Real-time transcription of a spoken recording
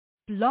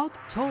Blog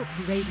Talk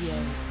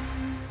Radio.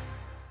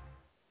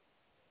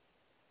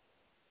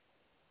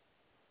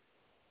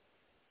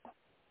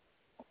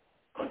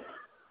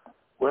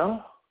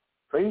 Well,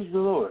 praise the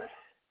Lord,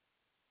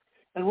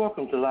 and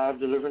welcome to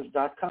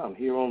LiveDeliverance.com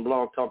here on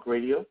Blog Talk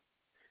Radio.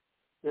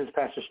 This is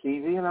Pastor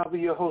Stevie, and I'll be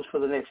your host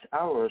for the next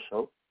hour or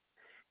so.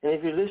 And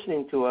if you're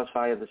listening to us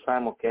via the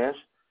simulcast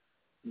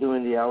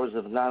during the hours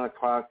of 9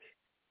 o'clock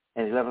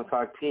and 11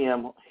 o'clock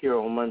p.m. here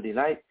on Monday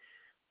night,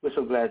 we're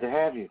so glad to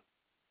have you.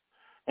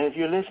 And if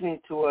you're listening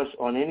to us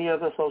on any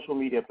other social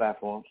media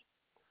platforms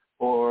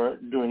or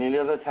during any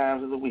other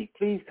times of the week,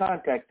 please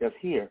contact us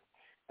here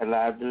at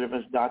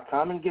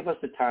LiveDeliverance.com and give us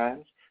the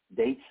times,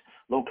 dates,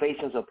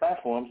 locations, or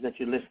platforms that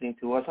you're listening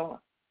to us on.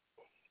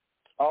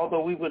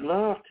 Although we would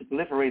love to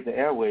proliferate the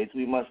airwaves,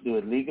 we must do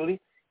it legally,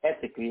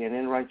 ethically, and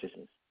in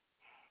righteousness.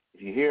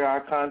 If you hear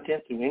our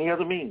content through any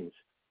other means,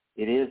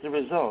 it is the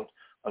result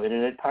of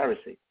internet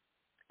piracy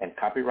and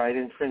copyright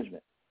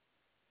infringement.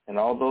 And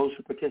all those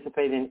who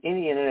participate in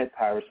any internet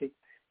piracy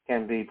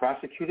can be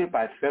prosecuted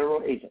by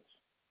federal agents.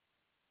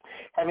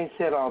 Having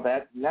said all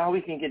that, now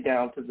we can get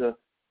down to the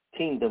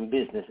kingdom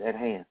business at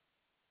hand.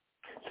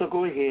 So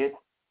go ahead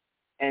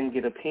and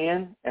get a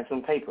pen and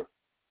some paper.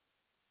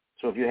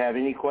 So if you have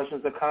any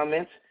questions or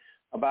comments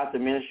about the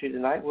ministry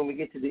tonight, when we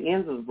get to the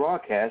end of the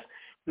broadcast,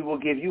 we will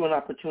give you an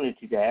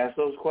opportunity to ask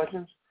those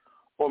questions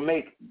or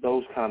make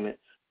those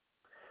comments.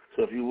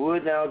 So if you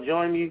would now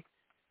join me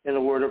in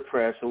a word of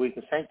prayer so we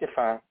can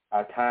sanctify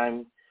our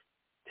time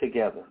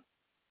together.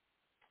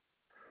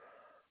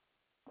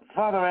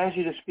 Father, I ask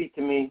you to speak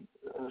to me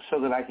so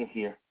that I can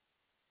hear.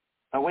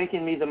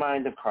 Awaken me the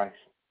mind of Christ.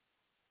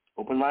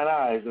 Open mine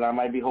eyes that I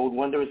might behold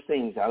wondrous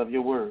things out of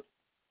your word.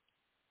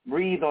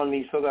 Breathe on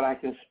me so that I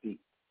can speak.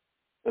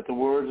 Let the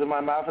words of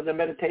my mouth and the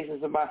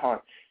meditations of my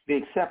heart be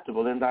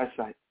acceptable in thy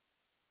sight.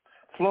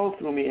 Flow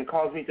through me and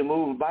cause me to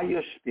move by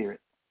your spirit.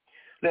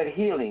 Let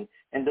healing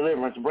and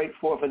deliverance break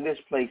forth in this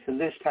place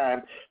and this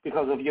time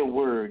because of your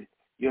word,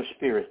 your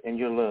spirit, and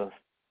your love.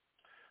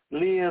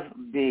 Live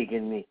big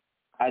in me.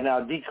 I now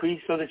decrease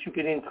so that you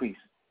can increase.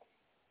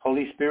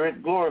 Holy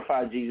Spirit,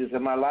 glorify Jesus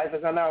in my life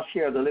as I now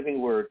share the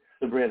living word,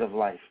 the bread of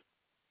life.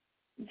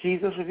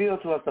 Jesus, reveal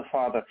to us the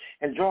Father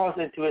and draw us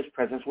into his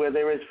presence where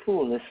there is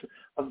fullness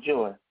of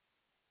joy.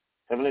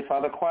 Heavenly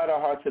Father, quiet our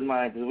hearts and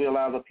minds as we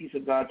allow the peace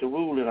of God to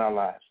rule in our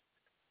lives.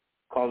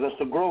 Cause us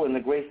to grow in the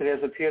grace that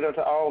has appeared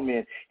unto all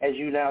men as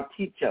you now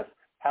teach us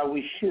how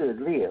we should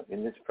live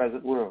in this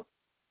present world.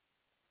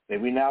 May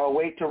we now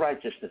awake to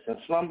righteousness and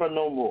slumber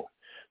no more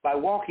by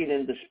walking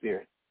in the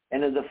Spirit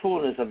and in the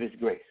fullness of his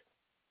grace.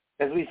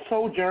 As we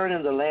sojourn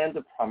in the land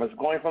of promise,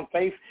 going from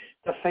faith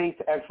to faith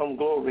and from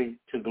glory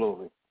to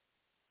glory.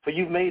 For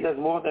you've made us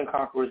more than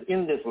conquerors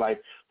in this life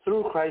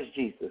through Christ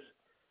Jesus.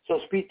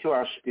 So speak to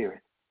our spirit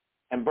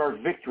and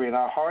birth victory in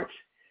our hearts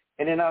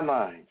and in our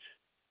minds.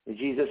 In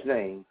Jesus'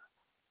 name,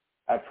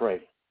 I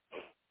pray.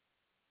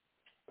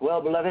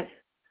 Well, beloved,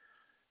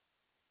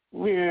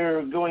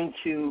 we're going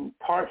to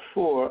part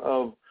 4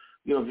 of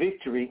Your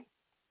Victory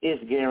is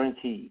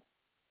Guaranteed.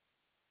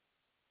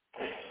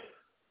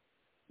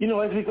 You know,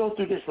 as we go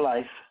through this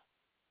life,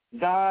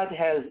 God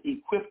has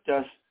equipped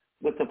us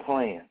with a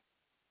plan,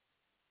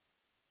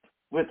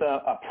 with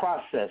a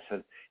process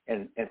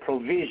and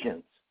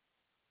provisions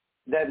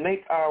that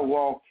make our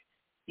walk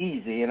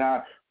easy and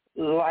our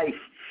life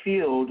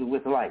filled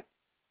with light.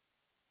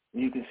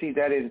 You can see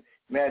that in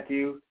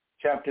Matthew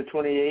chapter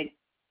 11,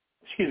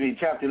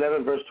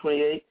 verse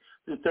 28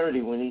 through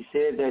 30, when he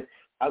said that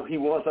he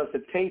wants us to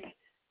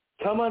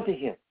come unto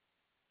him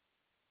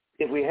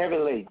if we heavy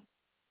laden,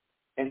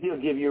 and he'll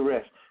give you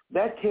rest.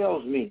 That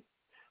tells me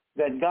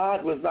that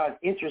God was not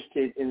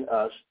interested in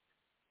us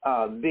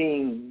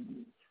being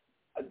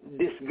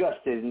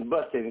disgusted and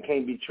busted and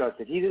can't be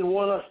trusted. He didn't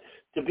want us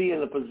to be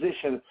in a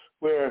position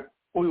where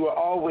we were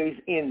always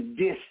in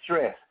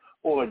distress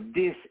or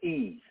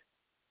dis-ease.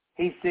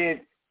 He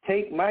said,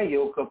 take my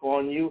yoke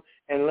upon you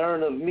and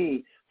learn of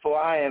me, for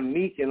I am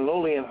meek and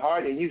lowly in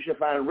heart, and you shall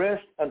find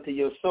rest unto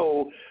your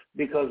soul,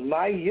 because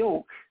my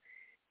yoke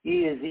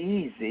is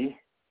easy,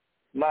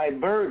 my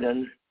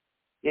burden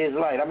is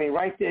light. I mean,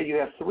 right there you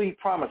have 3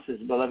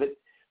 promises, beloved.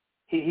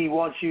 He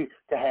wants you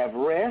to have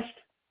rest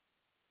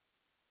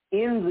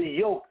in the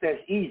yoke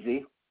that's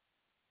easy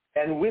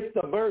and with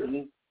the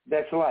burden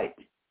that's light.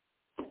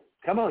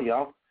 Come on,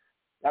 y'all.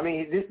 I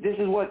mean, this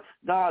is what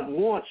God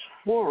wants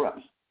for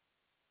us.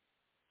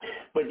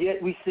 But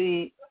yet we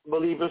see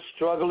believers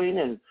struggling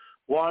and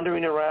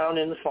wandering around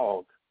in the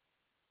fog.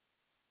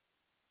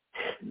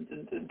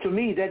 To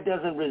me, that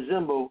doesn't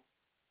resemble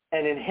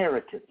an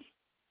inheritance.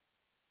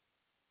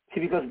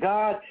 See, because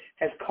God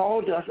has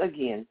called us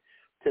again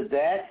to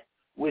that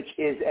which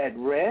is at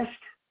rest,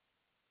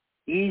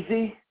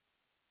 easy,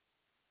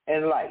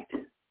 and light.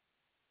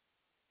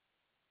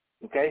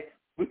 Okay?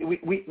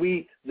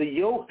 The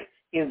yoke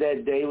in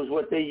that day was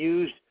what they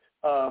used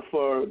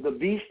for the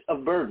beast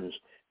of burdens.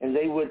 And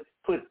they would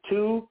put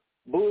 2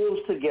 bulls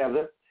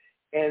together,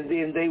 and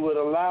then they would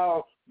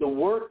allow the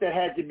work that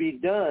had to be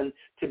done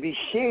to be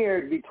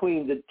shared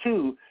between the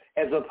 2,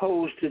 as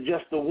opposed to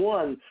just the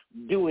one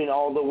doing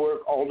all the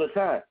work all the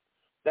time.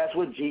 That's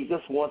what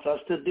Jesus wants us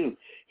to do.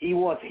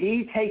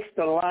 He takes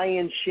the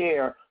lion's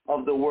share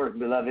of the work,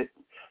 beloved.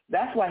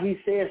 That's why he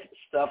says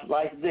stuff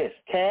like this: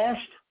 cast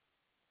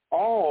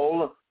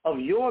all of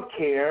your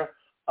care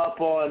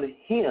upon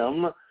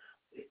him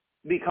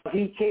because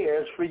he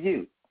cares for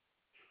you.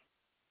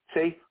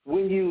 See,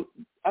 when you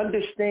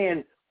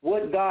understand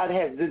what God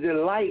has, the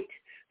delight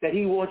that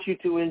he wants you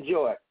to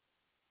enjoy,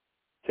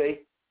 see,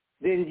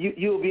 then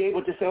you'll be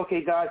able to say,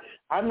 okay, God,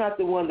 I'm not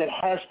the one that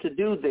has to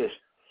do this.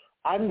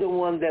 I'm the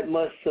one that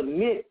must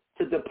submit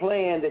to the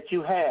plan that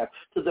you have,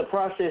 to the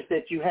process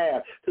that you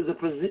have, to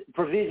the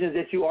provisions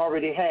that you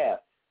already have.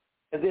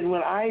 And then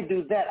when I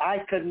do that,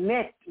 I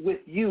connect with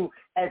you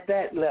at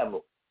that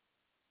level.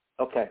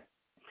 Okay.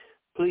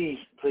 Please,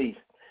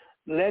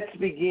 let's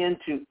begin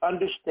to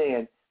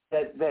understand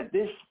that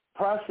this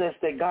process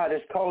that God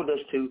has called us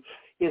to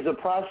is a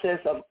process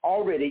of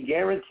already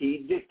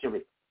guaranteed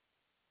victory.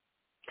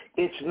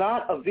 It's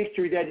not a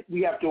victory that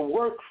we have to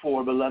work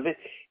for, beloved.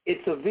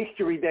 It's a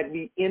victory that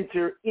we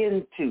enter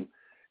into.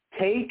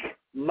 Take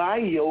my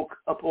yoke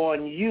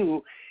upon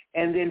you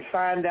and then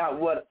find out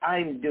what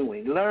I'm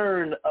doing.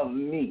 Learn of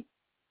me.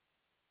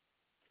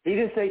 He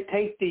didn't say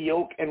take the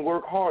yoke and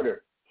work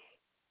harder.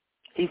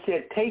 He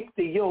said take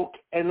the yoke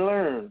and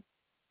learn.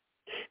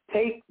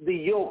 Take the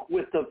yoke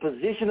with the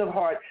position of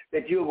heart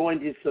that you're going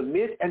to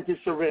submit and to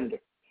surrender.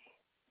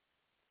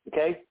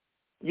 Okay?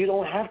 You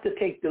don't have to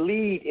take the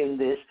lead in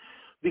this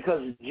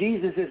because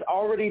Jesus has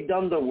already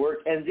done the work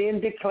and then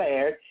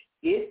declared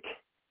it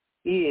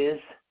is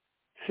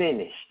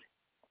finished.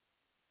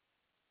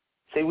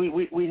 See,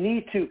 we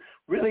need to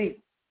really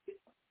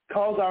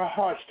cause our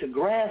hearts to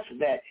grasp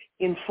that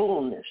in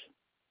fullness.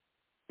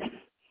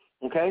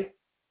 Okay?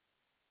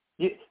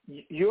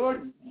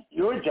 Your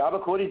job,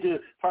 according to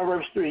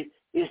Proverbs 3,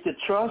 is to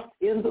trust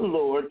in the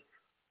Lord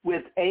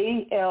with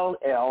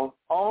A-L-L,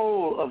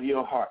 all of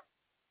your heart.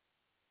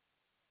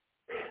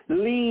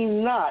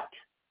 Lean not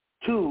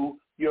to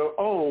your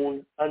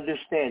own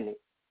understanding.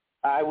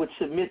 I would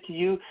submit to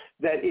you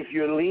that if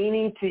you're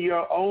leaning to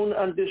your own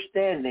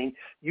understanding,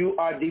 you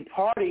are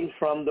departing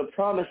from the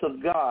promise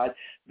of God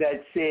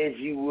that says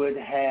you would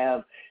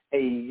have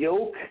a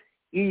yoke,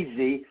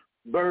 easy,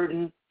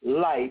 burden,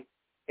 light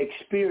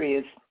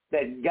experience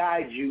that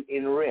guides you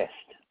in rest.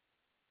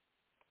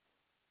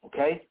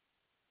 Okay?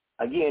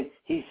 Again,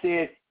 he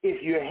said,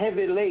 if you're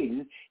heavy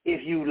laden,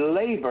 if you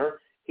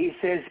labor, he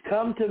says,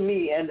 come to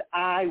me and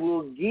I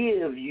will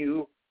give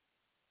you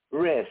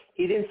rest.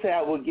 He didn't say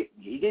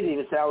he didn't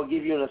even say I will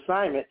give you an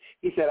assignment.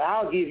 He said,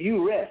 I'll give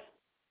you rest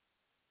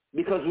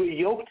because we're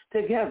yoked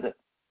together.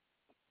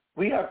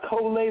 We are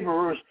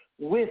co-laborers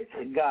with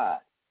God.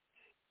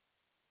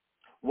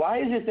 Why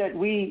is it that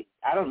we,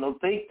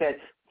 think that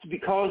it's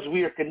because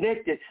we are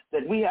connected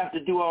that we have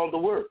to do all the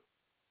work,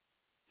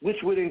 which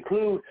would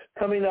include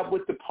coming up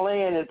with the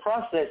plan and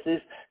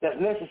processes that's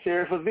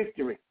necessary for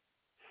victory?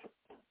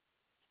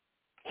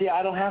 See,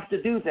 I don't have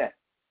to do that.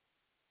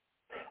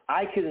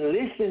 I can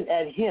listen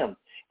at him,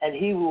 and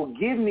he will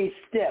give me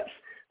steps.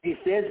 He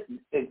says,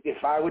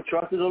 if I would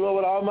trust in the Lord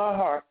with all my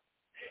heart,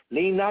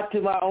 lean not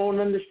to my own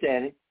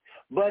understanding,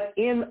 but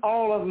in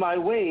all of my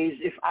ways,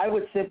 if I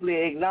would simply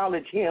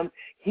acknowledge him,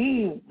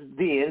 he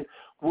then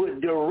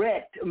would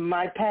direct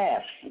my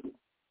paths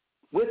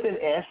with an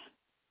S.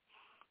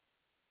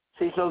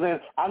 See, so then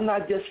I'm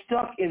not just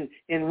stuck in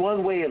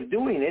one way of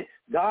doing it.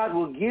 God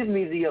will give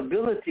me the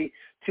ability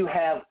to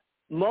have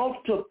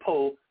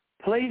multiple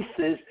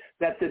places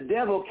that the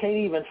devil can't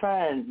even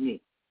find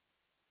me.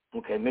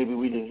 Okay, maybe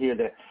we didn't hear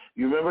that.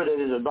 You remember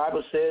that the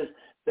Bible says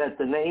that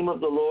the name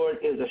of the Lord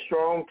is a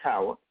strong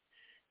tower,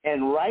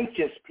 and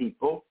righteous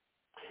people,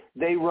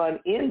 they run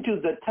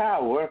into the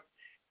tower,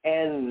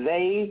 and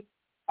they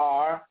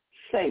are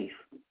safe.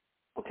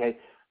 Okay,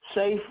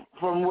 safe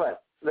from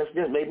what?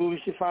 Maybe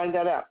we should find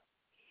that out.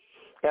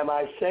 Am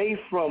I safe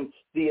from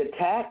the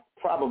attack?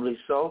 Probably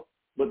so.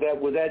 Would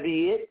that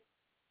be it?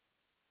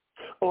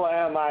 Or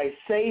am I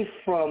safe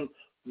from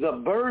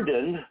the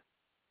burden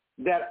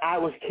that I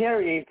was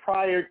carrying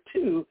prior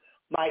to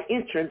my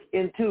entrance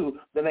into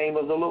the name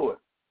of the Lord?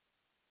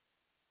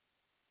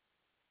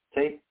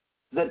 See,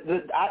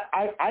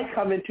 I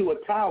come into a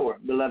tower,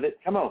 beloved.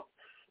 Come on.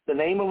 The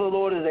name of the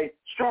Lord is a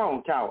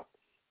strong tower.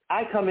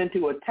 I come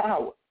into a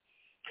tower.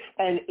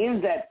 And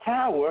in that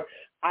tower,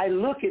 I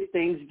look at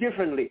things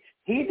differently.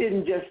 He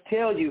didn't just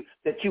tell you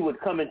that you would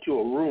come into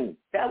a room.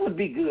 That would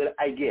be good,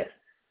 I guess.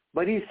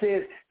 But he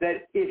says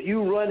that if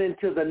you run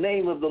into the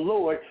name of the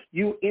Lord,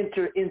 you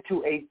enter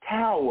into a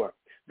tower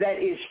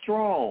that is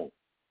strong.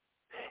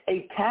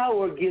 A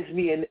tower gives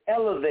me an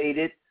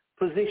elevated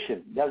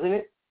position, doesn't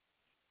it?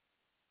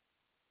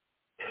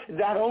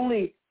 Not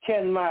only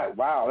can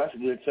that's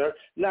good, sir.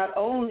 Not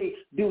only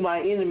do my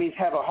enemies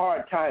have a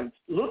hard time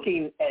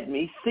looking at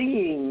me,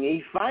 seeing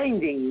me,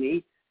 finding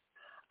me,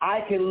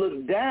 I can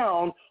look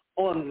down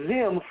on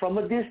them from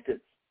a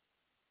distance.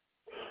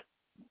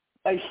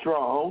 A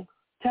strong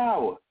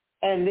tower.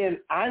 And then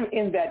I'm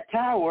in that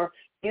tower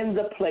in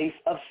the place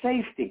of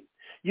safety.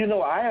 You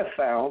know, I have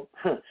found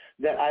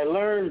that I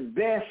learn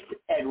best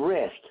at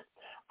rest.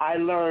 I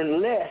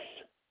learn less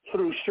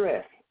through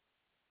stress.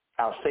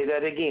 I'll say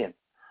that again.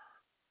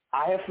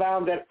 I have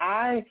found that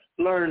I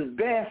learn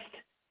best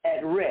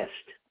at rest.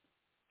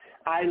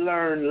 I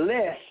learn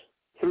less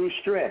through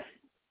stress.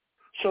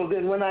 So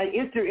then when I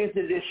enter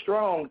into this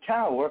strong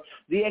tower,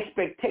 the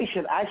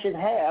expectation I should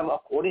have,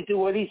 according to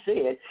what he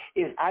said,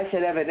 is I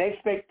should have an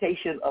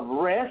expectation of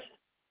rest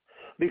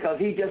because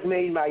he just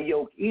made my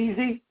yoke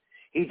easy.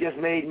 He just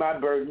made my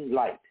burden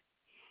light.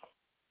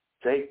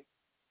 See?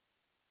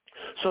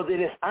 So then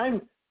if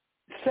I'm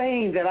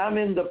saying that I'm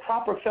in the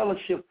proper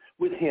fellowship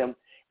with him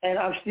and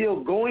I'm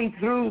still going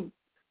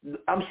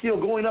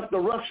up the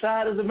rough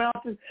side of the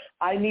mountain,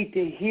 I need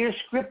to hear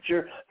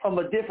Scripture from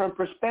a different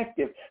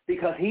perspective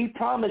because he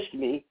promised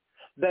me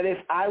that if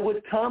I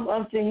would come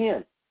unto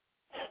him,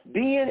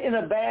 being in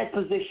a bad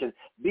position,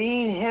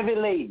 being heavy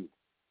laden,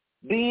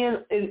 being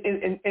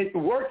in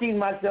working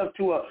myself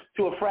to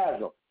a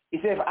frazzle, he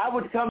said if I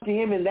would come to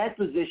him in that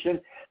position,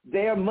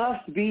 there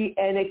must be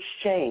an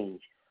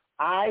exchange.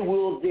 I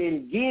will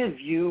then give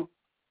you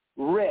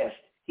rest,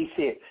 he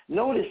said.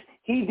 Notice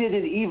he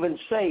didn't even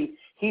say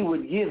he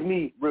would give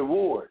me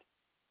reward.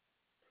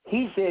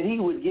 He said he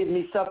would give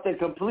me something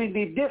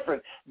completely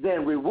different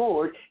than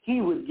reward. He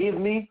would give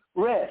me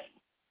rest.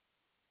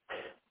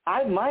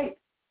 I might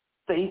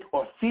think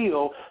or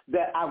feel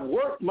that I've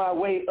worked my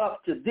way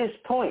up to this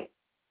point.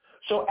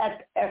 So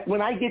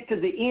when I get to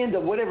the end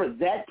of whatever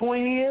that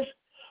point is,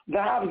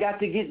 now I've got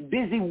to get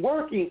busy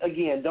working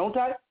again, don't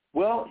I?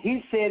 Well,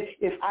 he said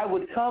if I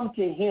would come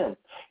to him,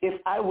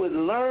 if I would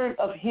learn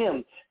of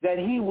him, that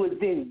he would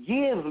then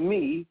give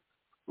me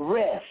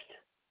rest.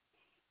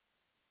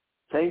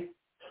 See?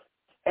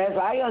 As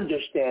I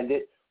understand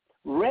it,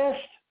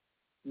 rest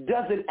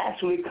doesn't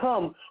actually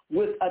come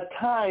with a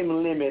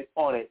time limit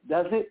on it,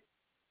 does it?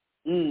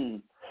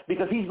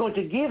 Because he's going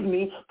to give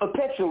me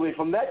perpetually.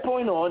 From that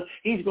point on,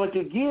 he's going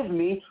to give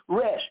me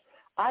rest.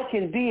 I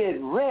can be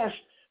at rest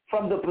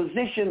from the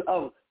position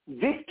of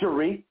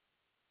victory.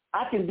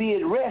 I can be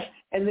at rest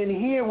and then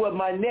hear what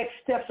my next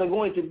steps are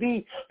going to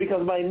be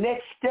because my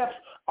next steps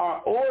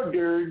are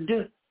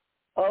ordered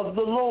of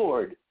the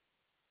Lord.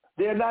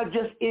 They're not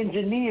just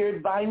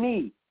engineered by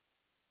me.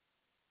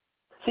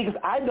 See,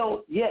 because I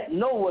don't yet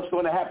know what's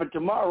going to happen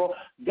tomorrow.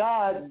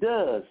 God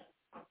does.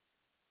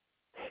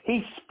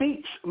 He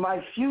speaks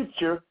my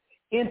future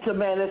into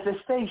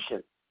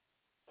manifestation.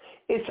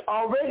 It's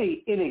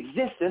already in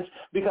existence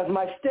because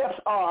my steps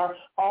are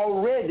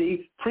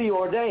already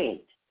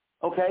preordained.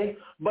 Okay?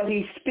 But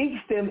he speaks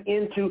them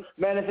into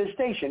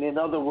manifestation. In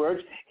other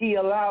words, he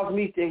allows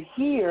me to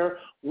hear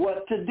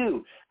what to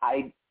do.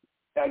 I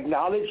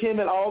acknowledge him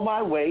in all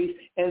my ways,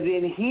 and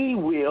then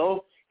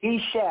he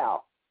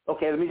shall.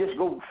 Okay, let me just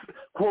go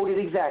quote it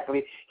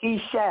exactly. He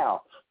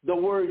shall. The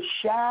word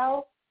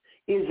shall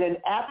is an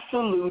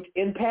absolute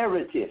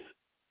imperative.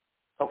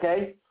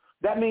 Okay?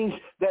 That means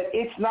that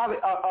it's not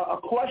a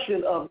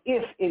question of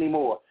if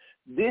anymore.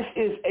 This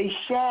is a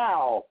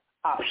shall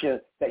option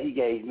that he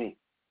gave me.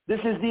 This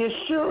is the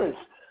assurance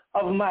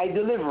of my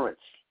deliverance.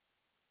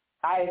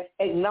 I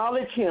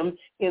acknowledge him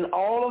in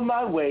all of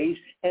my ways,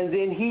 and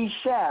then he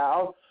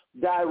shall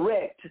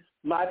direct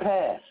my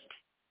path.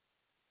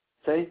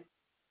 See?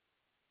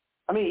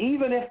 I mean,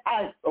 even if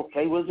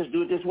we'll just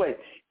do it this way.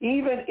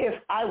 Even if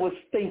I was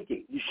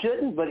thinking, you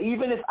shouldn't, but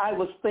even if I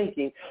was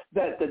thinking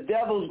that the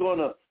devil's going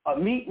to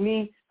meet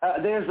me,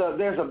 there's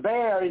a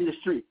bear in the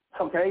street,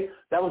 okay?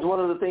 That was one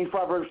of the things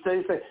Proverbs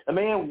said. The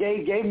man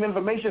gave him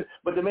information,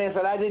 but the man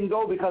said, I didn't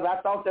go because I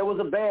thought there was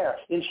a bear,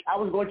 and I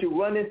was going to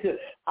run into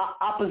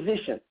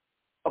opposition,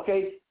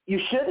 okay?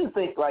 You shouldn't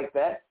think like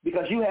that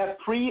because you have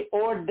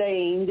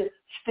preordained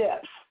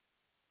steps,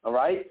 all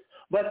right?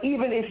 But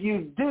even if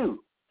you do,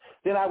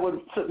 then I would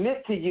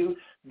submit to you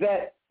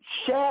that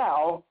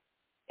shall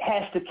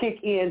has to kick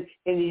in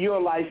into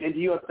your life, into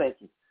your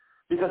thinking,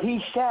 because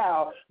he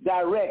shall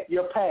direct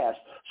your path.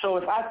 So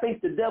if I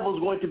think the devil's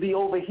going to be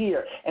over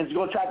here and is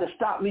going to try to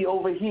stop me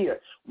over here,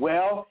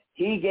 well,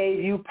 he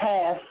gave you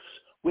paths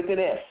with an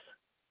S.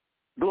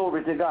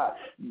 Glory to God.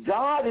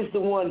 God is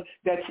the one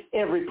that's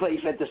every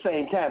place at the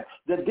same time.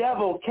 The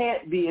devil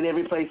can't be in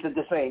every place at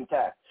the same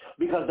time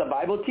because the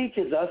Bible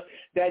teaches us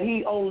that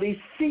he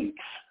only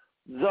seeks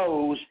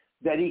those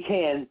that he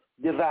can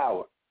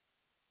devour.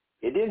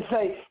 It didn't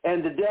say,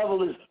 and the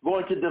devil is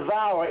going to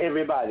devour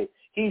everybody.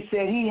 He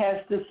said he has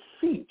to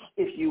seek,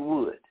 if you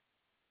would.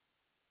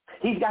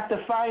 He's got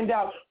to find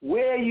out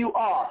where you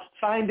are,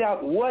 find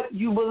out what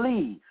you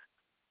believe.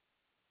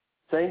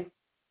 See?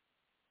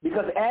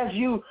 Because as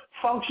you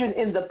function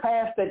in the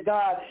path that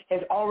God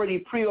has already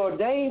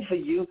preordained for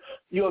you,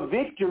 your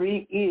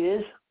victory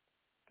is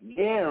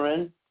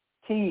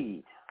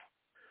guaranteed.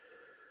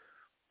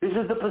 This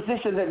is the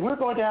position that we're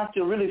going to have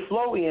to really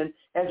flow in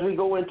as we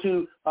go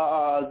into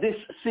this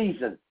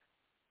season,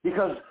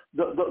 because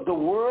the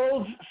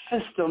world's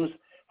systems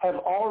have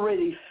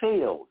already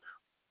failed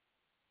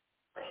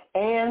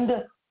and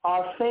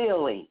are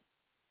failing.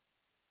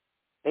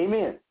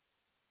 Amen.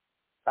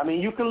 I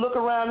mean, you can look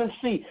around and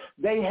see.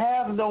 They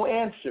have no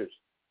answers.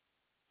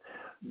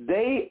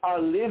 They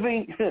are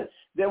living.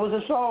 There was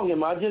a song in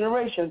my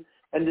generation,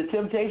 and the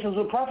Temptations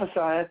were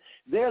prophesying.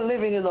 They're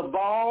living in a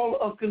ball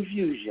of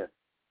confusion.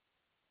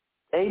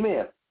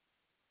 Amen.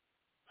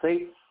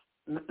 See,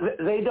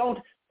 they don't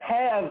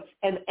have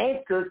an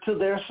anchor to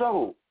their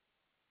soul.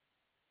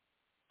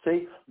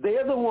 See,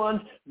 they're the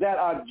ones that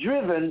are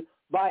driven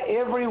by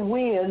every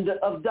wind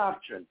of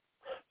doctrine,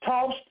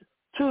 tossed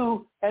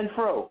to and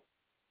fro.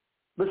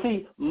 But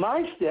see,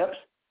 my steps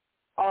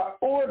are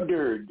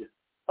ordered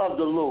of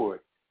the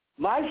Lord.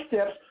 My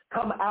steps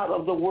come out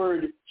of the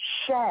word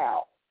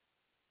shall,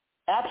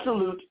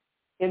 absolute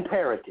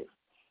imperative.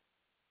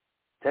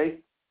 Okay?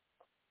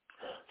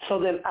 So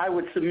then I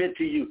would submit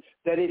to you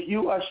that if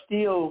you are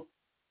still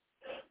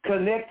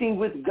connecting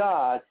with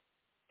God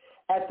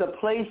at the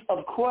place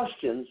of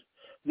questions,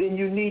 then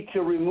you need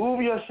to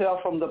remove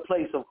yourself from the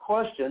place of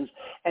questions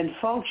and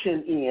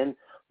function in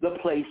the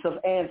place of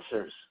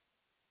answers.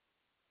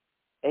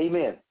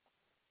 Amen.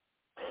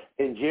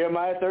 In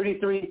Jeremiah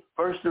 33,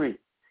 verse 3,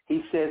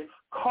 he says,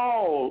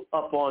 call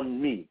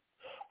upon me,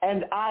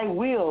 and I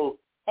will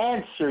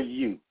answer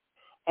you,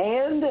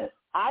 and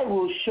I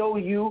will show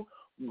you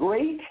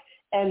great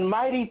and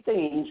mighty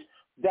things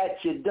that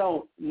you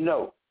don't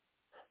know.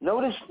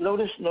 Notice.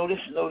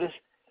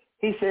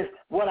 He says,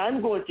 what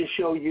I'm going to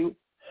show you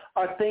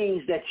are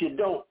things that you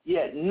don't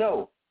yet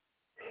know.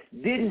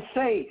 Didn't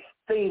say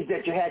things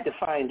that you had to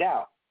find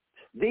out.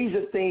 These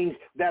are things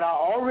that are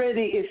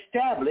already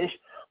established,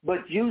 but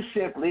you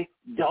simply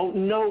don't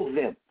know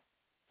them.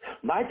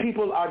 My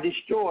people are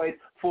destroyed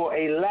for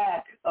a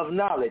lack of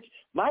knowledge.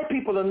 My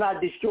people are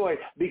not destroyed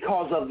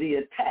because of the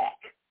attack.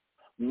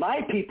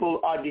 My people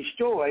are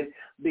destroyed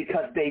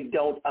because they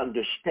don't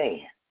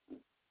understand.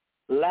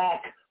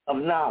 Lack of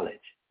knowledge.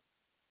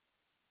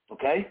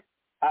 Okay?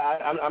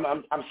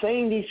 I'm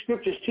saying these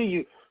scriptures to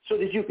you so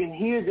that you can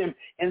hear them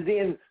and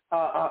then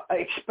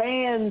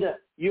expand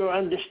your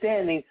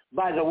understanding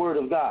by the word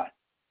of God.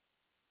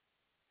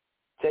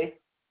 See?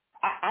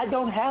 I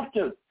don't have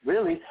to,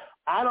 really,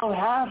 I don't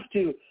have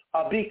to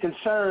be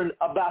concerned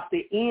about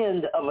the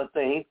end of a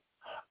thing.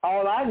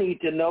 All I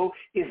need to know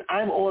is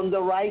I'm on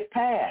the right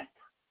path.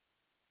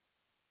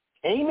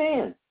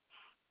 Amen.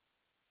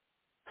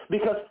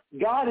 Because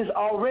God has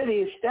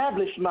already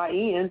established my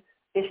end,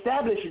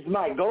 establishes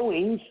my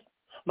goings,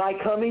 my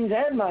comings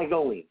and my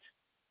goings.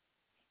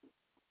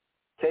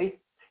 See?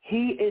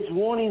 He is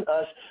wanting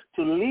us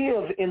to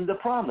live in the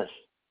promise.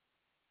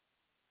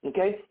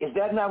 Okay? Is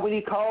that not what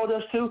he called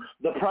us to?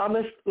 The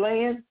promised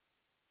land?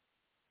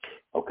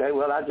 Okay,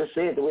 well, I just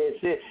said it the way it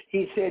said.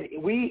 He said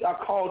we are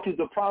called to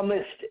the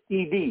promised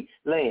ED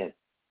land.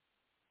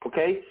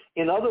 Okay?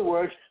 In other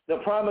words, the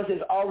promise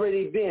has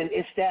already been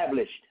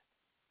established.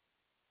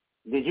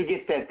 Did you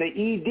get that? The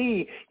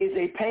ED is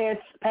a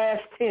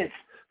past tense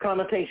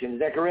connotation. Is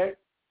that correct?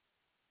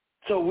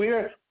 So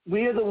we're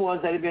the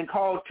ones that have been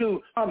called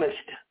to promised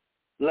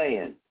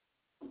land.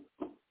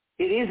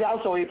 It is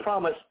also a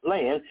promised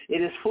land.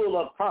 It is full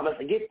of promise.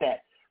 I get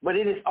that. But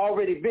it has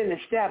already been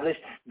established.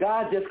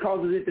 God just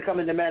causes it to come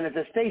into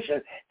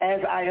manifestation as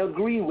I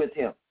agree with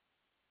him.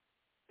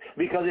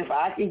 Because if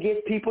I can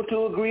get people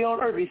to agree on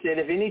earth, he said,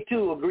 if any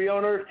two agree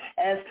on earth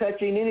as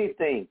touching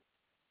anything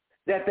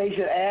that they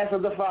should ask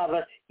of the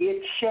Father,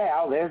 it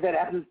shall, there's that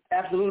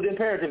absolute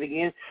imperative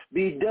again,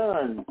 be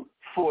done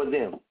for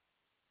them.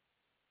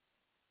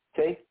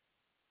 Okay?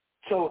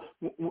 So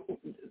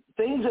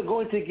things are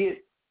going to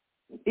get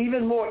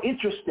even more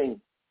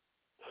interesting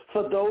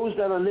for those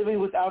that are living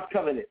without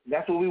covenant.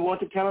 That's what we want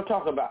to kind of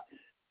talk about.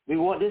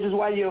 This is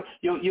why your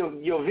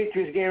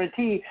victory is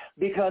guaranteed,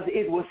 because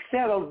it was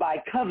settled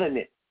by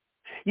covenant.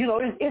 You know,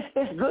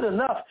 it's good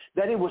enough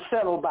that it was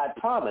settled by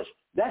promise.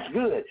 That's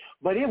good.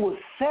 But it was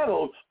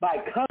settled by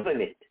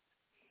covenant.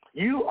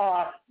 You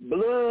are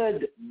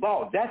blood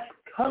bought. That's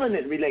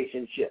covenant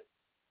relationship.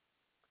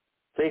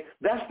 See,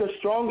 that's the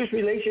strongest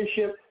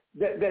relationship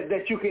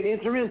that you can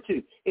enter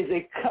into, is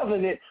a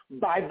covenant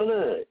by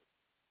blood.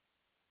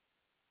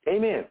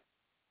 Amen.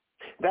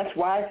 That's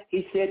why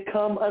he said,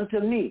 come unto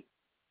me.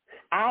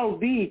 I'll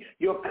be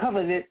your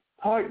covenant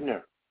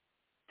partner.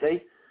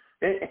 See?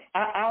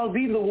 I'll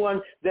be the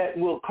one that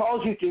will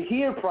cause you to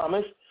hear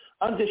promise,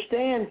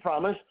 understand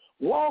promise,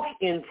 walk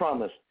in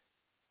promise.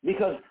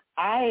 Because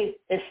I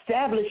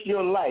established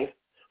your life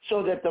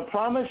so that the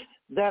promise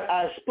that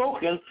I've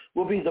spoken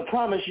will be the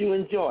promise you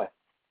enjoy.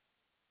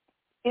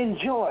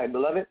 Enjoy,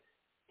 beloved.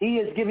 He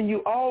has given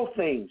you all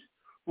things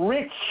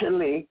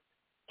richly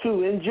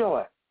to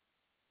enjoy.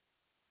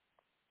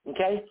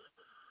 Okay?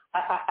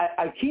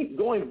 I keep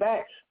going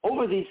back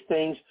over these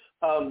things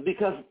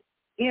because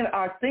in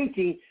our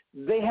thinking,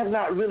 they have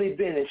not really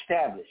been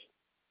established.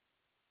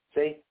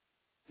 See?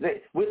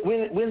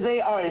 When they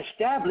are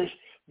established,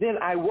 then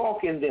I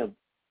walk in them.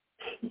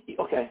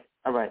 Okay,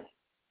 all right.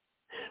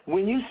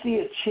 When you see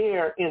a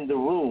chair in the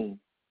room,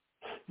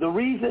 the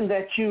reason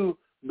that you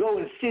go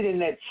and sit in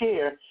that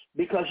chair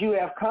because you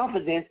have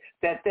confidence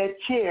that that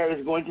chair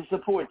is going to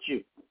support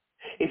you.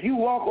 If you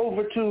walk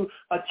over to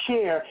a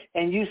chair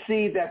and you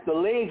see that the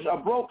legs are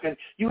broken,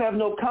 you have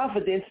no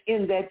confidence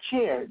in that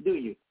chair, do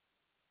you?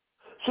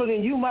 So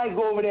then you might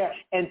go over there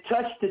and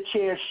touch the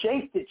chair,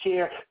 shake the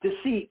chair to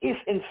see if,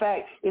 in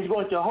fact, it's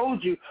going to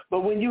hold you.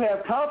 But when you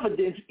have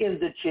confidence in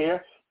the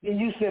chair, then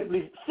you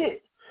simply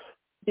sit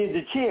in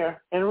the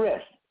chair and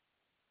rest.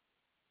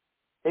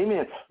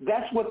 Amen.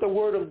 That's what the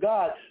Word of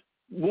God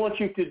wants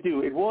you to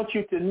do. It wants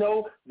you to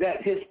know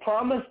that his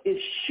promise is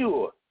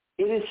sure.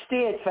 It is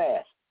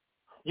steadfast.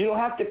 You don't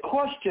have to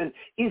question,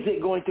 is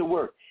it going to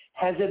work?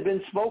 Has it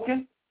been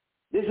spoken?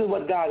 This is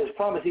what God has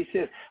promised. He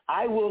says,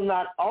 I will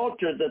not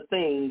alter the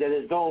thing that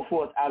is gone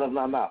forth out of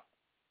my mouth.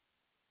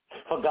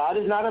 For God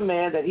is not a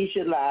man that he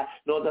should lie,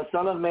 nor the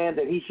son of man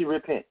that he should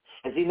repent.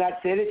 Has he not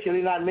said it? Shall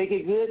he not make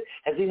it good?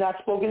 Has he not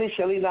spoken it?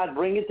 Shall he not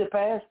bring it to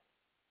pass?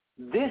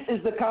 This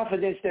is the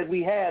confidence that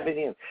we have in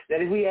him,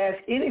 that if we ask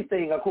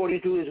anything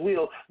according to his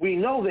will, we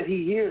know that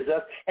he hears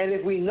us. And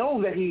if we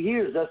know that he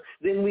hears us,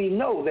 then we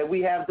know that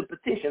we have the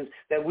petitions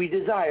that we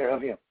desire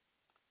of him.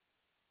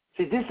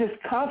 See, this is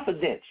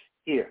confidence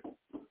here.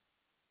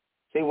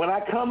 See, when I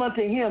come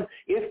unto him,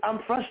 if I'm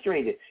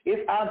frustrated,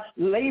 if I'm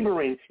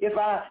laboring, if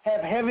I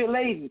have heavy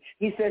laden,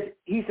 he says,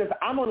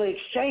 I'm going to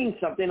exchange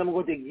something. I'm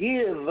going to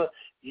give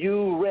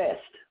you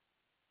rest.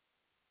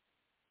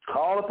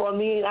 Call upon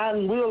me and I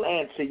will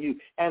answer you,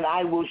 and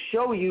I will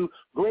show you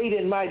great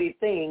and mighty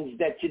things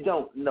that you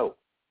don't know.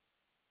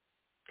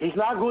 He's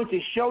not going to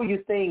show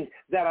you things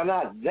that are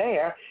not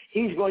there.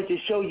 He's going to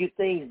show you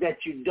things that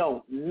you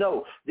don't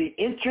know. The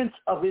entrance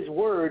of his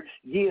word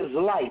gives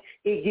light.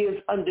 It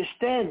gives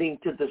understanding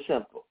to the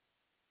simple.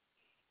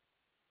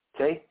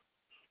 Okay?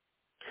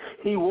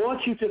 He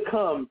wants you to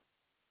come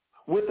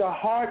with a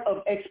heart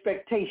of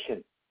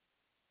expectation.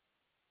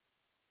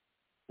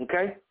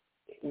 Okay?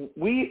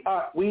 We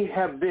are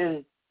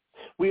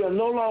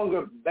no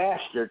longer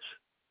bastards.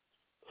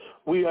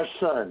 We are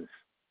sons.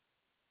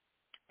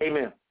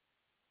 Amen.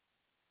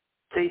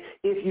 See,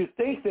 if you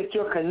think that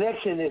your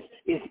connection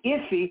is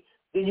iffy,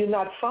 then you're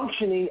not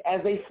functioning as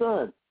a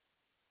son.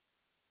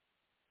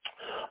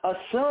 A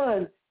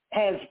son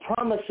has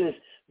promises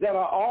that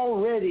are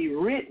already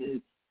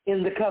written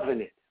in the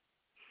covenant.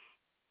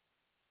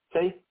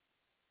 See?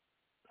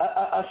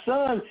 A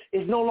son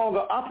is no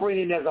longer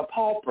operating as a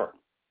pauper,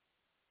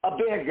 a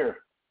beggar.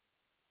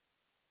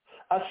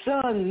 A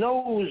son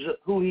knows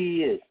who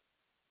he is.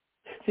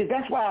 See,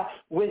 that's why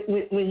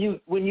when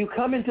you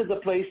come into the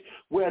place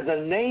where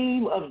the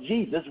name of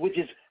Jesus, which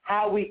is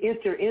how we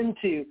enter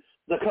into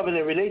the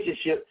covenant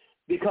relationship,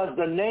 because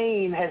the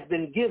name has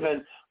been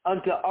given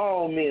unto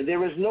all men.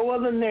 There is no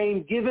other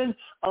name given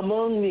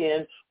among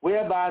men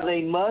whereby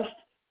they must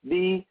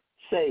be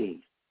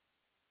saved.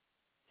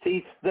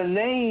 See, the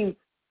name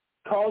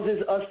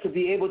causes us to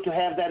be able to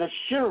have that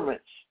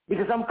assurance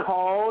because I'm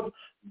called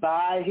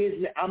by his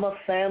name. I'm a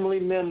family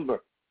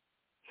member.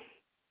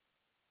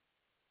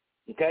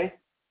 Okay?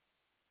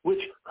 Which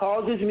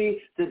causes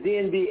me to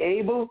then be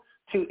able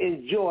to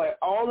enjoy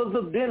all of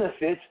the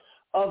benefits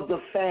of the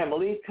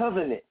family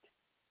covenant.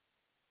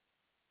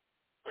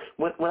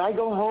 When I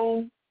go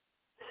home,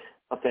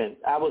 okay,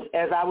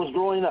 as I was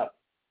growing up,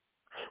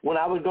 when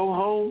I would go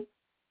home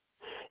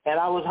and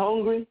I was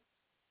hungry,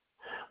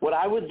 what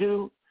I would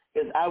do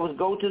is I would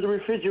go to the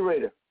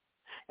refrigerator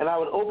and I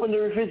would open the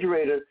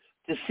refrigerator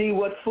to see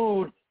what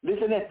food,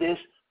 listen at this,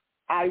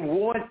 I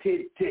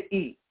wanted to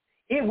eat.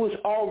 It was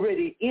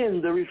already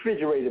in the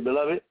refrigerator,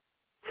 beloved.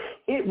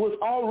 It was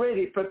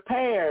already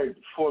prepared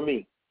for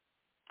me.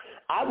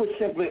 I would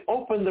simply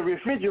open the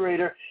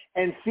refrigerator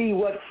and see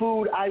what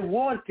food I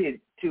wanted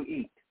to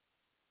eat.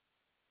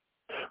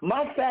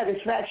 My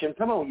satisfaction,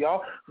 come on,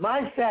 y'all,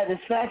 my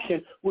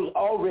satisfaction was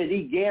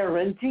already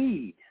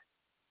guaranteed.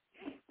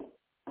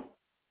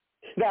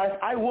 Now, if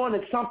I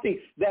wanted something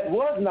that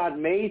was not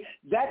made,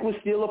 that was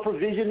still a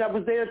provision that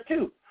was there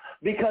too.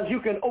 Because you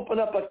can open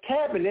up a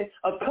cabinet,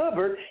 a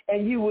cupboard,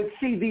 and you would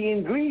see the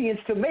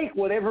ingredients to make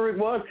whatever it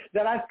was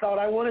that I thought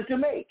I wanted to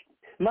make.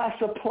 My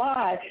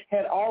supply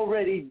had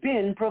already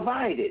been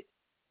provided.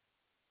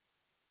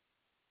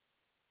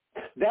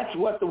 That's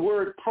what the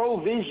word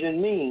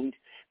provision means.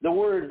 The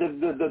word,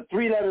 the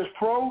three letters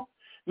pro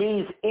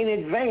means in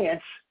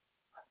advance,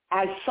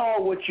 I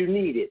saw what you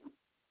needed.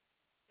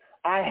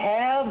 I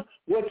have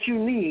what you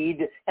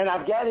need, and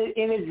I've got it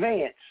in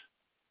advance.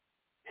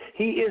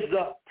 He is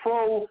the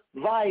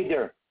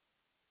provider.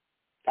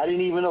 I didn't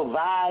even know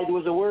vide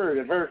was a word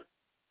at first.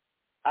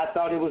 I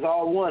thought it was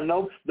all one.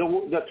 No,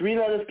 the three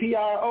letters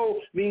P-R-O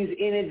means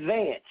in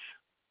advance.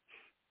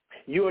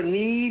 Your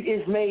need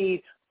is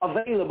made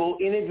available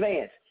in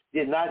advance.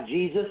 Did not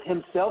Jesus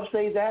himself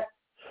say that?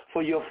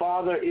 For your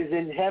Father is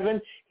in heaven.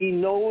 He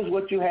knows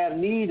what you have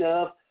need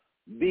of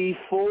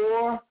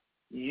before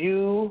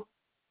you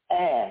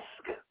ask.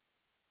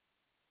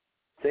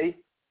 See?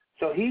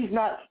 So he's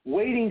not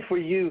waiting for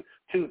you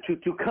to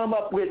come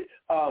up with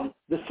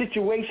the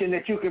situation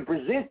that you can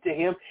present to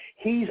him.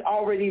 He's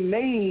already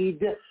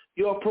made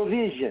your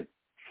provision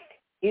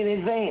in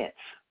advance.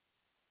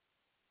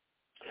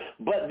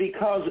 But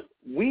because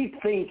we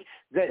think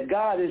that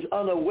God is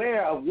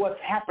unaware of what's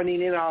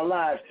happening in our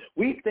lives.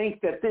 We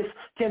think that this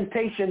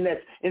temptation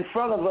that's in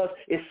front of us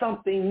is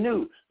something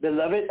new.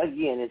 Beloved,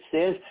 again, it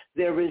says,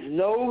 there is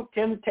no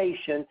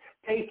temptation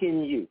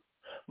taken you,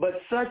 but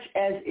such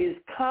as is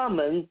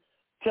common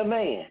to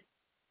man.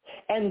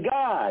 And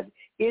God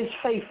is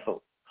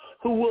faithful,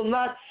 who will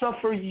not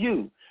suffer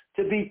you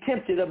to be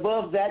tempted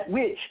above that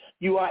which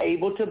you are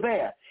able to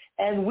bear,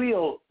 and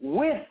will,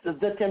 with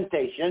the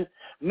temptation,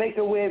 make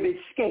a way of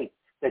escape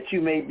that you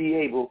may be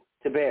able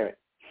to bear it.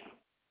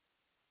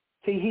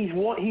 See,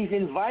 he's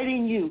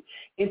inviting you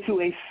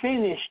into a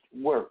finished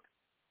work,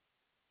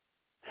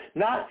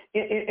 not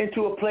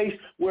into a place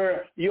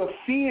where your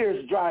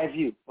fears drive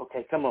you.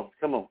 Okay, come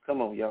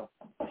on, y'all.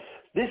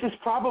 This is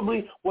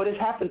probably what has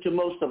happened to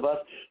most of us.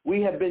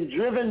 We have been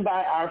driven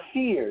by our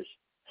fears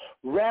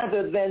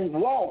rather than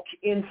walk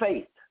in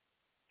faith.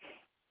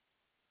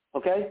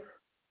 Okay?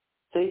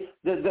 See,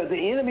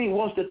 the enemy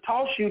wants to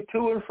toss you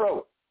to and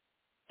fro,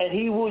 and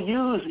he will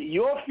use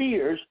your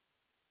fears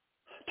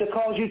to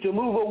cause you to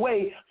move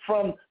away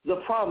from the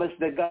promise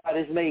that God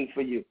has made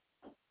for you.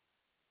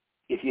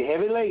 If you're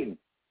heavy laden,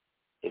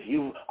 if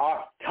you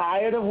are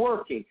tired of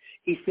working,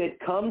 he said,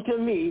 come to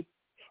me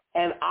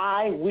and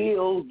I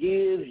will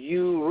give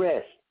you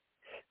rest.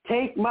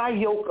 Take my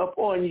yoke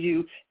upon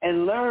you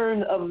and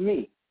learn of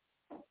me.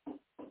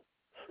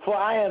 For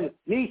I am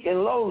meek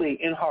and lowly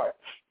in heart.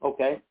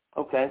 Okay.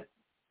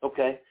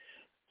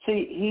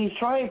 See, he's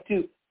trying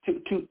to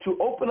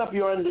open up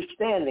your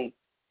understanding.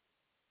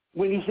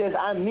 When he says,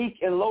 I'm meek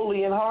and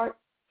lowly in heart,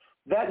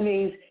 that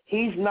means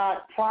he's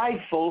not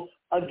prideful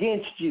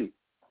against you.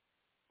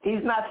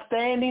 He's not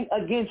standing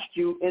against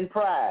you in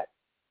pride,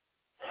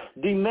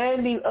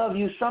 demanding of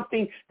you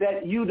something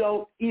that you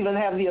don't even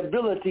have the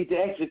ability to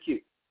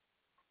execute.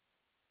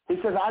 He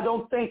says, I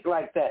don't think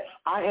like that.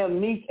 I am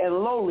meek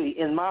and lowly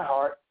in my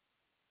heart.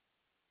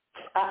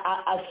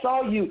 I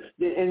saw you,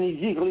 in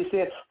Ezekiel, he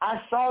said,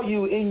 I saw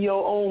you in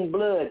your own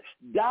blood,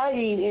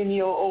 dying in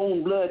your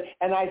own blood,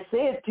 and I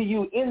said to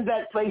you in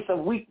that place of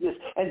weakness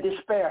and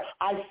despair,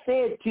 I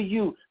said to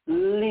you,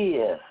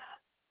 live.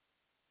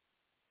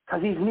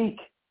 Because he's meek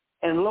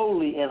and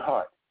lowly in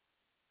heart.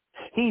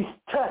 He's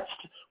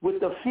touched with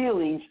the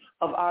feelings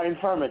of our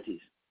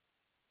infirmities.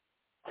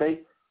 See?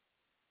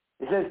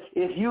 It says,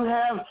 if you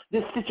have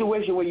this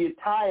situation where you're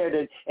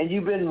tired and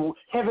you've been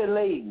heavy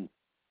laden,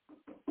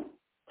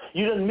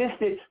 you done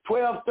missed it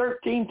 12,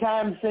 13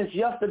 times since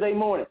yesterday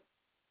morning.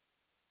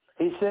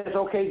 He says,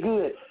 okay,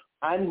 good.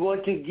 I'm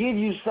going to give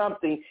you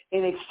something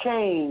in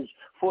exchange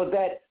for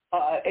that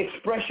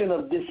expression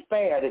of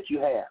despair that you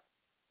have.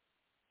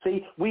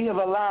 See, we have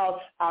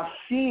allowed our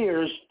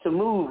fears to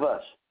move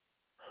us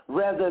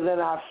rather than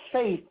our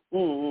faith,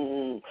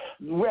 to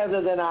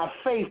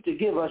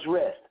give us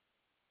rest.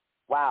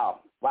 Wow.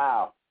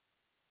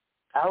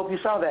 I hope you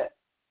saw that.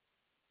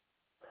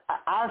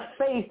 Our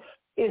faith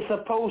is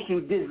supposed to,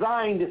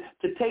 designed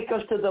to take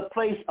us to the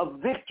place of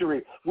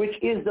victory, which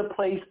is the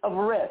place of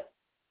rest.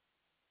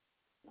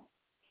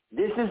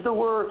 This is the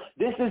word,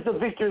 this is the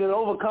victory that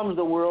overcomes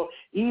the world,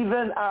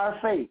 even our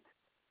faith.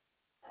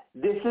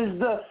 This is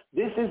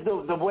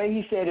the way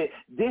he said it.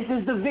 This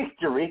is the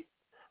victory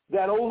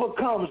that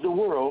overcomes the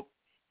world,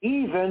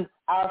 even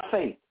our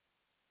faith.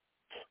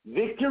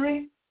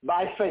 Victory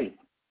by faith.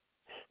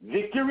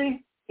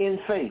 Victory in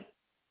faith.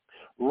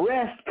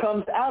 Rest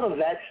comes out of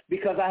that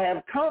because I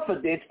have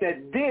confidence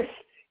that this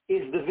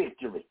is the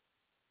victory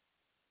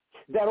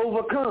that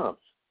overcomes.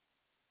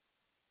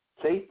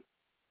 See?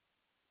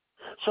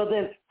 So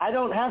then I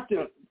don't have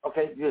to,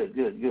 okay, good.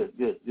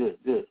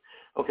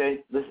 Okay,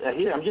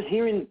 I'm just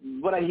hearing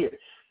what I hear.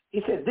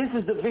 He said, this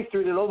is the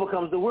victory that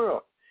overcomes the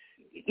world,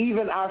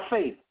 even our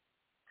faith.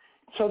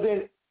 So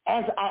then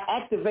as I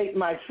activate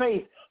my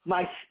faith,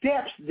 my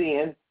steps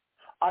then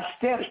are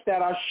steps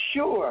that are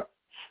sure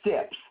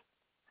steps.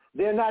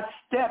 They're not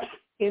steps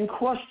in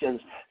questions,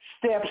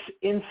 steps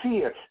in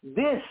fear.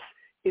 This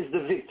is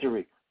the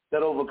victory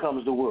that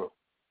overcomes the world.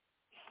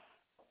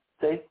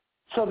 See?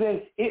 So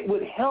then it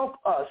would help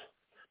us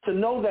to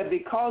know that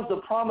because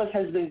the promise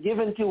has been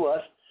given to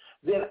us,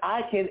 then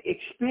I can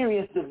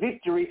experience the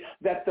victory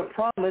that the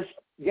promise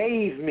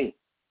gave me.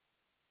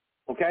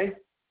 Okay?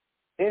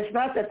 It's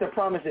not that the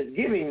promise is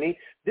giving me.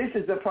 This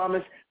is the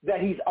promise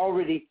that he's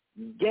already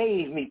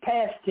gave me,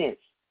 past tense.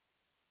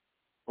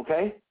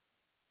 Okay?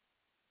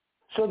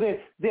 So then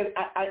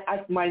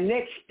my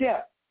next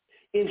step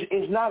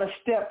is not a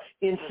step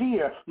in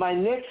fear. My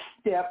next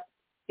step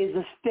is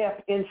a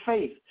step in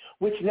faith,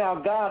 which now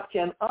God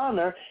can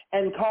honor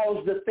and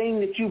cause the thing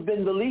that you've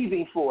been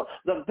believing for,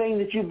 the thing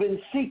that you've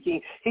been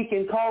seeking, he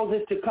can cause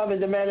it to come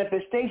into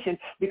manifestation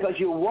because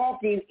you're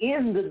walking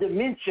in the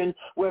dimension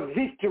where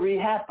victory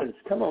happens.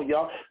 Come on,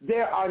 y'all.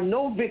 There are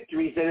no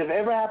victories that have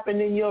ever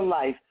happened in your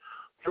life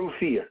through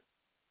fear.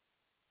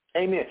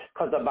 Amen.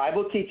 Because the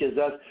Bible teaches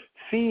us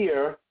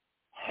fear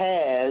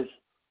has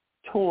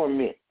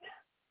torment.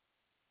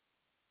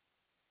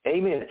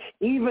 Amen.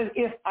 Even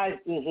if I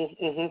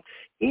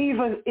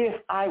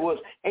was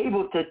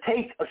able to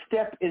take a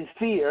step in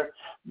fear,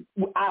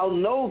 I'll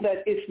know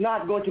that it's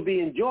not going to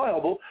be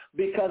enjoyable,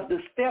 because the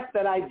step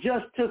that I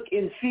just took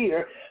in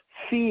fear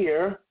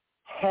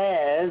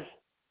has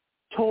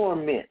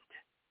torment.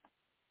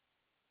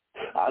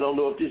 I don't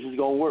know if this is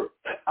going to work.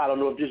 I don't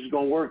know if this is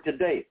going to work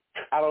today.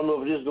 I don't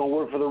know if this is going to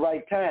work for the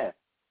right time.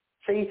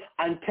 See,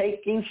 I'm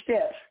taking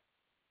steps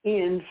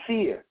in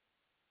fear,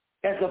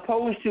 as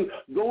opposed to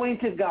going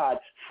to God,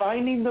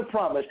 finding the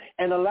promise,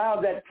 and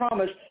allow that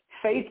promise.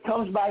 Faith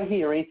comes by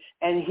hearing,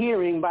 and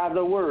hearing by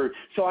the word.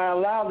 So I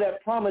allow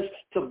that promise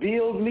to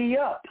build me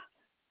up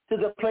to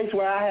the place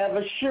where I have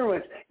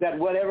assurance that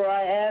whatever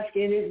I ask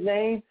in his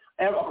name,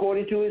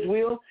 according to his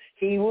will,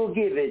 he will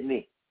give it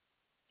me.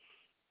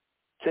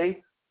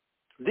 See,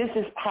 this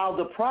is how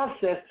the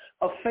process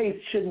of faith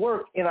should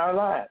work in our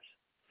lives.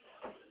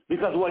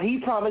 Because what he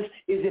promised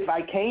is, if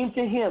I came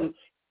to him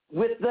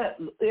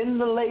in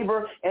the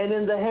labor and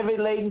in the heavy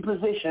laden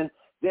position,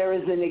 there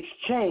is an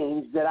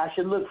exchange that I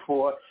should look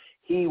for.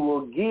 He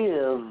will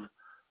give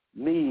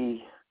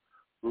me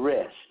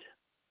rest.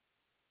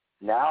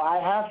 Now I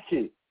have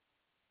to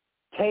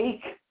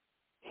take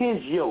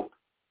his yoke,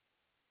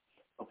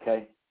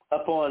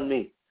 upon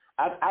me.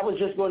 I was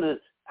just going to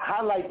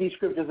highlight these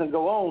scriptures and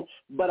go on,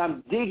 but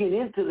I'm digging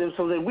into them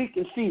so that we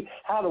can see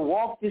how to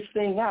walk this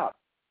thing out.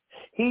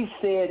 He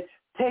said,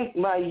 take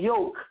my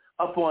yoke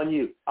upon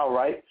you. All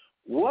right.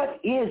 What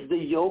is the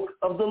yoke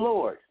of the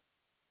Lord?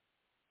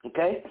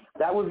 Okay.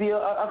 That would be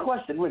a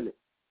question, wouldn't it?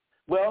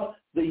 Well,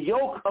 the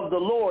yoke of the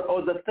Lord,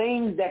 or the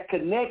thing that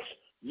connects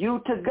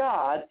you to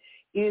God,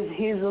 is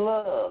his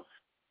love.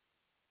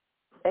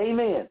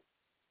 Amen.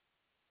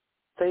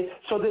 See?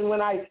 So then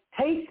when I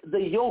take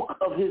the yoke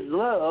of his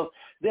love,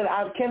 then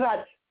I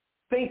cannot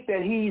think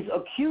that he's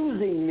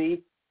accusing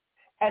me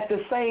at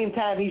the same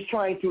time he's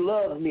trying to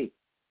love me.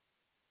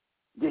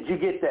 Did you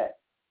get that?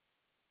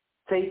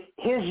 See,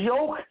 his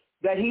yoke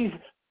that he's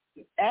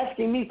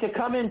asking me to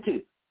come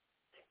into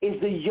is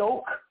the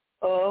yoke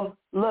of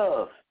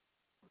love.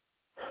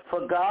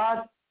 For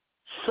God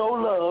so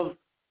loved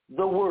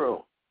the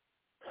world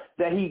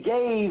that he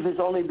gave his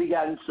only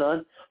begotten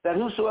Son, that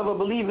whosoever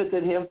believeth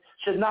in him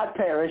should not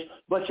perish,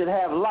 but should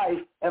have life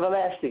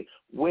everlasting.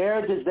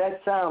 Where does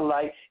that sound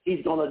like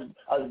he's going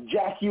to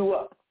jack you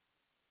up?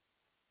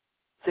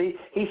 See,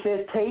 he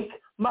says, take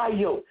my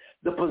yoke,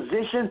 the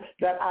position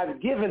that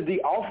I've given,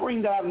 the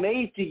offering that I've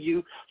made to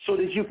you, so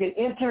that you can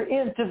enter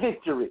into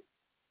victory.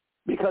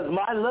 Because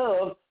my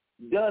love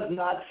does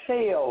not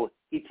fail,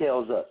 he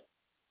tells us.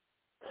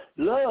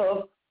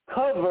 Love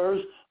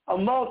covers a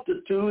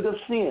multitude of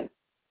sin.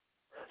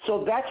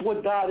 So that's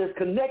what God is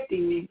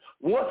connecting me,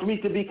 wants me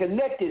to be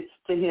connected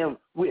to him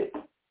with,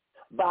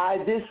 by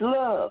this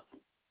love.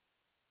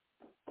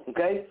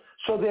 Okay?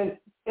 So then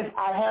if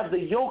I have the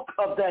yoke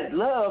of that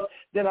love,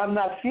 then I'm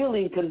not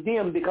feeling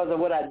condemned because of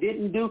what I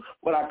didn't do,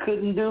 what I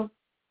couldn't do.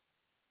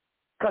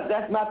 Because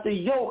that's not the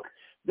yoke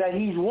that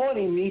he's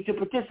wanting me to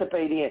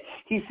participate in.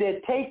 He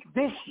said, take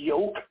this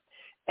yoke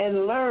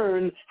and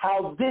learn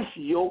how this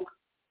yoke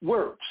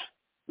works.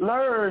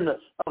 Learn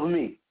of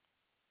me.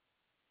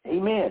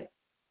 Amen.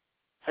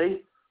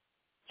 See?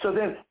 So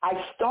then I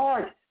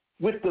start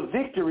with the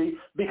victory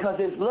because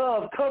his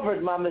love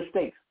covered my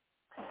mistakes.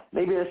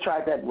 Maybe let's try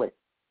it that way.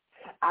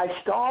 I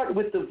start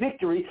with the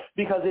victory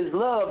because his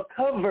love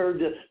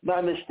covered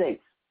my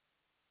mistakes.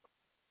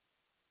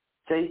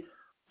 See?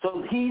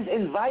 So he's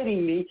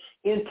inviting me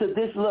into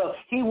this love.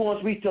 He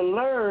wants me to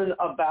learn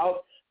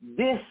about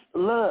this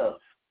love.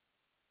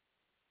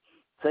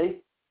 See?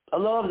 A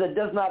love that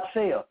does not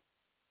fail.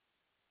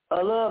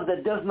 A love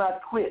that does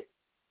not quit.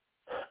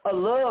 A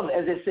love,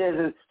 as it says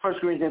in 1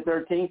 Corinthians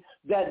 13,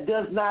 that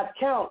does not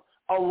count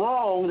a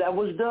wrong that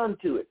was done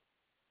to it.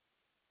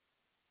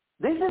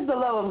 This is the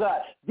love of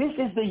God. This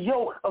is the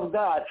yoke of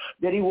God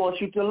that he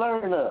wants you to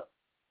learn of.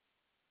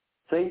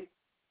 See?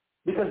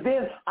 Because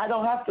then I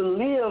don't have to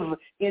live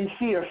in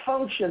fear,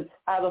 function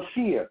out of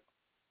fear.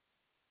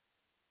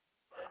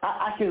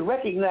 I can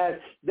recognize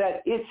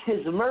that it's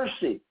his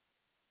mercy,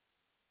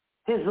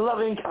 his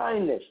loving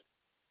kindness.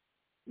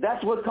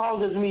 That's what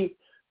causes me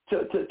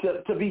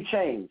to be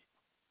changed.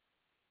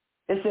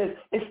 It says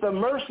it's the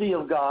mercy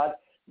of God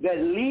that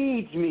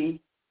leads me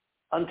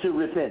unto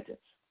repentance.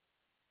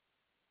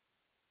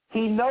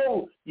 He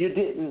knows you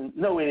didn't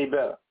know any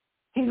better.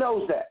 He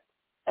knows that.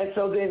 And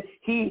so then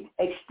he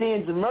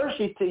extends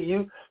mercy to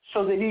you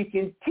so that he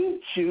can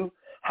teach you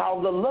how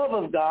the love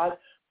of God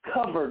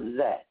covered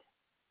that.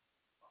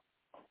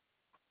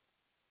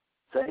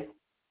 See?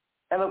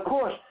 And of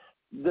course,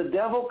 the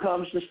devil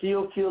comes to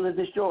steal, kill, and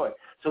destroy.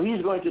 So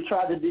he's going to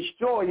try to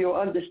destroy your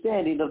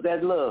understanding of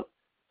that love.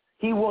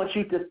 He wants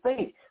you to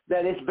think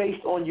that it's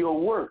based on your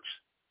works.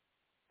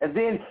 And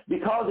then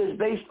because it's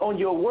based on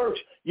your works,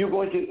 you're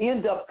going to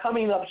end up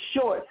coming up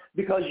short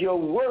because your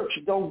works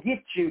don't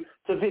get you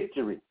to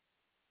victory.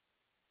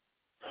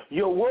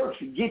 Your works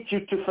get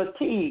you to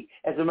fatigue,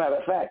 as a matter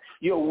of fact.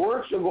 Your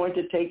works are going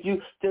to take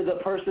you to the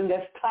person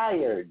that's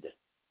tired.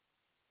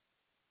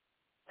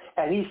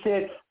 And he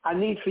said, I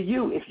need for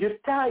you, if you're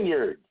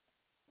tired,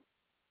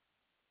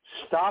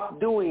 stop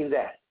doing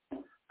that.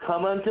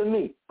 Come unto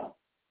me.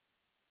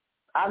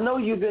 I know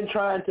you've been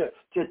trying to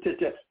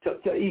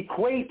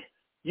equate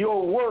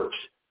your works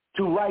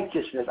to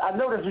righteousness. I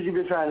know that's what you've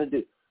been trying to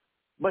do.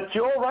 But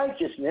your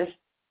righteousness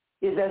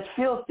is as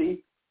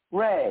filthy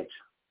rags.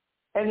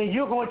 And then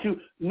you're going to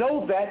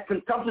know that,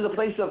 come to the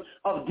place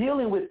of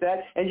dealing with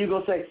that, and you're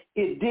going to say,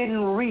 it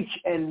didn't reach,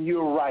 and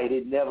you're right,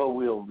 it never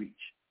will reach.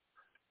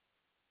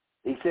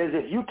 He says,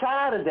 if you're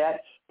tired of that,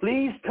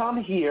 please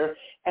come here,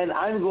 and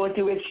I'm going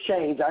to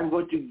exchange. I'm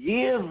going to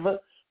give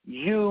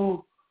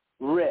you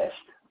rest.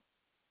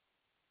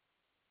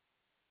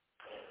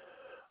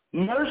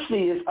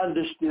 Mercy is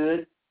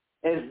understood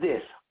as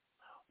this.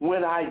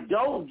 When I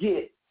don't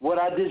get what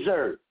I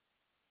deserve,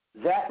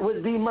 that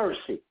would be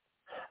mercy.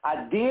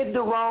 I did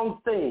the wrong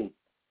thing,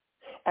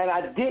 and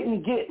I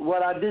didn't get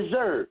what I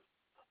deserved.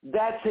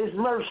 That's his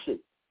mercy,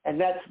 and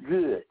that's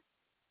good.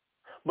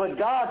 But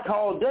God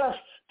called us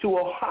to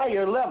a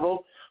higher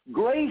level.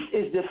 Grace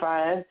is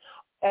defined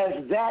as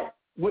that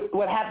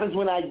what happens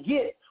when I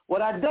get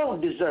what I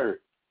don't deserve.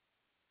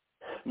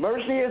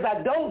 Mercy is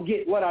I don't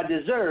get what I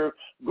deserve.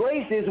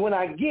 Grace is when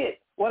I get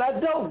what I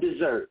don't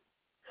deserve.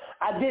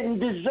 I didn't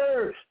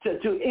deserve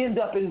to end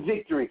up in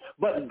victory,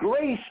 but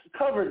grace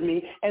covered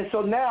me. And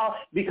so now,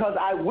 because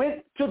I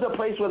went to the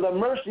place where the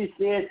mercy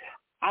said,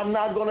 I'm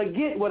not going to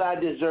get what I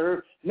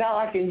deserve, now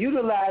I can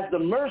utilize the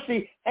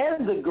mercy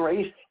and the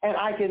grace, and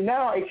I can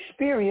now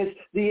experience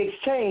the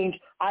exchange.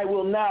 I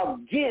will now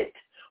get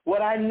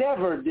what I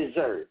never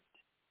deserved.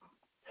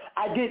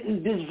 I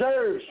didn't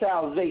deserve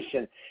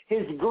salvation.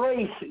 His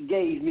grace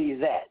gave me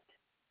that.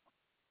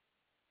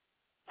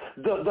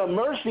 The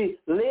mercy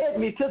led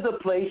me to the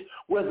place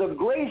where the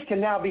grace can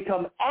now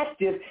become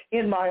active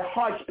in my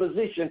heart's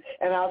position.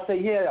 And I'll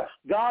say, yeah,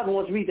 God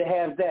wants me to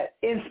have that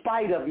in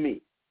spite of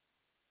me.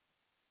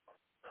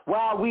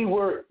 While we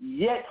were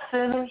yet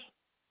sinners,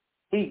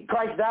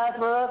 Christ died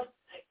for us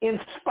in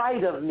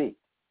spite of me.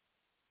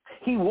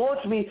 He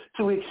wants me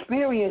to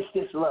experience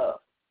this love.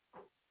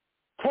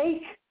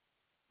 Take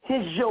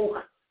his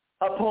yoke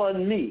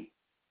upon me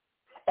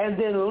and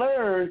then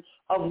learn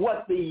of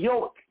what the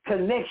yoke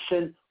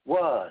connection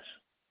was.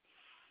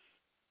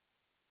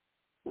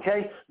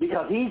 Okay?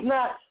 Because he's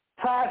not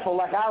prideful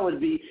like I would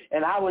be,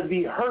 and I would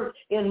be hurt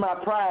in my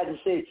pride and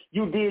say,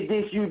 you did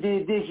this, you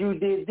did this, you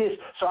did this,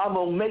 so I'm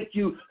going to make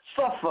you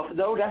suffer.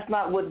 No, that's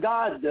not what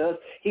God does.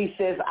 He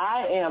says,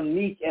 I am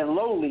meek and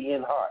lowly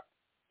in heart.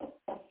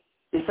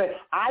 He said,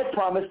 I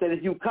promise that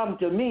if you come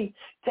to me,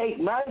 take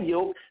my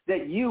yoke,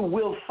 that you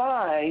will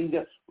find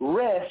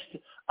rest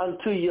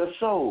unto your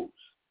souls.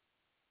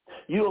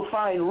 You'll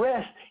find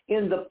rest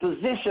in the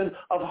position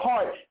of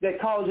heart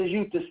that causes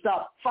you to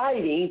stop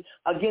fighting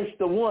against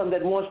the one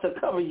that wants to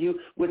cover you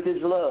with his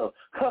love,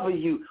 cover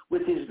you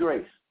with his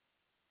grace.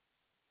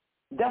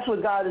 That's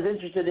what God is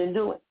interested in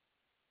doing.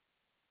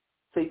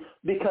 See,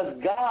 because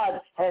God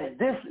has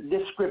this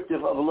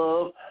descriptive of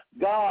love,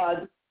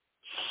 God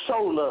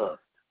so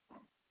loved.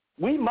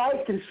 We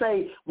might can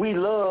say we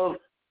love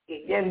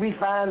and we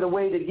find a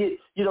way to get,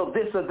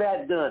 this or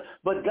that done.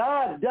 But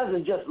God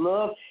doesn't just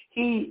love,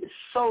 he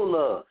so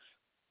loves.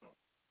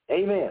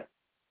 Amen.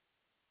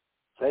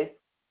 See?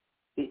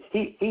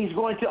 He's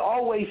going to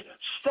always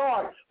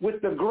start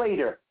with the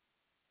greater.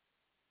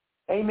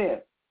 Amen.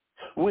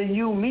 When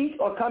you meet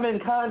or come in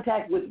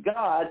contact with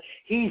God,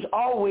 he's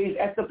always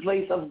at the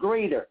place of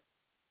greater.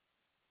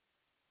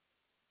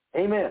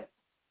 Amen.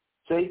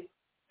 See?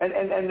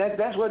 And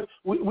that's what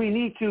we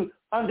need to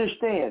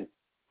understand.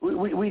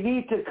 We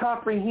need to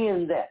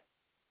comprehend that.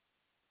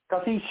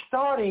 Because he's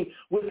starting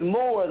with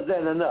more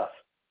than enough.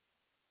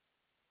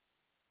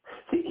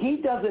 See, he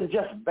doesn't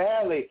just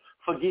barely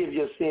forgive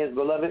your sins,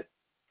 beloved.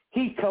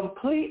 He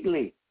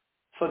completely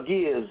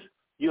forgives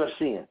your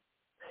sin.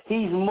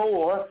 He's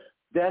more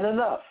than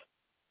enough.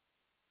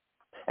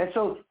 And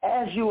so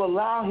as you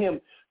allow him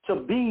to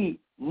be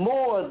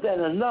more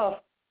than enough,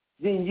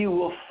 then you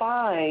will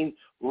find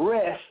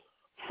rest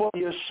for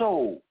your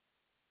soul.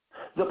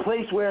 The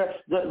place where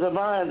the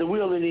mind, the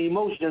will, and the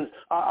emotions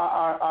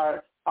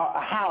are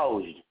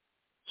housed.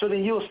 So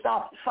then you'll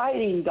stop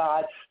fighting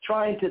God,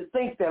 trying to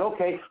think that,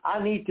 okay,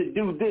 I need to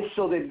do this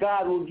so that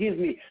God will give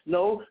me.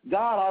 No,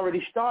 God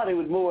already started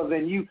with more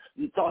than you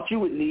thought you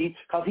would need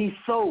because he's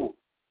so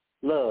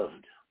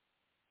loved.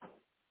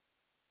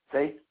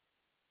 See?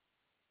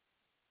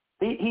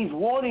 He's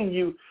wanting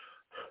you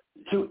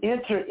to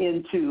enter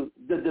into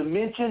the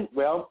dimension.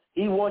 Well,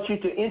 he wants you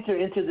to enter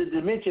into the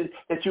dimension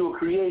that you were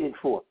created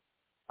for.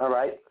 All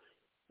right?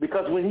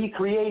 Because when he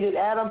created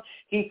Adam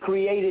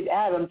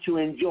to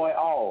enjoy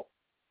all.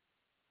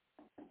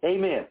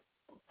 Amen.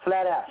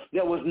 Flat out.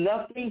 There was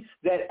nothing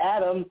that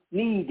Adam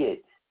needed.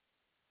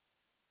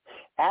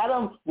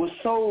 Adam was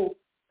so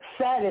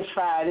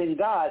satisfied in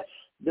God,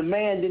 the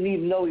man didn't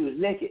even know he was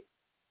naked.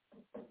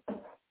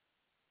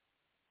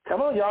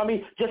 Come on, y'all. I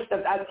mean,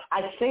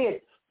 I say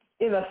it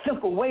in a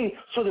simple way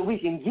so that we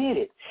can get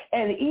it.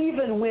 And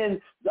even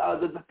when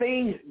the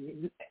things,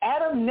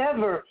 Adam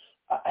never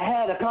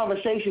had a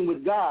conversation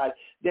with God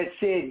that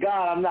said,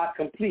 God, I'm not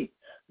complete.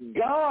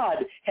 God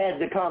had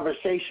the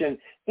conversation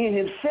in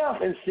himself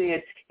and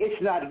said,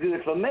 it's not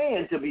good for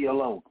man to be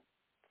alone.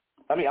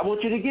 I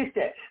want you to get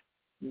that.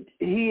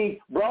 He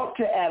brought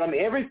to Adam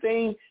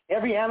everything,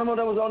 every animal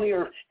that was on the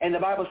earth, and the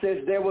Bible says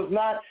there was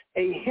not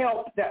a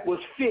help that was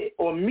fit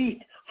or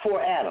meet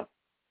for Adam.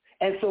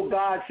 And so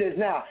God says,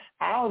 now,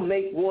 I'll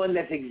make one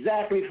that's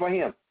exactly for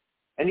him.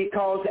 And he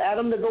caused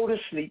Adam to go to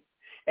sleep,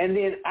 and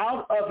then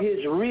out of his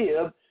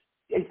rib,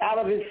 out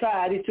of his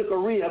side, he took a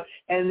rib,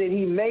 and then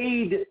he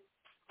made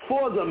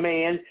for the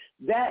man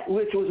that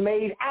which was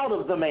made out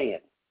of the man.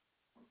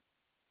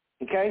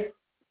 Okay?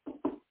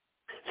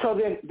 So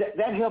then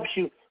that helps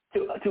you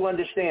to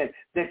understand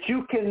that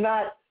you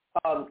cannot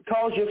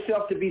cause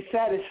yourself to be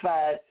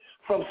satisfied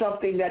from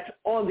something that's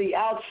on the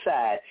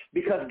outside,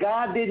 because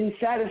God didn't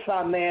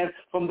satisfy man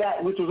from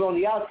that which was on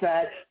the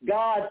outside.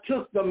 God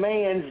took the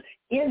man's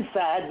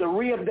inside, the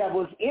rib that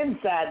was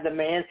inside the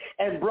man,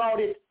 and brought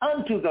it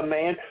unto the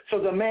man so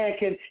the man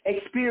can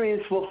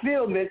experience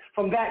fulfillment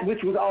from that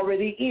which was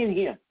already in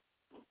him.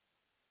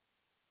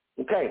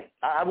 Okay,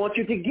 I want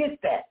you to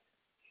get that.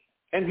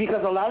 And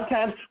because a lot of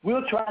times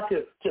we'll try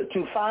to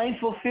find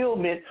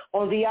fulfillment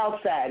on the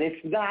outside. It's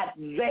not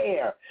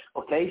there.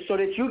 Okay, so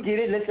that you get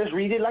it, let's just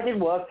read it like it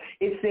was.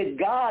 It said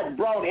God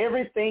brought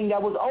everything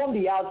that was on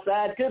the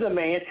outside to the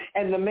man,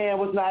 and the man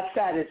was not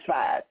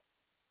satisfied.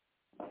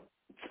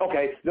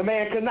 Okay, the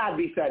man could not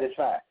be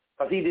satisfied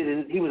because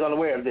he was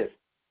unaware of this.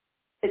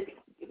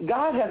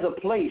 God has a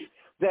place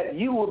that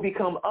you will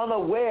become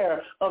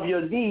unaware of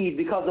your need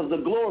because of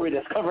the glory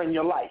that's covering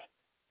your life.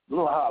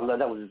 Lord,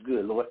 that was just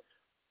good, Lord.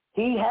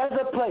 He has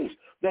a place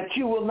that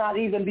you will not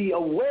even be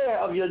aware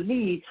of your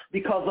need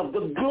because of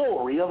the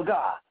glory of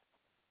God.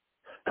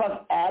 Because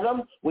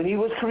Adam, when he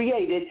was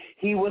created,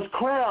 he was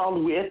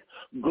crowned with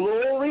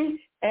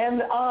glory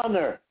and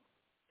honor.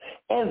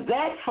 And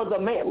that for the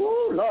man,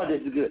 oh Lord,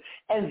 this is good.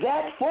 And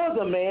that for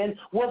the man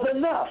was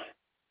enough.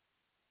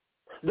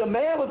 The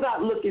man was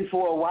not looking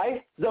for a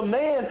wife. The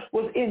man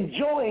was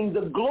enjoying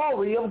the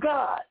glory of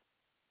God.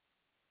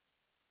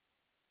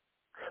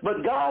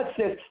 But God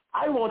says,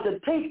 I want to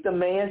take the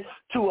man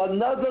to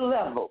another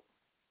level.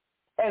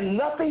 And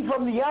nothing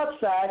from the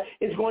outside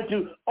is going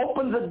to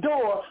open the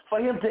door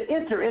for him to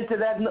enter into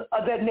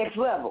that next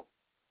level.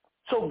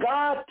 So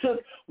God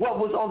took what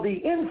was on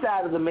the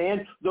inside of the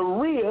man, the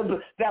rib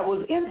that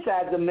was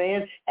inside the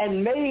man,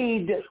 and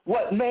made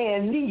what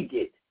man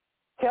needed,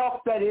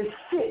 help that is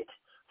fit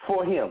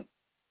for him.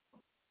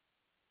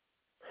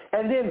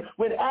 And then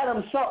when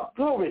Adam saw,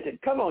 glory to,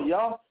 come on,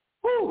 y'all,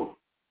 woo,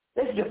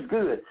 it's just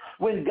good.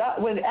 When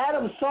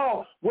Adam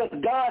saw what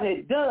God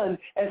had done,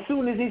 as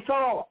soon as he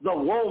saw the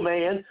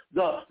woman,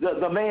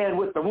 the man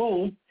with the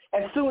womb,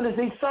 as soon as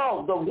he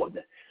saw the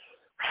woman,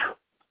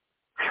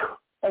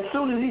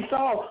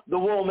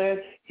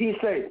 he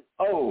said,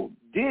 "Oh,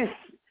 this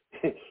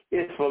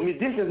is for me.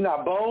 This is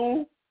not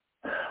bone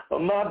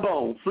of my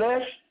bone,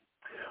 flesh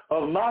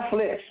of my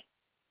flesh."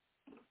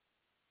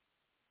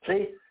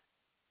 See,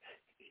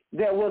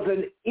 there was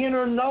an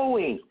inner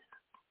knowing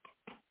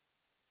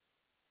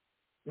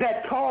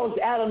that caused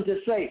Adam to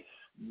say,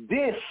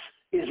 this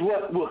is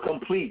what will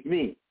complete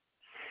me.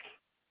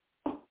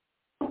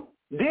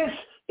 This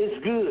is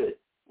good.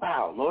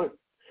 Wow, Lord.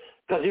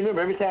 Because you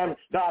remember, every time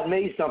God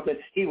made something,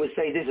 he would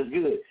say, this is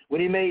good. When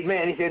he made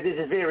man, he said, this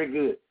is very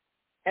good.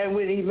 And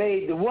when he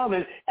made the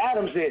woman,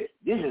 Adam said,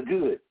 this is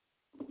good.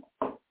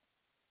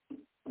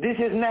 This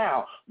is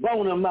now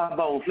bone of my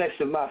bone, flesh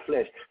of my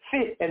flesh,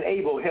 fit and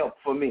able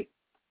help for me.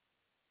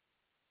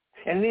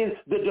 And then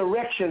the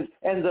directions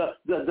and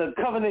the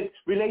covenant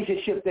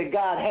relationship that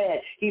God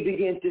had, he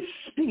began to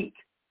speak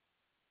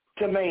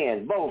to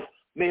man, both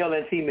male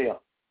and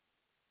female.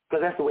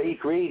 Because that's the way he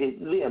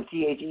created them,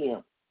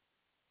 T-H-E-M.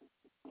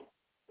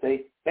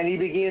 See? And he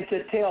began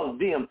to tell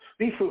them,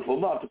 be fruitful,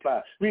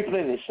 multiply,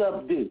 replenish,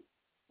 subdue,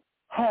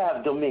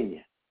 have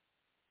dominion.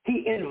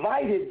 He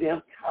invited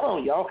them, come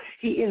on, y'all,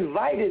 he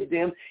invited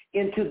them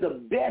into the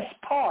best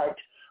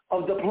part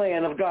of the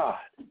plan of God.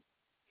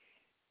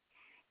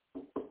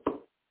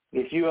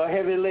 If you are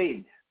heavy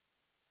laden,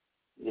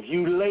 if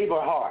you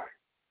labor hard,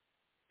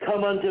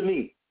 come unto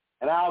me,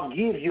 and I'll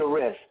give you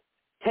rest.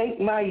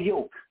 Take my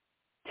yoke.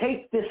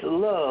 Take this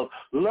love.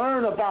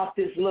 Learn about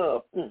this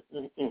love.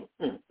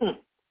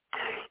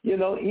 You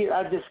know, here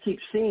I just keep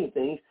seeing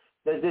things.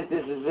 That this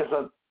is just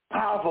a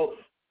powerful,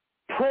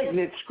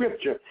 pregnant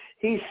scripture.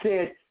 He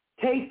said,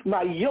 take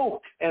my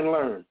yoke and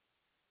learn.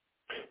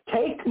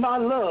 Take my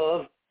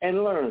love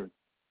and learn.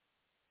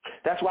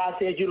 That's why I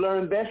said you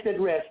learn best at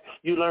rest.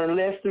 You learn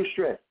less through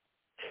stress.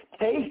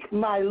 Take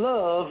my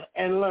love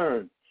and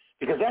learn,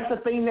 because that's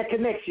the thing that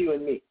connects you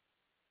and me.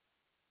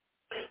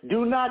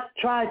 Do not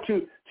try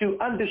to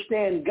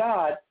understand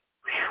God.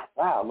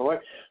 Wow,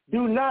 Lord.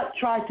 Do not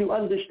try to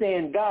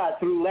understand God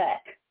through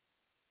lack.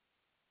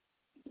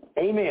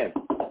 Amen.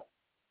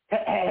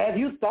 Have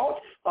you thought,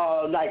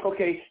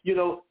 okay, you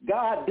know,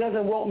 God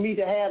doesn't want me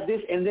to have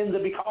this, and then the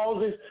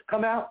becauses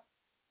come out?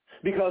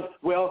 Because,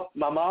 well,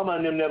 my mama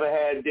and them never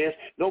had this.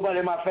 Nobody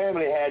in my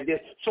family had this.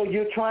 So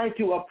you're trying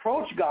to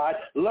approach God,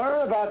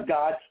 learn about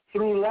God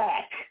through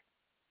lack.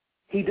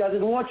 He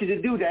doesn't want you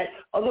to do that.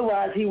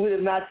 Otherwise, he would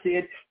have not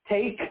said,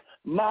 take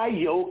my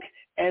yoke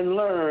and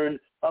learn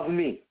of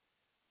me.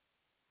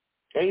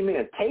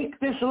 Amen. Take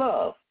this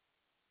love.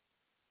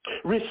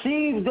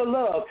 Receive the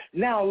love.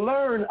 Now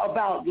learn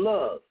about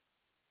love.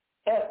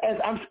 As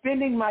I'm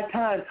spending my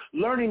time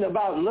learning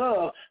about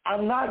love,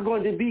 I'm not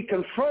going to be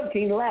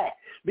confronting lack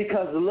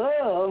because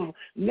love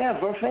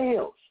never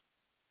fails.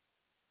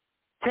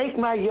 Take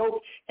my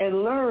yoke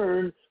and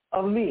learn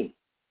of me.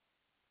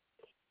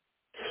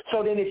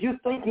 So then if you're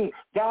thinking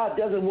God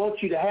doesn't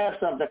want you to have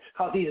something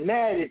because he's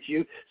mad at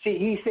you, see,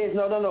 he says,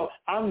 no,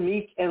 I'm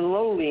meek and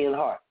lowly in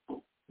heart.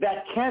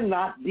 That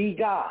cannot be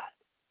God.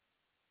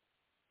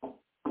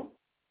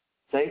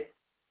 See?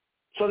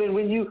 So then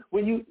when you,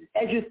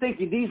 as you're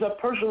thinking, these are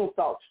personal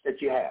thoughts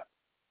that you have,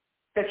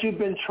 that you've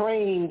been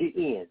trained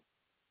in,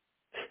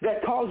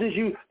 that causes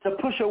you to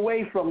push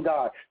away from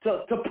God,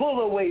 to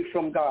pull away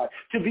from God,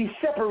 to be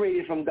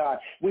separated from God,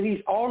 when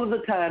he's all of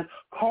the time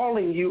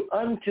calling you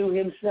unto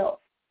himself.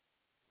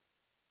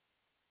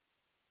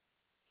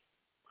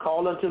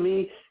 Call unto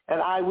me,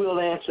 and I will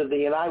answer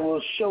thee, and I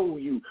will show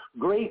you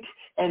great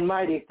and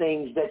mighty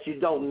things that you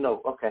don't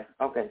know.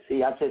 Okay.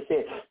 See, I just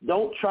said,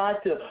 don't try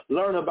to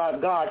learn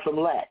about God from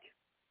lack.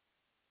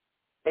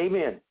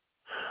 Amen.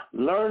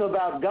 Learn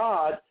about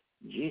God.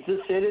 Jesus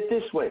said it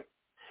this way.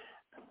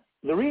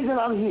 The reason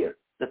I'm here,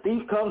 the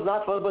thief comes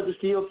not for but to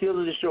steal, kill,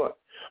 and destroy.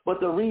 But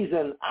the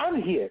reason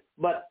I'm here,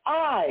 but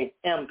I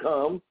am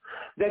come,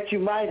 that you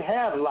might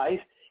have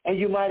life, and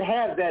you might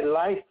have that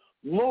life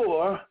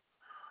more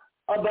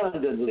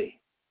abundantly.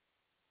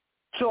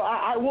 So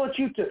I want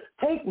you to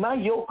take my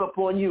yoke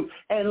upon you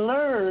and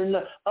learn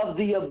of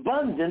the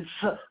abundance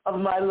of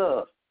my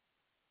love.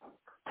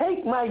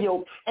 Take my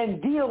yoke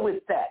and deal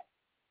with that.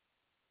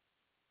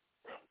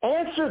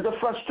 Answer the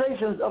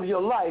frustrations of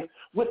your life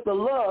with the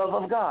love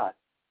of God.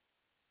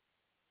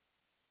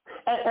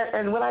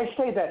 And when I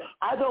say that,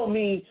 I don't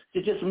mean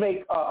to just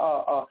make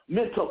a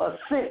mental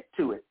assent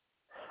to it.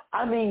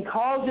 I mean,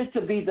 cause it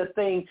to be the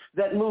thing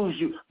that moves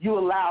you. You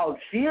allowed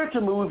fear to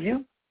move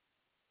you.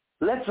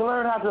 Let's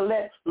learn how to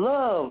let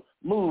love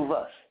move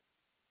us.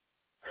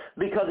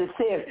 Because it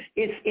says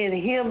it's in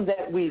him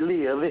that we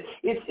live.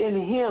 It's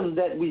in him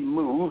that we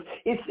move.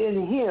 It's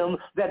in him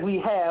that we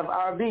have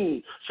our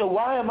being. So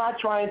why am I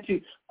trying to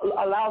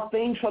allow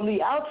things from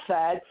the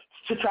outside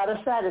to try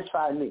to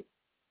satisfy me?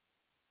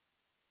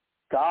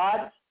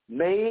 God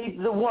made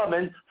the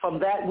woman from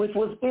that which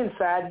was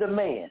inside the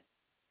man.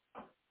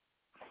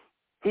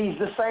 He's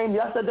the same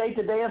yesterday,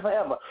 today, and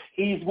forever.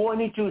 He's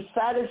wanting to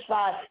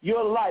satisfy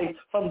your life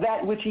from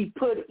that which he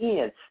put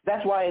in.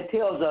 That's why it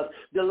tells us,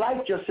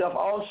 delight yourself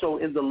also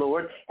in the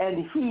Lord,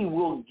 and he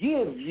will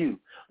give you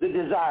the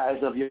desires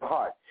of your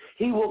heart.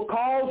 He will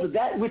cause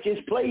that which is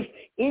placed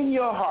in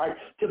your heart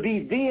to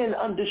be then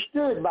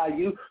understood by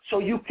you so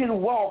you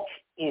can walk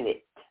in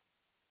it.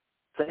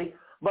 See?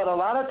 But a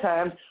lot of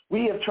times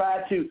we have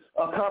tried to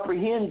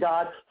comprehend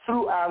God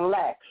through our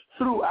lack,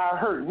 through our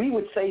hurt. We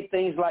would say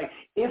things like,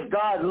 if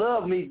God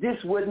loved me, this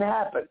wouldn't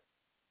happen.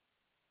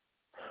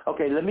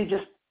 Okay, let me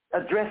just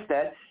address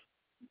that.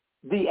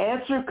 The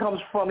answer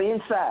comes from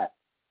inside.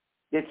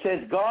 It says,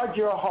 guard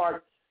your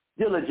heart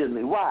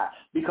diligently. Why?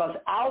 Because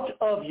out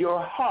of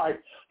your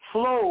heart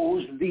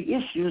flows the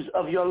issues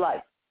of your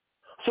life.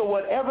 So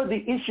whatever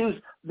the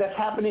issues that's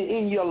happening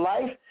in your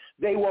life,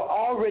 they were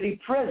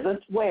already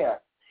present where?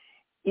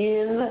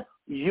 In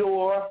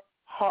your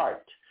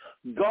heart.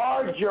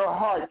 Guard your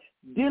heart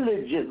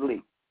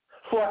diligently,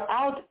 for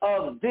out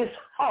of this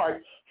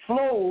heart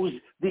flows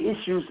the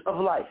issues of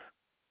life.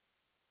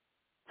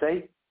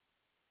 See?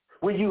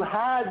 When you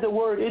hide the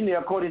word in there,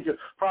 according to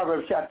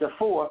Proverbs chapter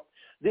 4,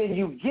 then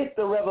you get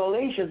the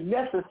revelations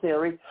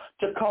necessary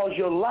to cause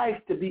your life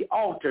to be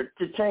altered,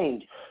 to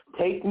change.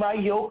 Take my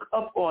yoke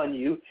upon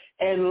you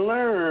and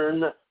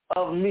learn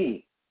of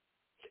me.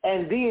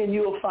 And then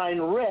you'll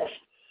find rest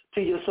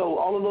to your soul.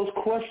 All of those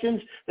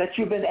questions that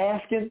you've been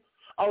asking,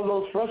 all of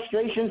those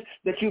frustrations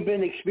that you've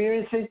been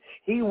experiencing,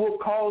 he will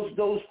cause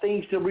those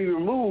things to be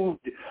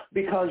removed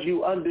because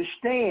you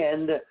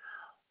understand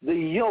the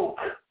yoke,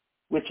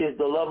 which is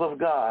the love of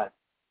God,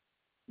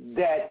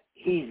 that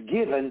he's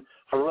given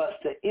for us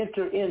to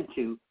enter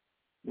into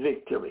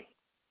victory.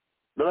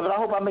 Beloved, I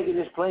hope I'm making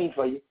this plain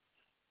for you.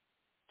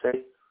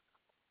 See?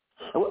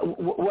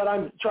 What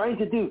I'm trying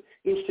to do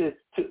is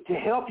to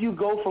help you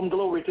go from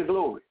glory to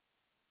glory.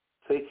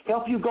 See?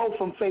 Help you go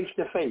from faith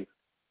to faith.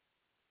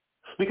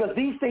 Because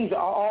these things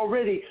are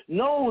already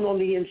known on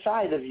the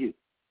inside of you.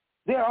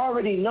 They're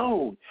already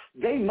known.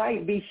 They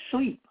might be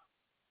asleep.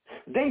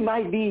 They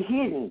might be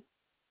hidden.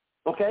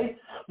 Okay?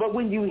 But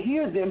when you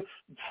hear them,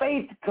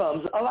 faith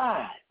comes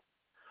alive.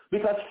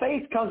 Because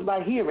faith comes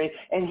by hearing,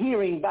 and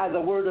hearing by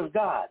the word of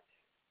God.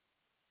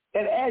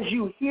 And as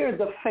you hear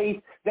the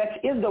faith that's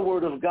in the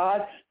word of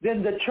God,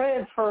 then the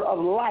transfer of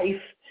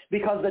life,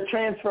 because the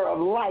transfer of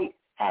light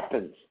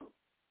happens.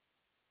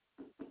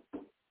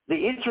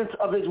 The entrance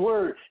of his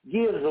word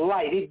gives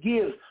light. It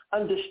gives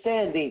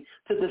understanding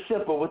to the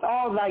simple. With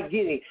all thy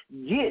getting,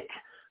 get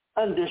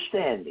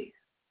understanding.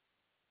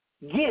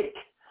 Get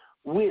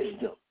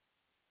wisdom.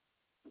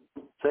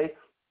 See?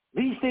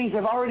 These things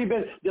have already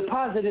been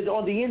deposited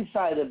on the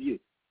inside of you.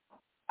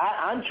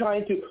 I'm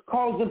trying to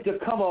cause them to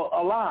come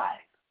alive.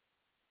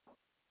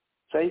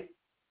 See?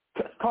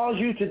 Cause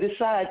you to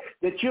decide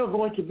that you're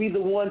going to be the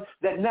one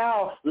that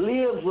now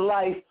lives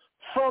life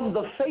from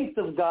the faith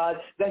of God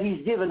that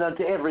he's given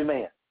unto every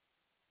man.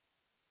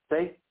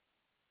 See?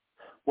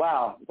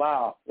 Wow.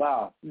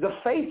 The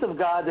faith of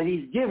God that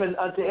he's given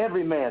unto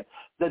every man.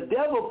 The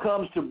devil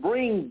comes to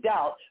bring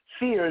doubt,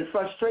 fear, and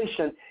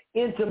frustration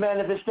into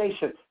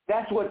manifestation.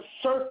 That's what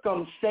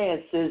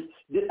circumstances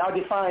are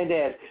defined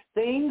as.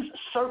 Things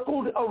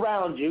circled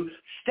around you,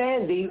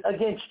 standing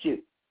against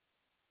you.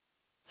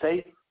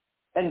 See?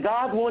 And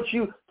God wants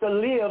you to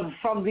live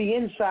from the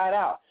inside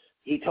out.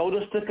 He told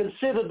us to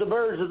consider the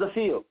birds of the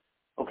field.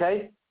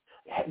 Okay?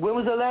 When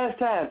was the last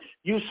time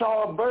you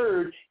saw a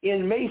bird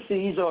in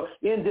Macy's or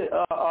in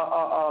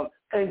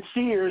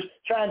Sears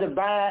trying to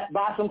buy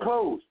some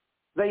clothes?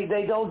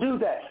 They don't do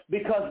that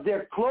because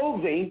their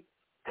clothing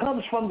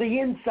comes from the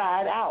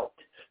inside out.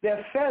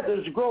 Their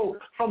feathers grow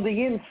from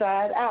the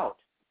inside out.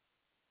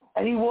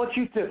 And he wants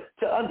you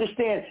to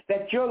understand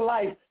that your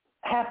life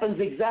happens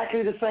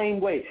exactly the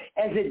same way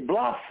as it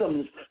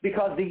blossoms,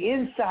 because the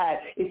inside,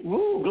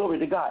 glory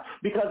to God,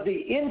 because the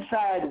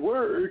inside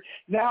word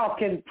now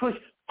can push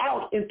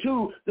out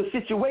into the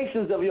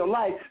situations of your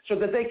life so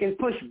that they can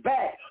push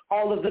back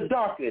all of the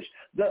darkness.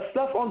 The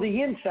stuff on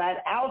the inside,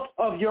 out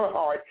of your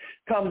heart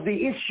comes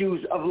the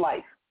issues of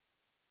life.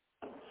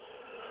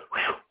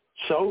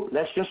 So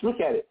let's just look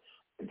at it.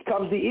 It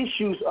comes the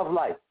issues of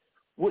life.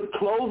 Would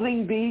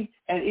clothing be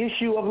an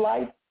issue of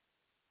life?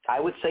 I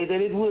would say that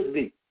it would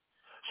be.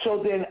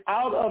 So then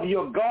out of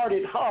your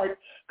guarded heart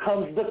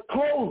comes the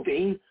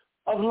clothing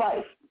of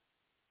life.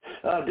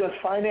 Does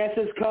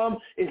finances come?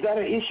 Is that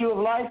an issue of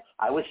life?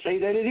 I would say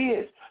that it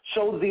is.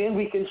 So then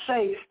we can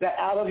say that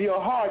out of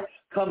your heart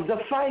comes the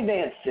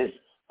finances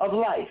of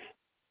life.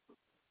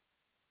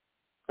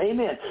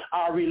 Amen.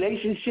 Are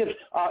relationships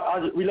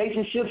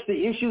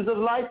the issues of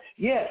life?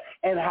 Yes.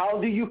 And how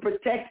do you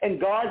protect and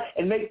guard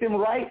and make them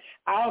right?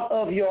 Out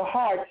of your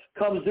heart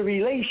comes the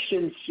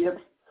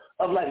relationships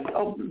of life.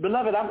 Oh,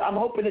 beloved, I'm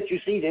hoping that you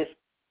see this.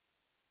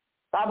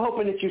 I'm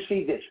hoping that you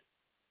see this.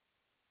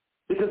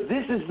 Because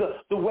this is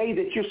the way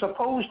that you're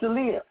supposed to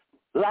live.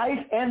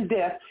 Life and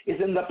death is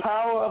in the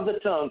power of the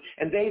tongue,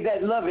 and they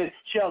that love it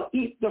shall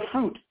eat the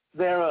fruit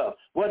thereof.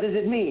 What does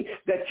it mean?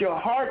 That your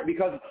heart,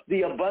 because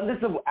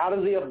out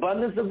of the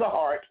abundance of the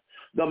heart,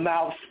 the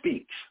mouth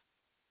speaks.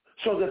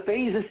 So the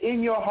things that's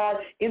in your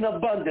heart in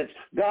abundance,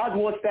 God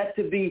wants that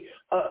to be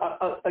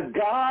a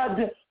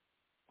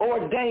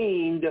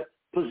God-ordained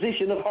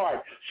position of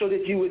heart, so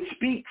that you would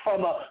speak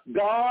from a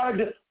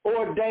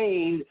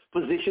God-ordained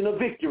position of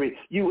victory.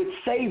 You would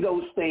say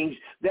those things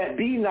that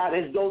be not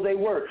as though they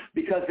were,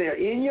 because they're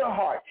in your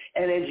heart.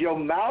 And as your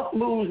mouth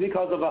moves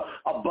because of an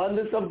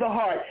abundance of the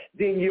heart,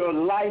 then your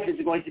life is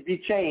going to be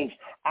changed.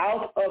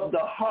 Out of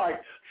the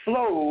heart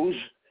flows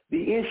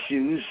the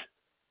issues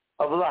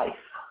of life.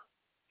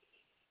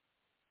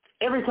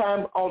 Every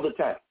time, all the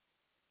time.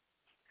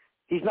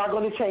 He's not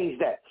going to change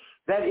that.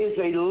 That is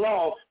a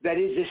law that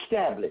is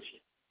established.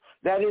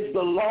 That is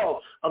the law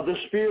of the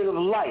Spirit of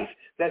life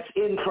that's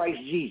in Christ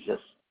Jesus.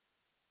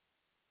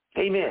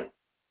 Amen.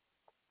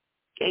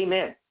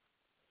 Amen.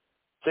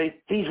 See,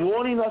 he's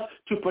wanting us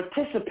to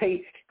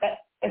participate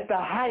at the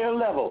higher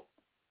level.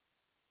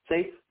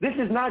 See, this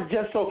is not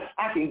just so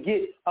I can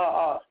get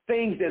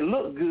things that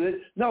look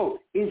good. No,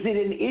 is it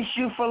an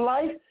issue for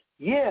life?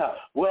 Yeah.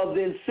 Well,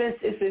 then since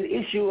it's an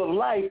issue of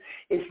life,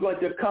 it's going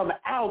to come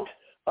out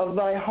of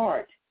my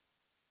heart.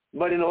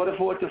 But in order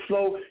for it to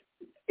flow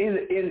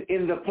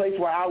in the place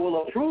where I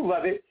will approve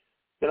of it,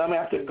 then I'm going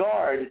to have to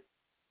guard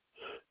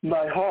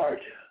my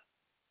heart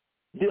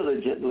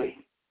diligently.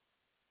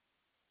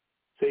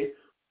 See,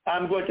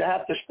 I'm going to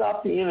have to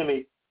stop the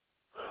enemy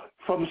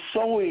from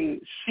sowing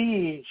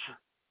seeds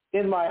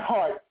in my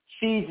heart,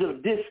 seeds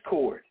of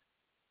discord,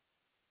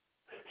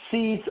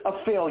 seeds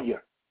of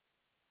failure,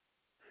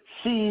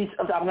 I'm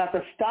going to have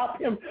to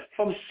stop him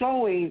from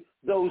sowing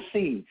those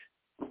seeds.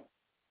 The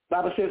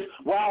Bible says,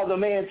 while the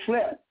man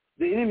slept,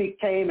 the enemy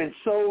came and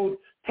sowed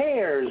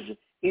tares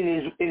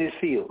in his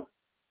field.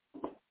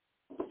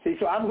 See,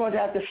 so I'm going to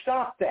have to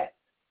stop that.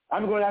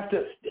 I'm going to have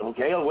to,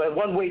 well,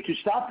 one way to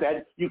stop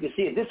that, you can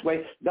see it this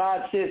way.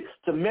 God says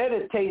to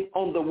meditate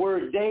on the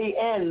word day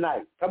and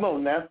night. Come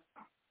on now.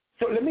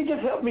 So let me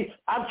just help me.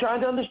 I'm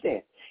trying to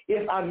understand.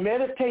 If I'm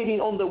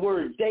meditating on the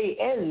word day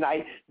and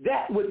night,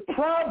 that would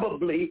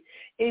probably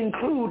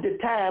include the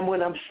time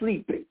when I'm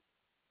sleeping.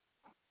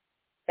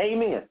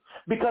 Amen.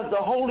 Because the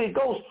Holy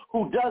Ghost,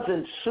 who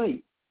doesn't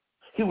sleep,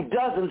 who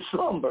doesn't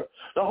slumber,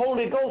 the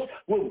Holy Ghost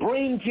will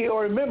bring to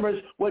your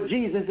remembrance what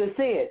Jesus has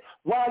said.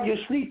 While you're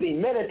sleeping,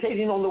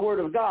 meditating on the word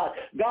of God,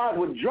 God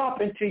would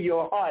drop into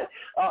your heart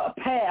a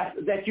path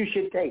that you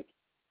should take.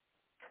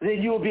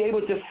 then you will be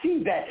able to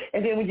see that.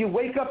 And then when you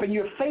wake up and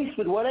you're faced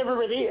with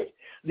whatever it is,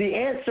 the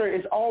answer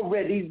is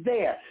already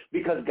there,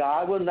 because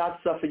God will not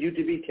suffer you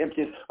to be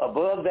tempted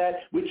above that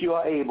which you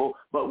are able,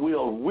 but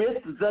will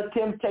with the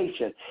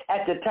temptation.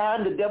 At the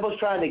time the devil's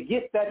trying to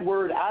get that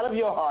word out of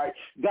your heart,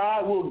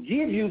 God will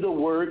give you the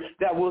word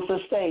that will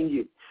sustain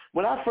you.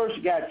 When I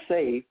first got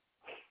saved,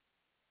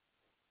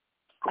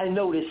 I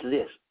noticed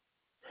this,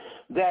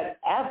 that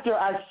after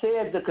I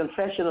said the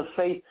confession of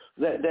faith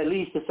that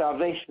leads to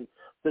salvation,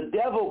 the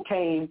devil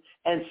came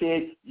and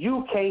said,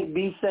 you can't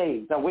be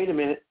saved. Now, wait a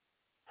minute.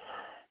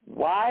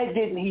 Why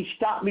didn't he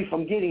stop me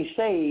from getting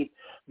saved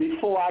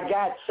before I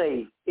got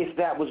saved, if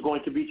that was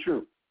going to be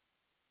true?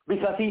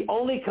 Because he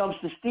only comes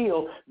to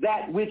steal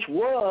that which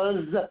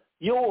was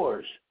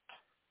yours.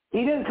 He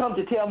didn't come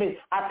to tell me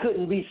I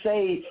couldn't be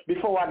saved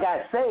before I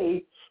got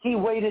saved. He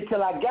waited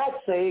till I got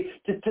saved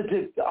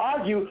to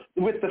argue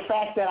with the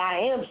fact that I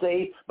am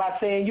saved by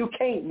saying you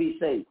can't be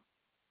saved.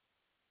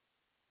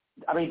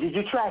 I mean, did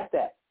you track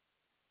that?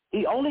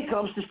 He only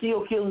comes to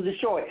steal, kill, and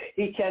destroy.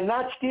 He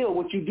cannot steal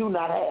what you do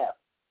not have.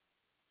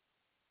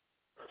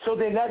 So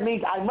then that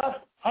means I must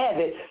have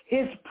it.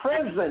 His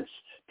presence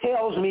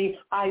tells me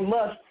I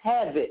must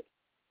have it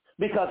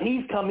because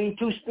he's coming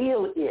to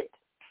steal it.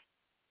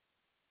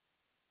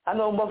 I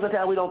know most of the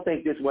time we don't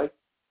think this way.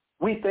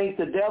 We think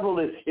the devil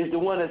is the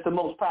one that's the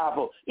most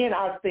powerful in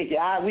our thinking.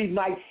 We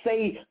might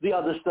say the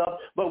other stuff,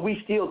 but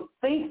we still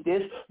think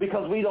this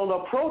because we don't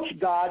approach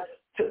God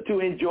to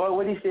enjoy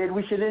what he said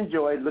we should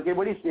enjoy. Look at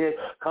what he said.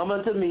 Come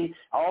unto me,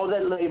 all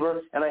that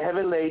labor and are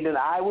heavy laden, and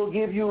I will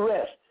give you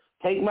rest.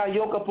 Take my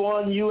yoke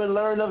upon you and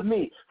learn of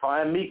me, for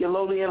I am meek and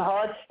lowly in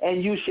heart,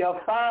 and you shall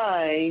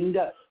find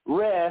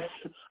rest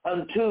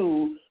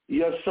unto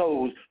your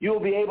souls. You will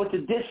be able to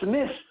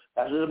dismiss,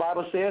 as the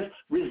Bible says,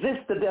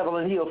 resist the devil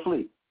and he'll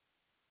flee.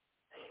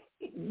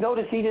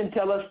 Notice he didn't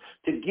tell us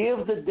to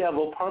give the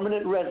devil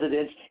permanent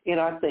residence in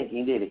our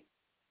thinking, did he?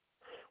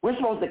 We're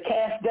supposed to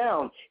cast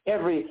down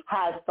every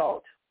high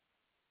thought.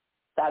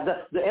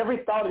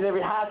 Every thought and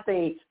every high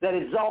thing that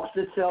exalts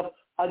itself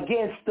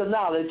against the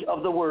knowledge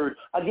of the word,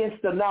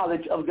 against the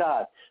knowledge of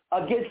God,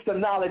 against the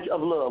knowledge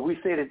of love. We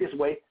said it this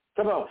way.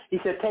 Come on. He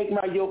said, take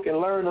my yoke and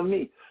learn of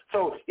me.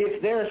 So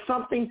if there is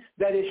something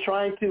that is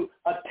trying to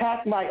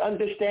attack my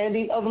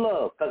understanding of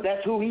love, because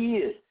that's who he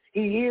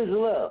is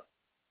love.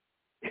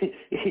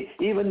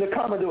 Even the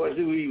Commodores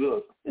knew he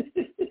was.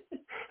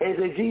 And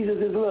said, Jesus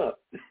is love.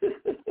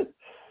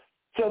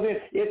 So then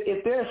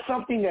if there's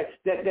something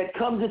that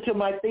comes into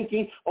my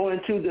thinking or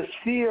into the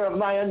sphere of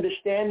my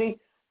understanding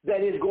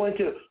that is going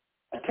to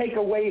take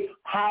away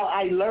how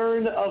I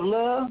learn of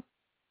love,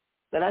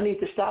 then I need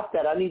to stop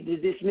that. I need to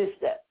dismiss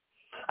that.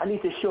 I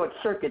need to short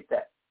circuit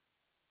that.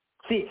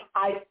 See,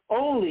 I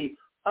only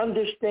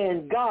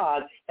understand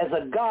God as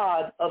a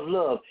God of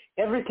love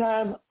every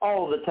time,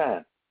 all the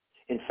time.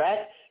 In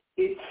fact,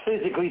 it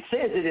physically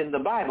says it in the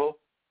Bible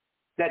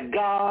that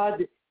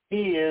God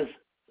is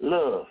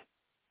love.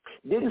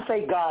 It didn't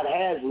say God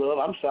has love.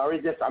 I'm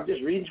sorry. I'm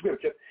just reading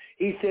scripture.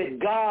 He said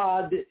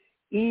God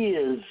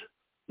is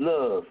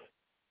love.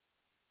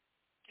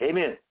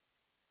 Amen.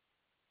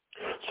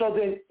 So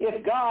then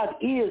if God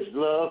is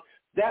love,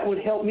 that would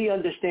help me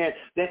understand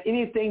that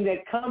anything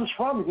that comes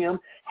from him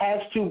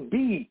has to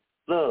be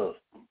love.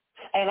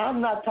 And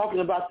I'm not talking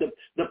about the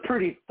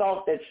pretty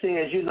thought that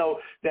says,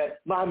 that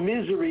my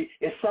misery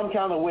is some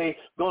kind of way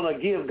going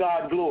to give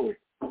God glory.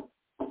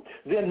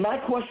 Then my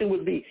question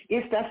would be,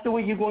 if that's the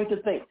way you're going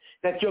to think,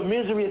 that your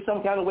misery is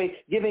some kind of way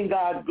giving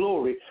God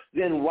glory,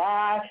 then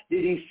why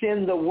did he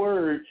send the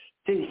word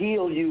to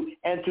heal you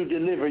and to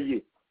deliver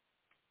you?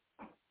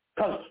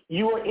 Because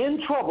you are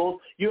in trouble,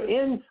 you're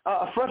in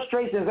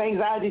frustrations,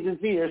 anxieties, and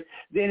fears.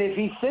 Then if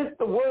he sent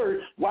the word,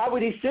 why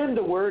would he send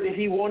the word if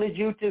he wanted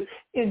you to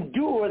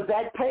endure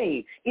that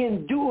pain,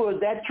 endure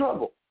that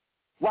trouble?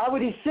 Why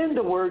would he send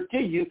the word to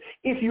you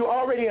if you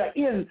already are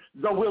in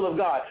the will of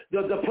God,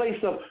 the place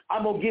of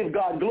I'm going to give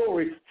God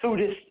glory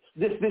through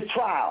this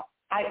trial?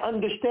 I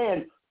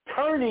understand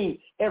turning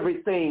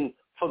everything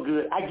for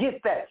good. I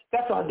get that.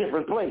 That's a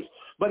different place.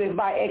 But if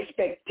my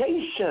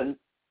expectation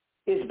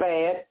is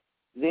bad,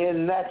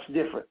 then that's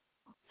different.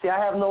 See, I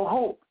have no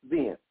hope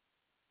then.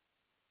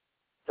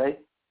 See?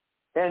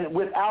 And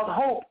without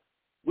hope,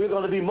 we're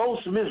going to be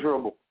most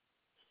miserable.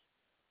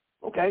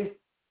 Okay?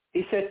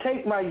 He said,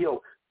 take my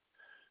yoke.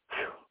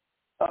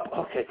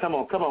 Okay, come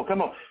on.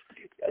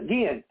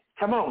 Again,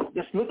 come on.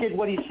 Just look at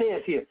what he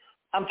says here.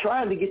 I'm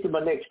trying to get to my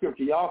next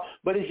scripture, y'all,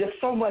 but it's just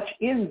so much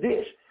in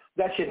this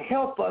that should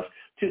help us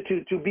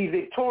to be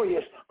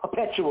victorious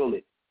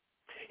perpetually.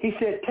 He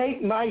said,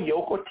 take my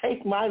yoke or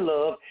take my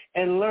love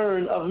and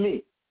learn of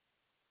me.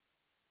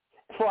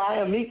 For I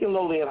am meek and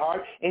lowly in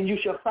heart, and you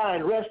shall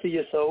find rest to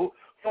your soul.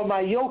 For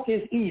my yoke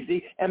is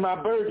easy and my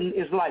burden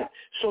is light.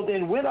 So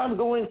then when I'm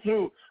going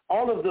through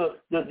all of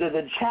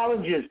the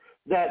challenges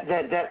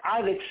that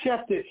I've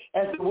accepted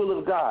as the will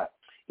of God,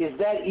 is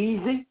that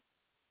easy?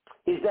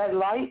 Is that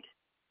light?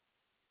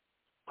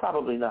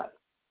 Probably not.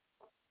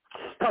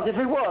 Because if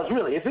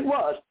it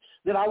was,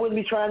 then I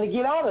wouldn't be trying to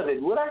get out of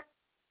it, would I?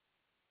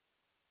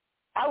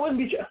 I wouldn't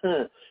be,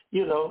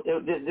 you know,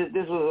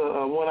 this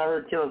was one I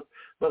heard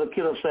Brother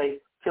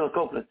Killer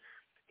Copeland.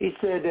 He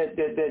said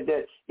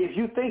that if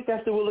you think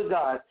that's the will of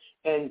God,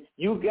 and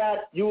you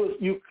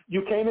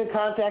came in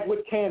contact with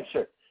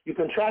cancer, you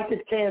contracted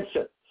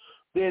cancer,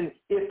 then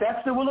if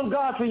that's the will of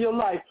God for your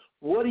life,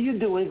 what are you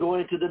doing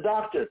going to the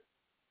doctor?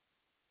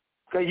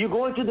 Okay, you're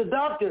going to the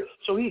doctor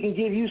so he can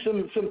give you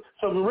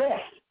some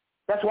rest.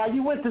 That's why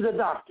you went to the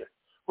doctor.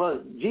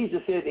 Well,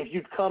 Jesus said, if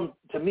you'd come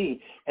to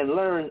me and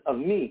learn of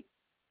me,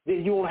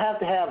 then you won't have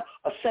to have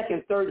a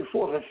second, third, and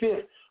fourth, and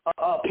fifth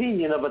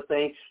opinion of a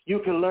thing. You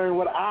can learn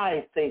what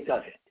I think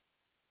of it.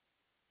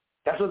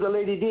 That's what the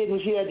lady did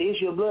when she had the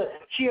issue of blood.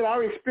 She had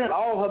already spent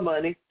all her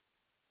money.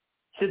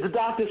 So the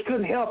doctors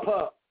couldn't help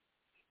her.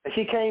 And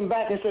she came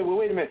back and said, well,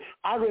 wait a minute.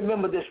 I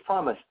remember this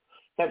promise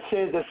that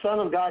says the Son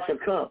of God shall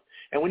come.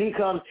 And when he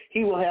comes,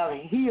 he will have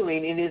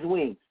healing in his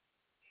wings.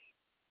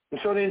 And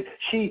so then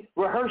she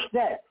rehearsed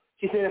that.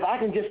 She said, if I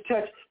can just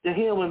touch the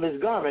hem of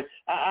his garment,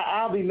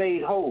 I'll be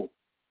made whole.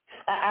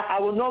 I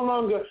will no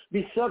longer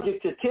be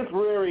subject to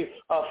temporary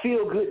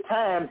feel-good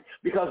times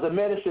because the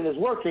medicine is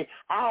working.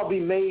 I'll be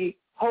made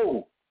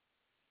whole.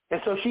 And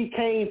so she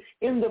came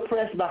in the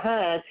press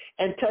behind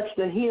and touched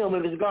the hem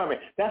of his garment.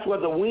 That's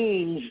what the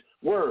wings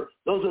were.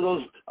 Those are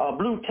those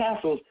blue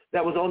tassels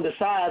that was on the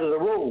side of the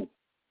robe.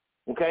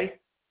 Okay?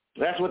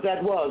 That's what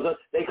that was.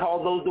 They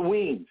called those the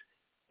wings.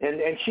 And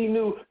she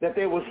knew that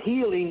there was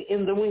healing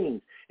in the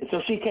wings. And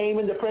so she came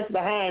in the press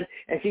behind,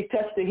 and she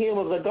touched the hem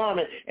of the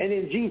garment. And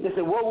then Jesus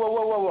said,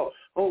 whoa.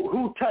 Oh,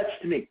 who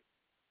touched me?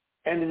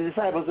 And the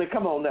disciples said,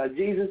 come on now,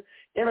 Jesus.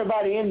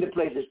 Everybody in the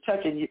place is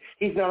touching you.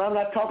 He said, I'm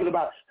not talking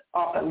about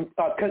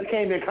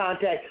came in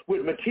contact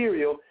with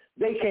material.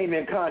 They came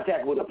in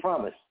contact with a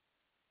promise.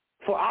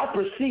 For I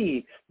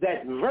perceive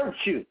that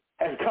virtue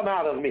has come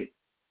out of me.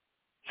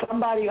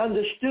 Somebody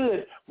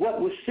understood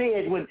what was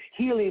said when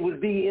healing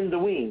would be in the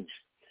wings.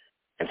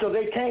 And so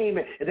they came,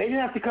 and they didn't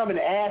have to come and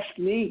ask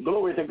me,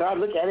 glory to God,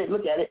 look at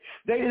it.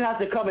 They didn't have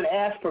to come and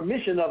ask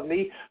permission of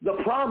me. The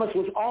promise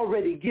was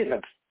already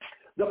given.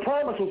 The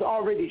promise was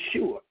already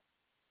sure.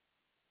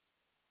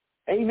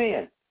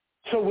 Amen.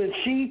 So when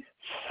she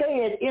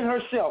said in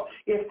herself,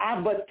 if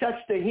I but touch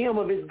the hem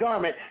of his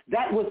garment,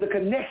 that was the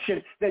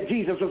connection that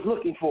Jesus was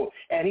looking for.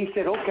 And he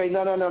said, okay,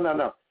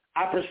 no.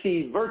 I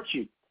perceive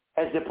virtue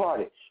has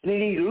departed. And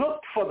then he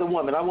looked for the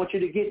woman. I want you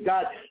to get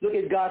God, look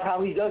at God,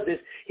 how he does this.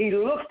 He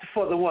looked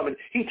for the woman.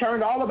 He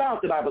turned all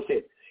about, the Bible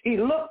said. He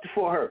looked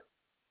for her.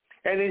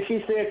 And then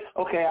she said,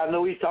 okay, I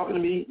know he's talking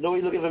to me. No,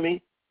 he's looking for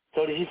me.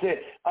 So she said,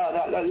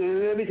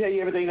 let me tell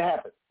you everything that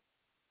happened.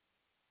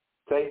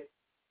 Okay?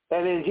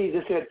 And then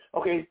Jesus said,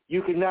 okay,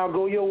 you can now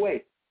go your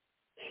way.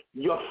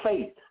 Your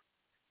faith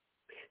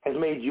has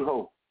made you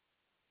whole.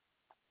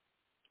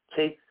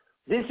 See,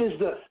 this is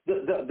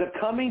the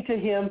coming to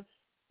him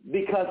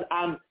because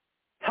I'm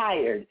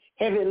tired,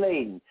 heavy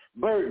laden,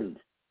 burdened.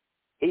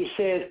 He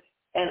says,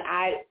 and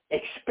I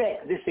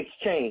expect this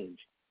exchange.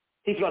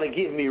 He's going to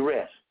give me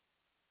rest.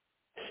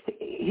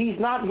 He's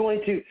not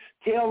going to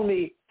tell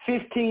me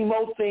 15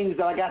 more things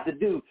that I got to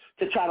do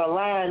to try to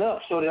line up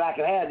so that I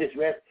can have this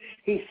rest.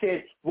 He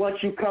said, once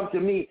you come to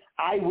me,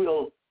 I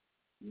will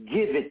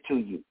give it to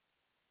you.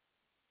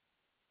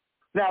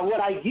 Now, what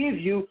I give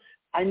you,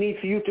 I need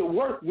for you to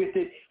work with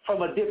it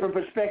from a different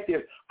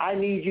perspective. I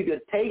need you to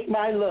take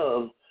my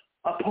love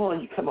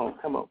upon you. Come on.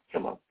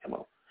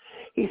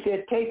 He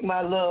said, take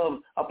my love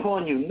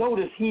upon you.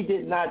 Notice he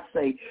did not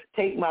say,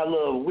 take my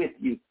love with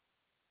you.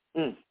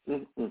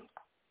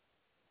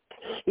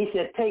 He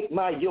said, take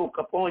my yoke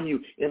upon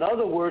you. In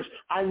other words,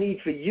 I need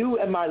for you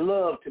and my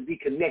love to be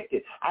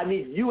connected. I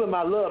need you and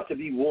my love to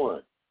be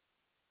one.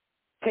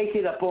 Take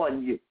it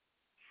upon you.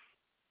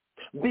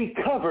 Be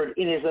covered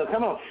in his love.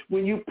 Come on.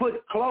 When you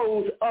put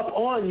clothes up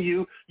on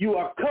you, you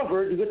are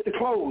covered with the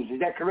clothes. Is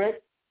that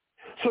correct?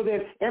 So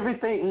that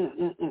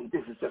everything,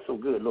 this is just so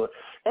good, Lord.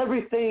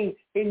 Everything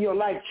in your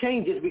life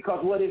changes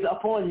because what is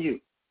upon you.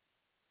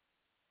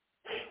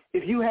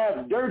 If you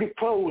have dirty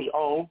clothes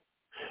on,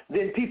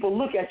 then people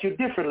look at you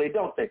differently,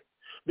 don't they?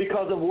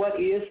 Because of what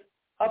is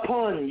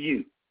upon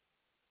you.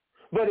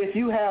 But if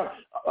you have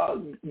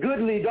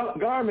goodly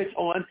garments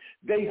on,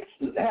 they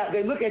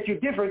look at you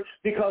different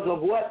because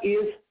of what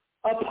is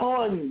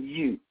upon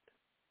you.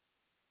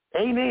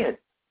 Amen.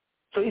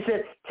 So he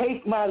said,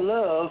 take my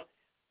love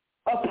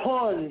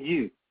upon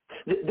you.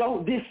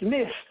 Don't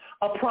dismiss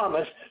a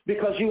promise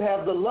because you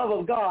have the love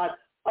of God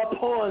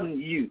upon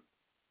you.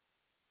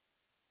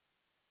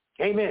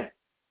 Amen.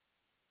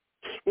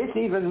 It's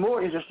even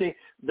more interesting.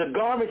 The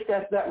garments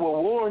that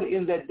were worn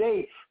in that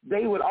day,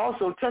 they would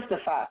also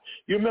testify.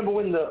 You remember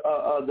when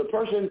the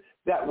person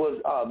that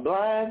was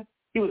blind,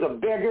 he was a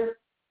beggar.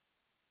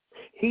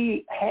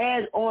 He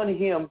had on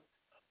him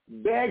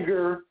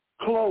beggar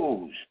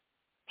clothes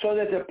so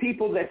that the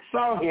people that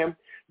saw him,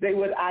 they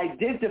would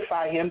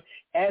identify him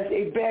as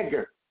a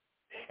beggar.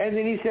 And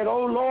then he said,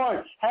 oh,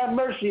 Lord, have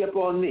mercy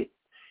upon me.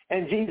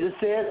 And Jesus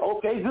said,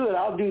 okay, good,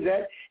 I'll do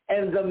that.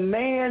 And the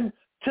man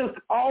took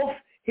off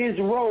his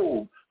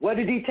robe, What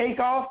did he take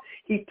off?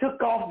 He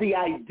took off the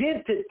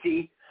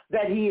identity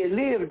that he had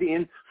lived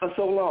in for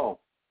so long.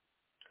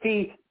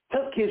 He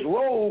took his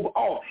robe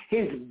off,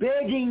 his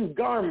begging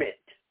garment.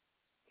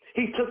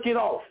 He took it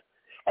off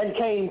and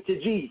came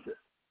to Jesus.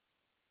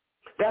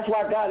 That's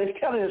why God is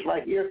telling us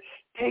right here,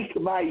 take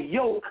my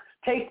yoke,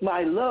 take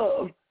my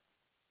love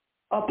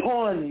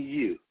upon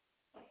you.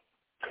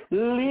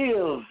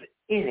 Live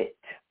in it.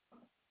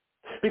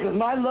 Because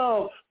my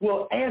love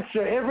will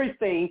answer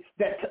everything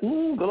that,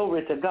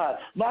 glory to God,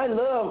 my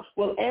love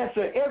will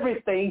answer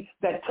everything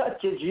that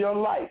touches your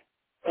life.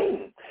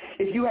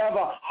 If you have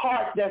a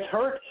heart that's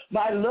hurt,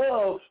 my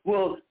love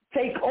will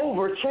take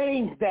over,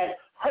 change that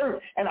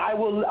hurt, and I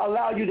will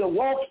allow you to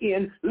walk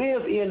in,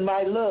 live in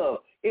my love.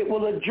 It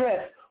will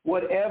address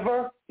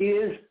whatever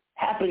is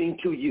happening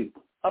to you,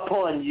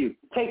 upon you.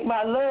 Take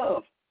my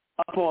love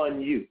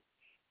upon you.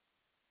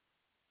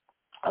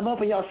 I'm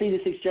hoping y'all see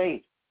this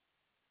exchange.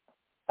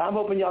 I'm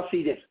hoping y'all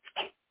see this.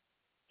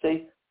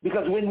 See?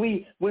 Because when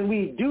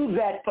we do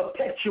that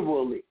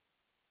perpetually,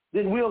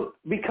 then we'll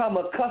become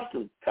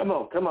accustomed. Come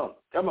on.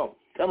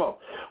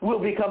 We'll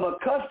become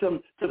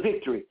accustomed to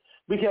victory.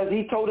 Because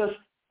he told us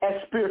as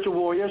spiritual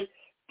warriors,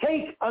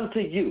 take unto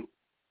you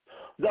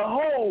the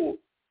whole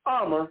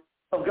armor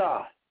of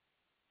God,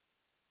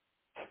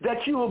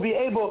 that you will be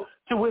able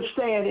to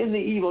withstand in the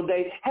evil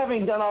day,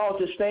 having done all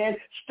to stand.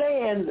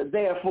 Stand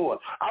therefore.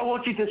 I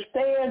want you to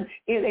stand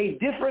in a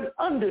different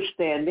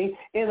understanding,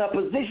 in a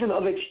position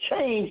of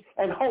exchange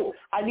and hope.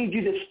 I need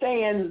you to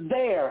stand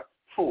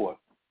therefore.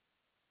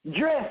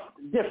 Dressed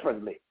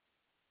differently.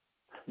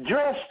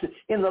 Dressed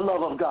in the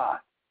love of God.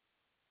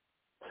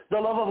 The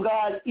love of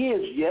God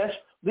is, yes,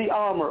 the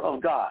armor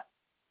of God.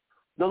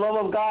 The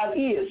love of God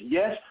is,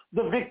 yes,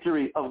 the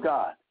victory of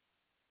God.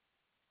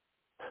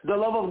 The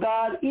love of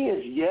God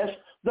is, yes,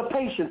 the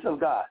patience of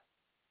God.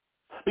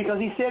 Because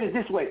he said it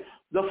this way,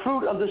 the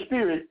fruit of the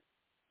Spirit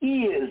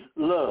is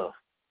love.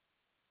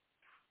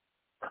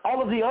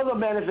 All of the other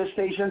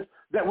manifestations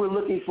that we're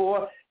looking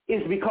for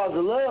is because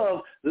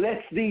love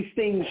lets these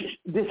things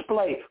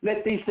display,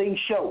 let these things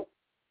show.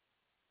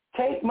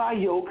 Take my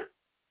yoke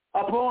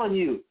upon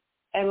you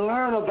and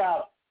learn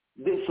about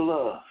this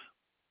love.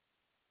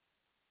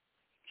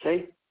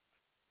 See?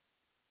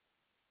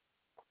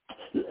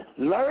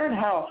 Learn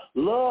how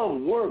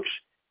love works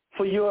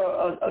for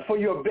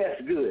your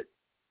best good.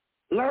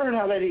 Learn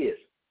how that is.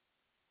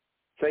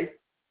 See?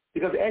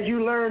 Because as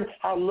you learn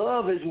how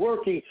love is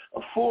working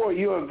for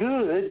your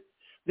good,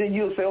 then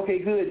you'll say, okay,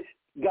 good.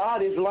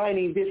 God is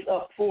lining this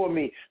up for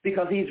me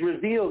because he's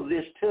revealed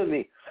this to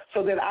me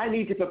so that I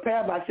need to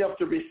prepare myself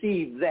to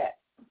receive that,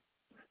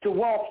 to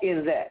walk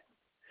in that.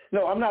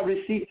 No, I'm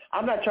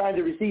not trying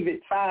to receive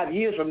it 5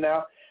 years from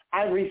now.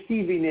 I'm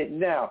receiving it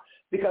now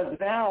because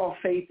now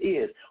faith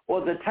is.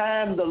 Or the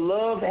time the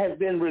love has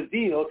been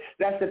revealed,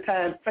 that's the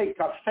time faith,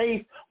 because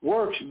faith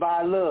works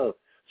by love.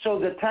 So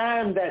the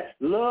time that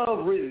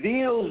love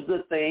reveals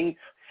the thing,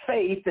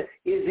 faith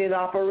is in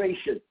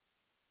operation.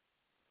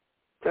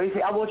 So you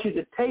say, I want you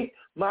to take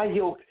my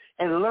yoke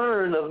and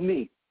learn of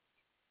me.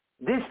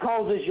 This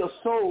causes your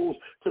souls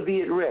to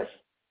be at rest.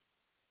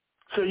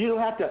 So you don't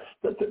have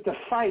to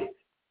fight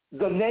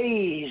the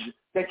nays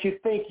that you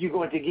think you're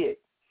going to get.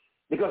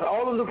 Because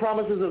all of the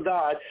promises of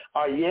God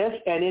are yes,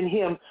 and in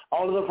him,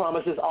 all of the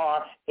promises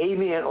are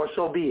amen or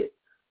so be it.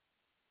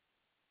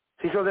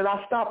 See, so then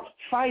I stop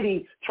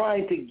fighting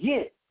trying to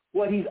get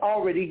what he's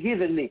already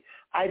given me.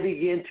 I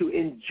begin to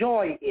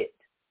enjoy it.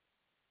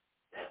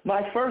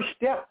 My first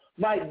step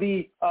might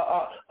be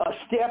a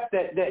step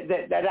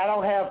that I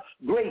don't have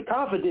great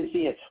confidence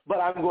in, but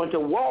I'm going to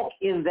walk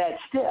in that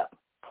step.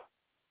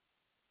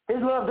 His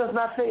love does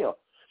not fail.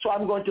 So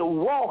I'm going to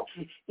walk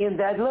in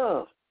that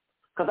love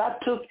because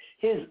I took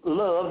his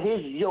love,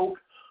 his yoke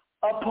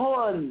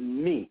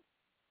upon me.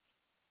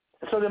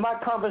 So then my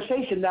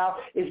conversation now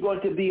is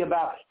going to be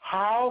about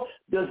how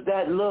does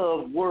that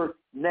love work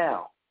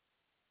now?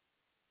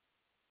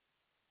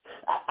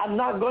 I'm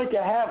not going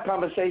to have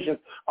conversations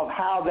of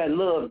how that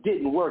love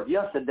didn't work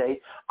yesterday.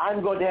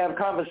 I'm going to have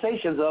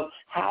conversations of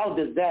how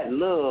does that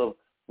love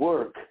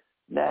work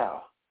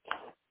now?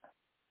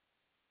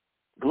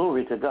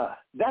 Glory to God.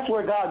 That's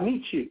where God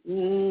meets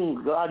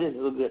you. God is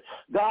so good.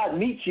 God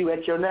meets you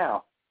at your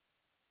now.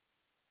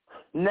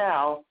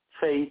 Now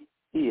faith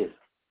is.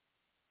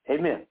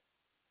 Amen.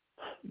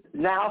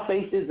 Now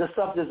faith is the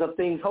substance of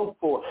things hoped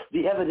for,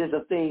 the evidence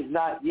of things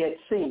not yet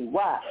seen.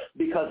 Why?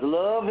 Because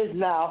love is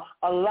now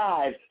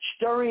alive,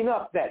 stirring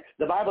up that.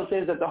 The Bible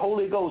says that the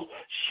Holy Ghost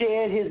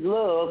shed his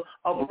love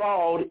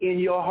abroad in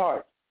your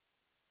heart.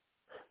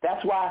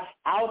 That's why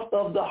out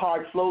of the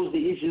heart flows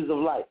the issues of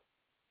life.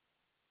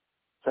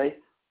 See?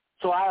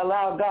 So I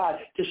allow God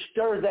to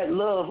stir that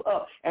love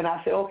up, and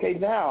I say, okay,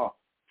 now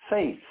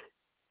faith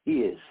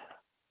is.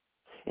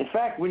 In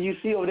fact, when you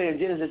see over there in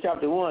Genesis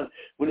chapter 1,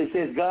 when it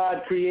says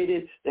God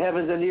created the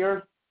heavens and the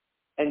earth,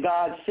 and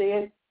God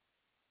said,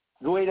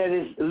 the way that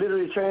is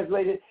literally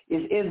translated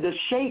is in the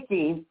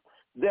shaking,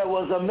 there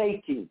was a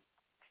making.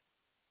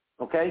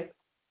 Okay?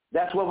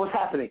 That's what was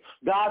happening.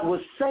 God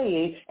was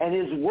saying, and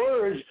his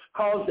words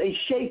caused a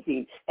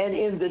shaking. And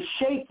in the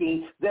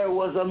shaking, there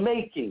was a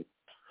making.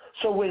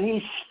 So when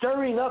he's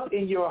stirring up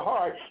in your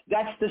heart,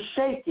 that's the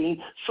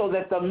shaking so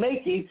that the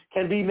making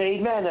can be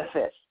made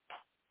manifest.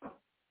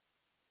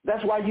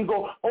 That's why you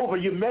go over,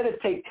 you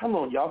meditate. Come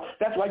on, y'all.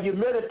 That's why you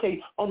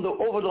meditate on the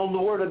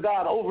word of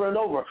God over and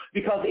over.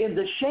 Because in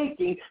the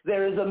shaking,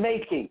 there is a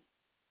making.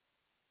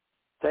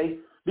 See?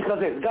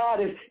 Because as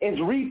God is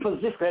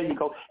repositioning, there you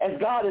go, as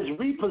God is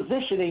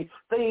repositioning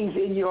things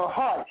in your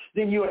heart,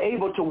 then you're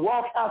able to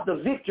walk out the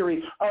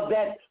victory of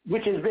that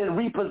which has been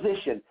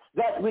repositioned,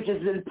 that which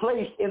has been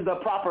placed in the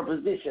proper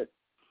position.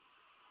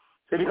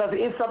 See, because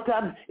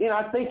sometimes in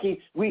our thinking,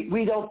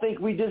 we don't think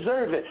we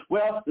deserve it.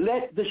 Well,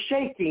 let the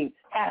shaking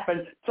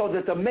happen so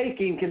that the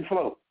making can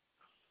flow.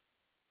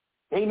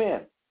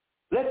 Amen.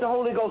 Let the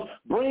Holy Ghost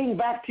bring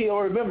back to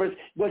your remembrance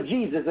what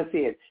Jesus has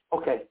said.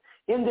 Okay.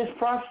 In this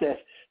process,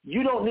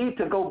 you don't need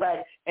to go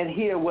back and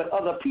hear what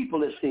other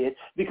people have said,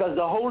 because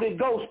the Holy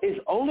Ghost is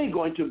only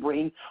going to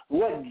bring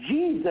what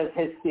Jesus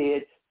has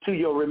said to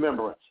your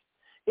remembrance.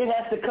 It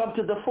has to come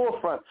to the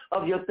forefront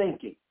of your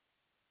thinking.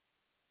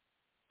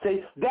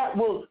 See, that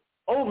will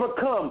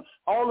overcome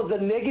all of the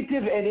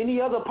negative and any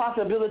other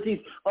possibilities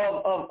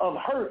of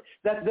hurt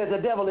that the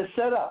devil has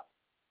set up.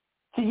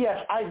 See,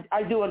 yes,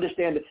 I do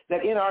understand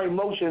that in our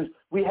emotions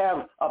we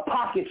have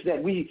pockets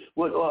that we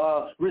would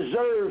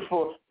reserve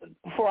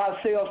for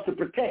ourselves to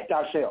protect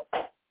ourselves.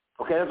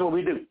 Okay, that's what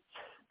we do.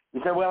 You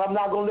say, well, I'm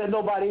not going to let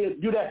nobody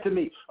do that to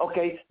me.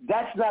 Okay,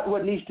 that's not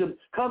what needs to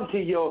come to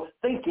your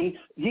thinking.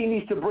 He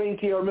needs to bring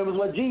to your remembrance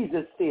what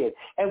Jesus said.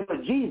 And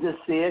what Jesus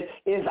said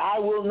is, I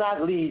will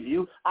not leave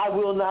you. I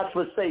will not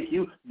forsake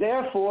you.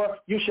 Therefore,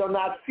 you shall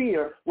not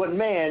fear what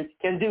man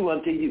can do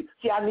unto you.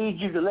 See, I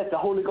need you to let the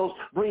Holy Ghost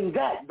bring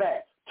that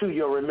back to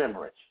your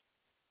remembrance.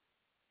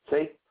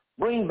 See?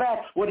 Bring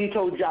back what he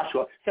told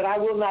Joshua. Said, I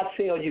will not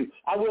fail you.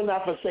 I will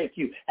not forsake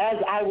you. As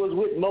I was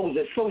with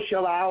Moses, so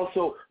shall I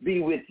also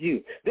be with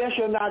you. There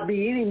shall not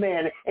be any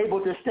man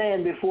able to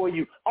stand before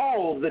you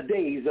all the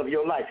days of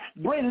your life.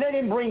 Let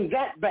him bring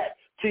that back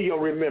to your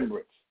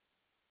remembrance.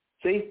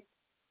 See?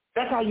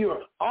 That's how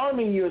you're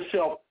arming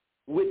yourself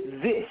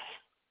with this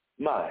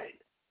mind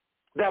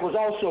that was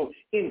also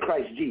in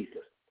Christ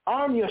Jesus.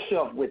 Arm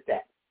yourself with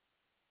that.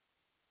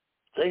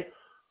 See?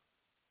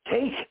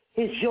 Take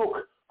his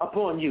yoke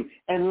upon you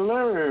and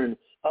learn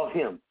of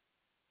him.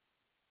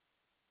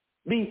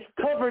 Be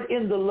covered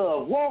in the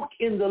love. Walk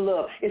in the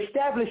love.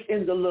 Established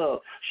in the love.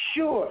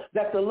 Sure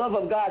that the love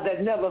of God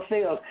that never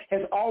fails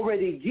has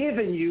already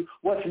given you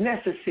what's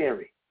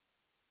necessary.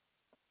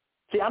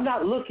 See, I'm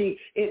not looking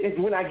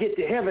when I get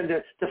to heaven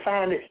to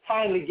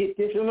finally get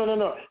this.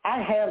 No. I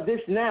have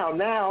this now.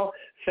 Now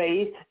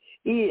faith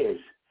is.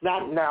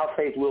 Not now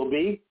faith will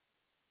be.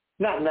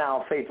 Not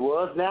now faith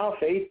was. Now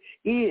faith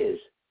is.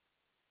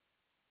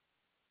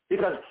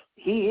 Because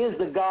he is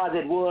the God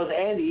that was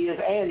and he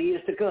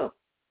is to come.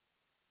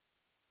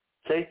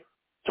 See?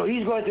 So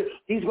he's going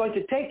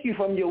to take you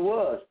from your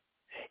was,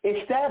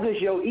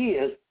 establish your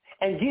is,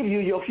 and give you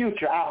your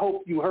future. I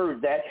hope you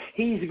heard that.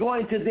 He's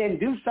going to then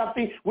do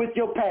something with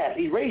your past,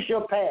 erase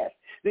your past.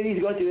 Then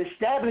he's going to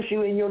establish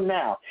you in your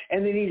now.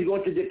 And then he's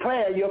going to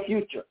declare your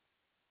future.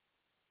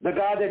 The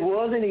God that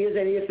was and he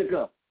is to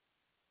come.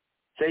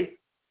 See?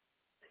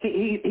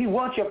 He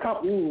wants your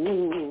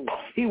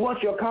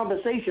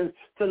conversations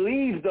to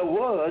leave the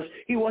was.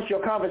 He wants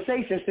your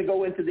conversations to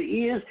go into the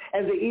is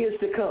and the is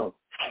to come.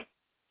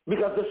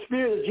 Because the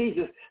spirit of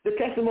Jesus, the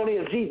testimony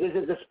of Jesus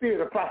is the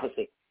spirit of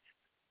prophecy.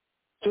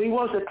 So he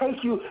wants to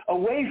take you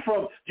away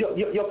from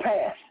your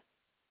past.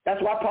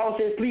 That's why Paul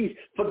says, please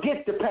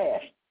forget the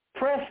past.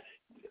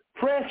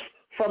 Press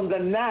from the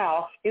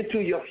now into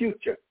your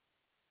future.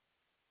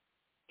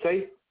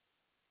 See?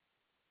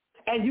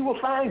 And you will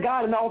find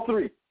God in all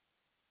three.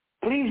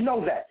 Please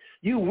know that.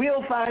 You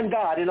will find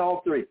God in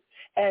all three.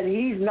 And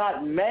he's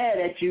not mad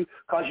at you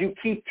because you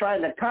keep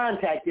trying to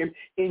contact him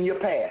in your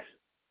past.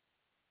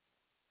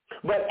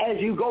 But as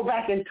you go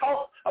back and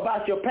talk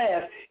about your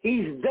past,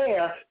 he's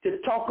there to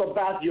talk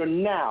about your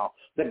now,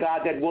 the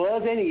God that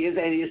was and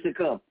is to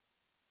come.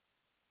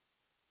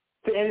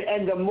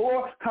 And the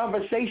more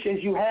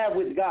conversations you have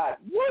with God,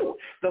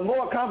 the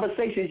more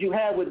conversations you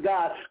have with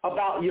God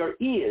about your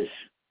is,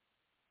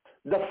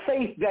 the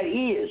faith that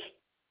is,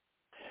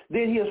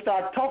 then he'll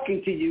start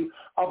talking to you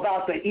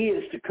about the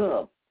is to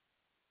come.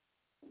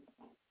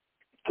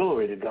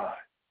 Glory to God.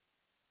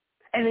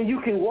 And then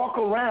you can walk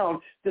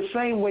around the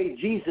same way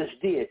Jesus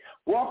did.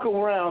 Walk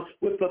around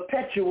with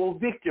perpetual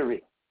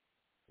victory.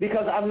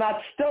 Because I'm not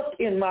stuck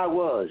in my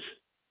was.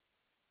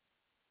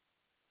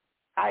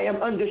 I am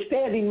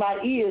understanding my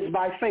is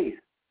by faith.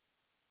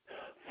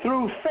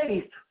 Through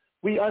faith,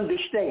 we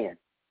understand.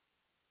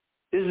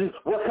 This is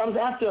what comes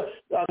after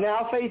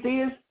now faith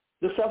is.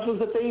 The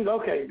substance of things?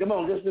 Okay, come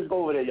on, let's just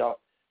go over there, y'all.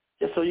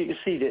 Just so you can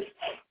see this.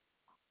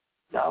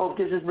 I hope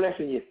this is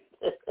blessing you.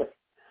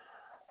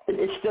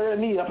 It's stirring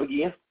me up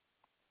again.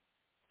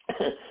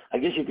 I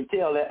guess you can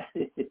tell that.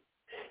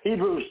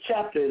 Hebrews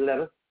chapter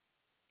 11.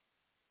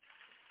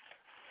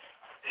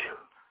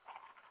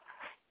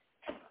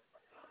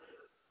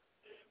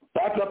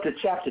 Back up to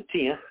chapter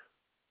 10,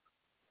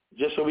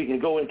 just so we can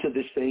go into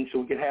this thing, so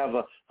we can have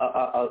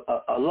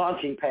a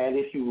launching pad,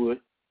 if you would.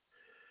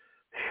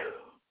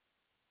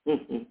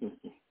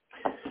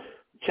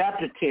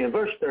 Chapter 10,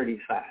 verse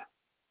 35.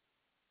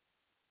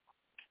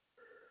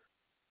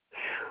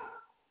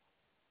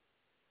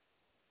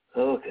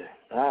 Okay.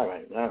 All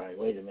right.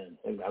 Wait a minute.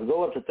 I'll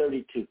go up to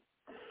 32.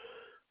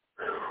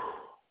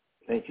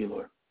 Thank you,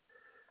 Lord.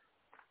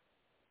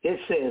 It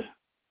says,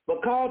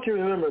 but call to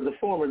remember the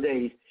former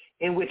days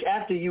in which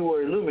after you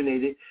were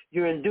illuminated,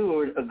 you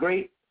endured a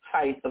great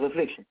height of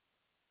affliction.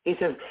 He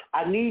says,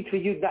 I need for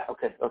you that.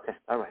 Okay.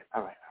 All right.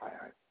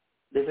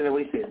 Listen to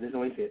what he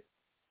said.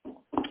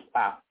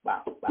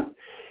 Wow.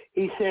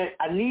 He said,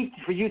 I need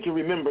for you to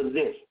remember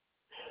this.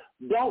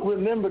 Don't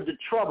remember the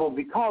trouble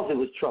because it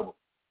was trouble.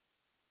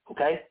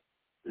 Okay?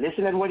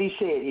 Listen to what he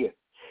said here.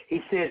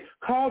 He said,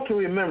 call to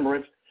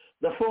remembrance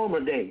the former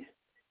days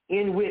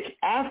in which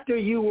after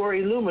you were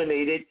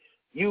illuminated,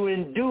 you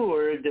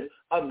endured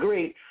a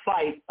great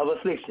fight of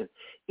affliction.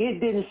 It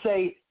didn't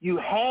say you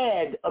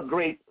had a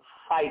great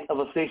fight of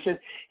affliction.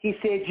 He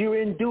said you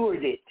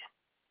endured it.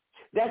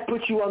 That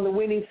puts you on the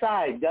winning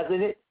side,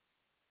 doesn't it?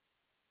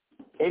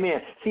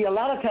 Amen. See, a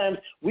lot of times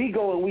we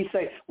go and we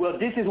say, well,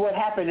 this is what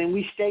happened, and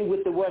we stay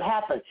with the what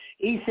happened.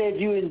 He said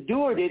you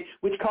endured it,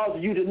 which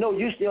causes you to know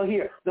you're still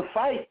here. The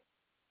fight,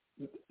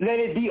 let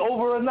it be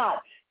over or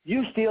not,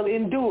 you still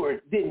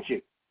endured, didn't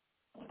you?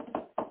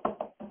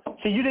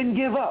 So you didn't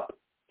give up.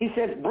 He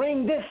says,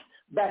 bring this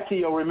back to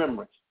your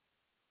remembrance.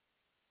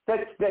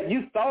 That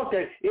you thought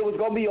that it was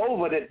going to be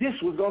over, that this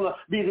was going to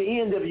be the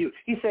end of you.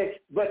 He said,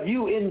 but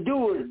you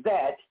endured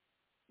that.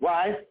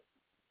 Why?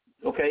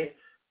 Okay.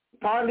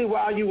 Partly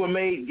while you were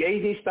made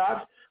gazing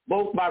stocks,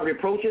 both by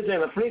reproaches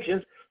and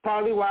afflictions,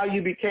 partly while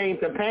you became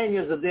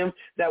companions of them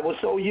that were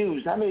so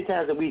used. How many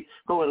times do we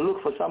go and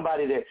look for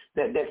somebody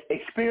that's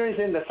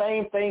experiencing the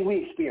same thing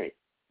we experienced?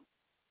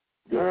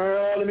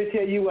 Girl, let me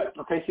tell you what.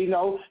 Okay, see,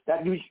 no,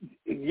 that you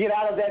get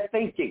out of that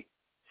thinking.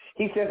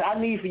 He says, I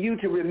need for you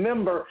to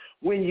remember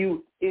when he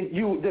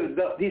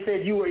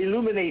said you were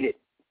illuminated.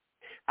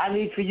 I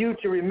need for you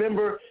to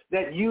remember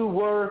that you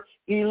were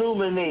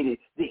illuminated.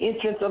 The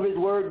entrance of his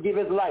word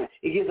giveth light.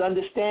 It gives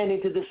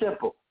understanding to the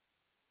simple.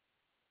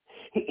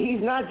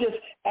 He's not just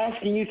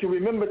asking you to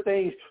remember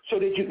things so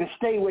that you can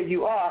stay where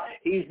you are.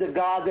 He's the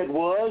God that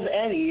was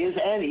and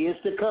is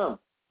to come.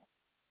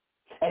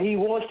 And he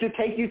wants to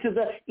take you to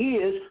the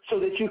is so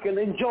that you can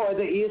enjoy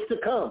the is to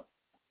come.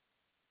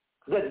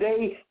 The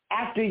day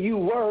after you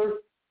were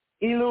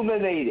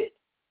illuminated.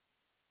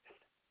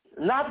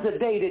 Not the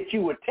day that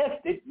you were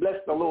tested, bless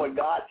the Lord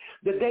God,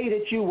 the day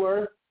that you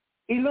were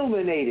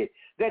illuminated,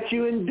 that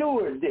you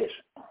endured this.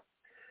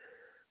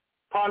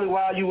 Partly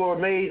while you were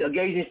made a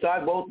gazing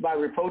stock, both by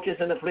reproaches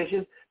and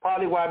afflictions,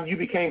 partly while you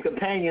became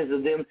companions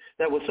of them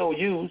that were so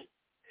used.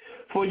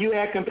 For you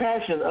had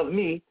compassion of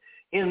me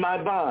in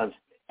my bonds,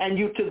 and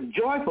you took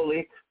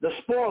joyfully the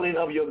spoiling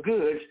of your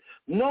goods,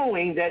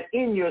 knowing that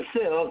in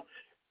yourselves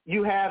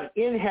you have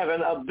in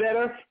heaven a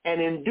better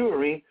and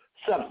enduring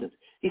substance.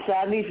 He said,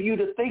 I need for you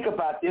to think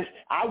about this.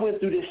 I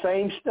went through the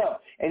same stuff.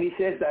 And he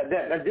says that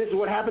this is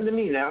what happened to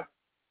me now.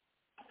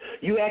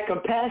 You had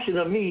compassion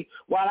of me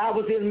while I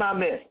was in my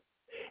mess.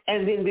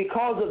 And then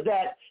because of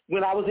that,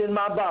 when I was in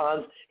my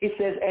bonds, he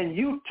says, and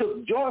you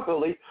took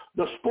joyfully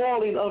the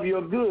spoiling of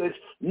your goods,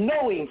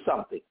 knowing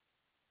something.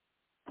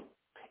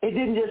 It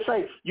didn't just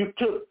say you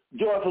took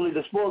joyfully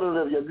the spoiling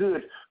of your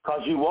goods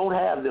because you won't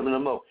have them no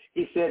more.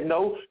 He said,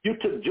 no, you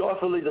took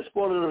joyfully the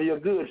spoiling of your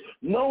goods,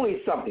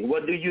 knowing something.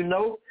 What do you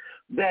know?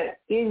 That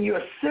in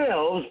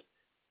yourselves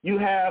you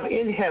have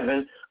in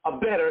heaven a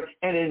better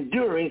and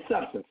enduring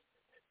substance.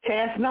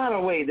 Cast not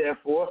away,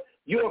 therefore,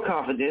 your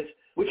confidence,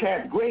 which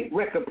hath great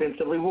recompense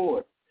of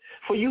reward.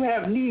 For you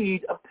have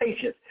need of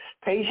patience.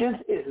 Patience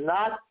is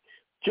not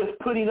just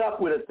putting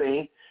up with a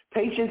thing.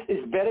 Patience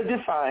is better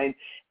defined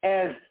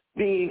as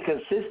being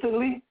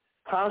consistently,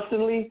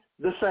 constantly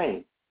the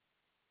same.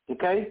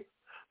 Okay?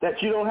 That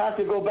you don't have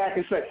to go back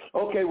and say,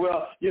 okay,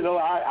 well,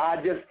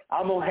 I'm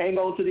going to hang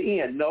on to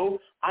the end. No,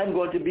 I'm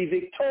going to be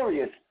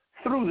victorious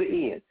through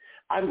the end.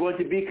 I'm going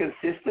to be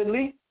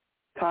consistently,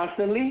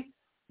 constantly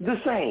the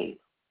same.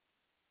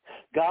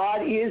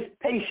 God is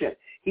patient.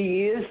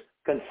 He is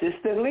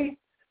consistently,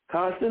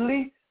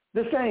 constantly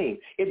the same.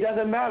 It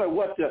doesn't matter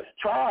what the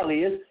trial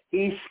is.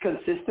 He's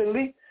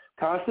consistently,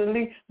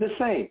 constantly the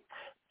same.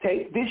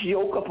 Take this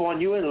yoke upon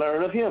you and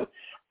learn of him.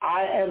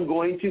 I am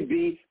going to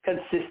be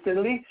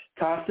consistently,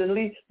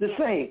 constantly the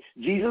same.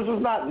 Jesus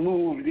was not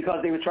moved because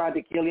they were trying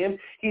to kill him.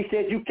 He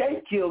said, you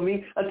can't kill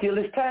me until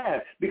it's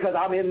time because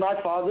I'm in my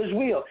Father's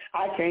will.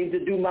 I came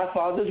to do my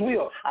Father's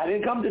will. I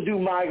didn't come to do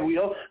my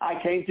will.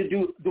 I came to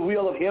do the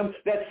will of him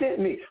that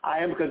sent me. I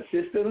am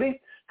consistently,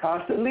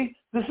 constantly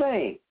the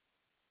same.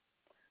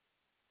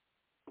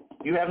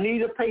 You have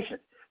need of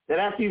patience, that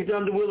after you've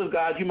done the will of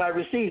God, you might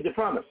receive the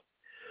promise.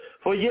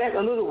 For yet a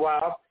little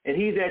while, and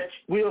he that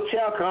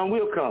shall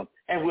come,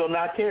 and will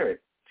not tarry.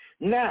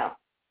 Now,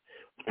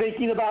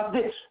 thinking about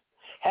this,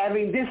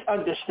 Having this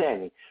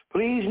understanding,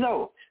 please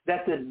know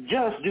that the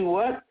just do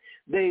what?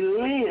 They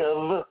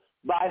live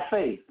by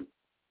faith.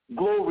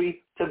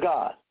 Glory to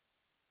God.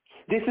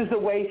 This is the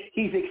way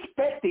he's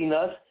expecting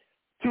us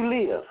to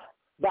live,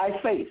 by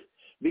faith,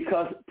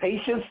 because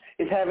patience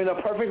is having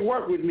a perfect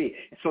work with me.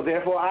 So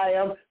therefore I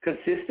am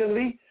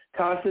consistently,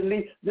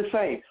 constantly the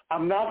same.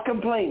 I'm not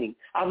complaining.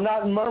 I'm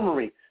not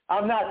murmuring.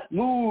 I'm not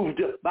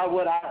moved by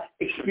what I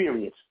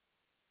experience.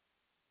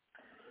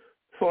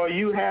 For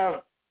you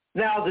have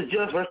now the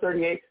just, verse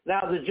 38,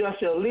 now the just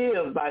shall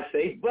live by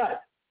faith,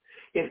 but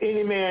if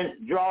any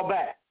man draw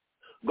back,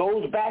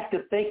 goes back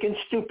to thinking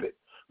stupid,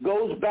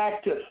 goes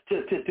back to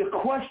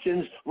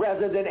questions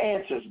rather than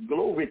answers.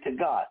 Glory to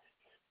God.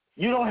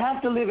 You don't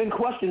have to live in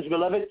questions,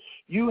 beloved.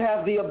 You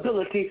have the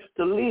ability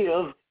to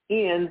live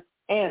in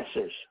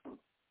answers.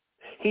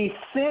 He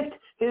sent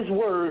his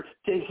word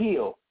to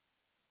heal.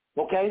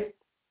 Okay?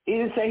 He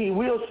didn't say he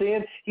will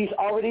sin. He's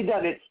already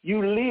done it.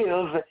 You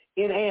live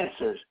in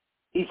answers.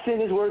 He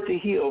sent his word to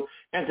heal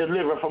and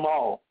deliver from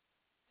all.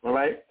 All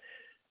right?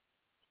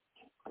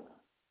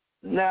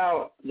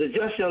 Now, the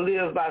just shall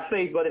live by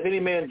faith, but if any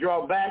man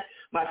draw back,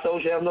 my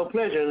soul shall have no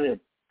pleasure in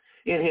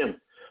him.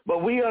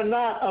 But we are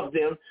not of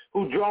them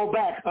who draw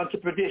back unto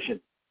perdition,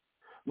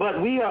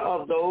 but we are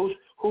of those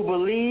who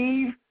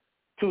believe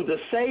to the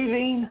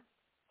saving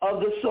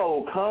of the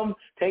soul. Come,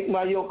 take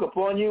my yoke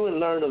upon you and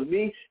learn of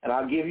me, and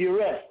I'll give you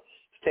rest.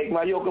 Take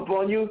my yoke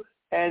upon you,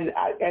 and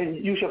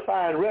you shall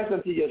find rest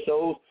unto your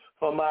souls,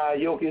 for my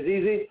yoke is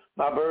easy,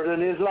 my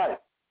burden is light.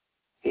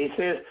 He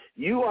says,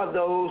 you are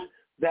those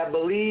that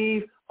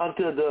believe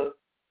unto the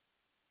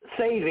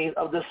saving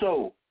of the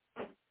soul.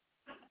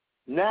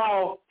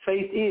 Now,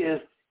 faith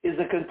is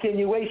a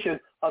continuation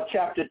of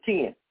chapter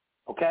 10,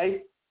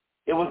 okay?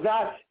 It was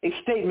not a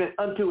statement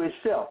unto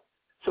itself.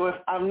 So if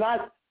I'm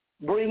not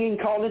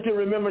calling to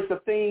remembrance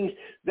the things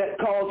that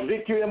cause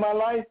victory in my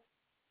life,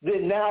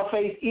 then now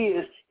faith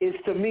is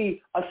to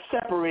me a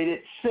separated,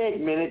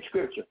 segmented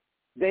scripture.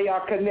 They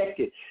are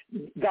connected.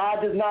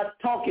 God does not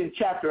talk in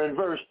chapter and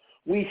verse.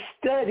 We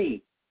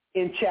study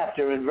in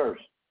chapter and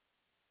verse,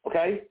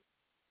 okay?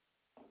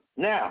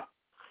 Now,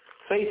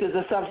 faith is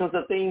the substance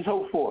of things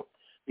hoped for,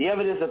 the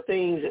evidence of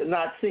things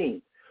not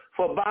seen.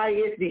 For by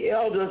it the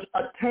elders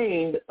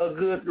attained a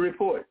good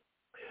report.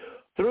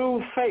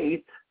 Through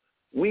faith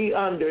we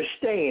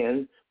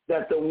understand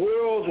that the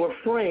worlds were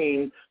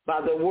framed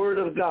by the word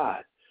of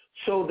God,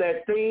 so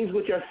that things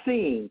which are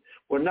seen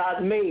were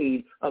not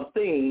made of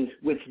things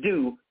which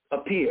do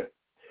appear.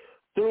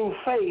 Through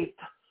faith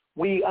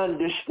we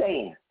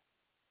understand.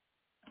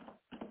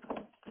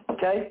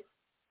 Okay?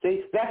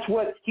 See, that's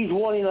what he's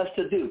wanting us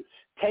to do.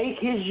 Take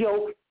his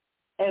yoke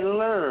and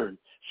learn,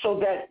 so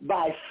that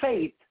by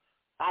faith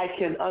I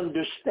can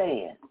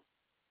understand.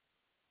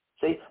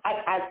 See,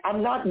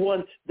 I'm not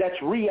one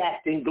that's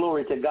reacting,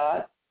 glory to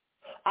God.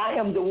 I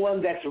am the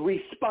one that's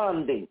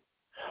responding.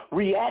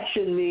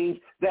 Reaction means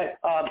that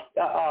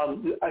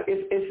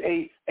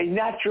it's a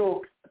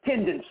natural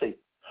tendency.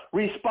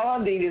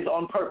 Responding is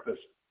on purpose,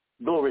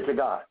 glory to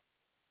God.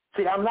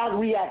 See, I'm not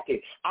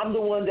reacting. I'm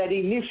the one that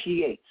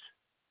initiates.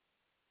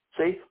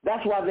 See,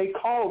 that's why they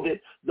called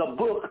it the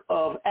book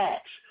of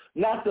Acts,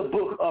 not the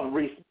book of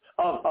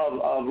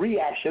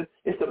reaction.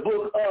 It's the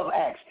book of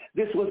Acts.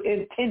 This was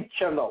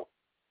intentional,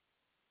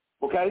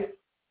 okay?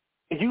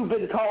 You've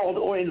been called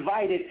or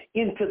invited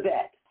into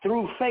that.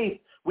 Through faith,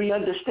 we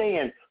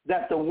understand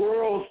that the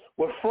worlds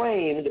were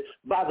framed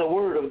by the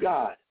word of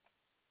God.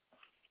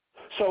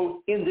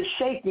 So in the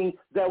shaking,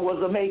 there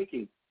was a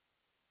making.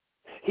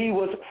 He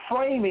was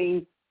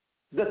framing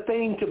the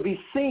thing to be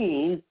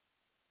seen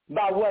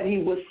by what he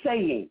was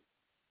saying.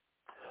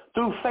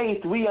 Through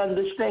faith, we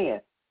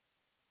understand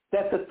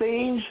that the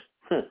things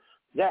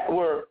that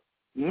were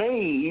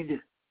made,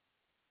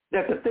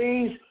 that the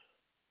things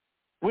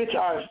which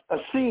are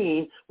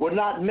seen were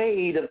not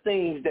made of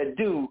things that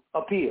do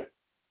appear.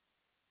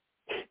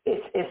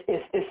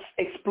 It's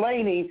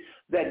explaining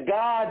that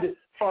God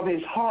from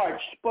his heart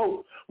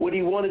spoke what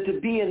he wanted to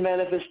be in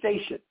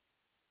manifestation.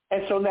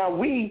 And so now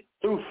we,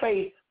 through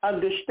faith,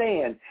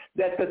 understand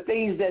that the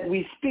things that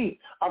we speak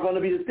are going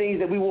to be the things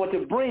that we want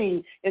to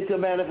bring into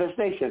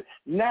manifestation.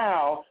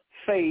 Now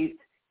faith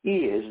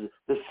is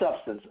the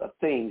substance of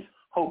things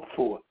hoped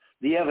for,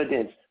 the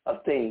evidence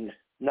of things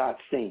not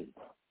seen.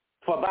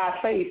 For by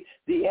faith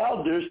the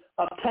elders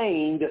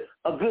obtained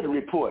a good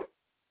report.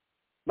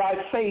 By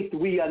faith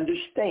we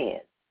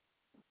understand.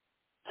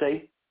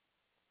 See?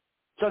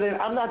 So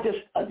then I'm not just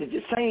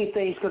saying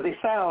things because they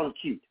sound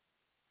cute.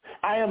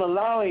 I am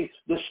allowing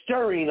the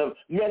stirring of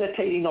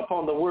meditating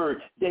upon the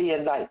word day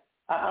and night.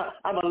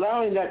 I'm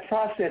allowing that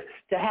process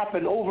to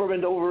happen over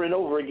and over and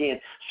over again,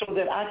 so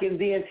that I can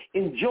then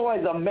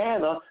enjoy the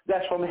manna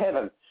that's from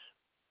heaven.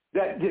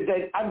 That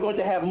I'm going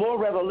to have more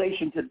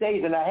revelation today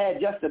than I had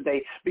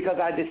yesterday, because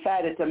I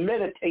decided to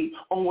meditate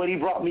on what he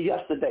brought me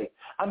yesterday.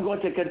 I'm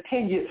going to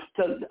continue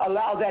to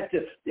allow that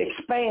to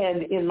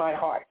expand in my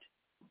heart.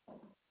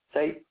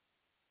 See?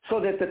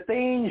 So that the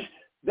things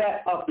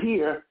that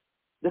appear,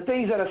 the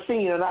things that are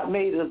seen are not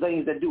made of the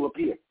things that do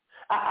appear.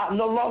 I'm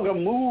no longer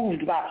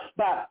moved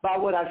by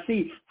what I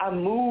see.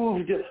 I'm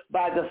moved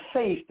by the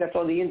faith that's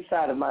on the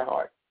inside of my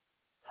heart.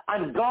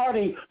 I'm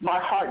guarding my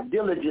heart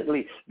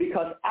diligently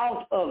because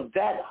out of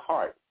that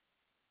heart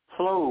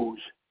flows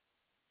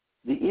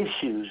the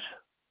issues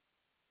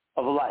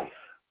of life.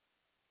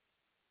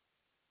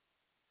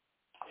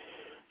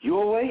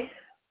 Your way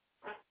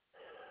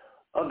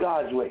or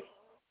God's way?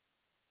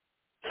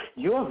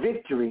 Your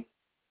victory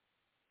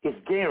is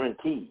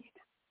guaranteed.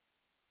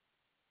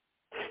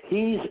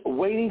 He's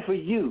waiting for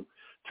you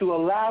to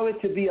allow it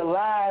to be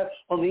alive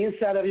on the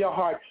inside of your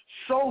heart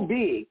so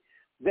big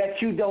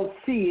that you don't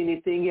see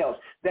anything else,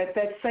 that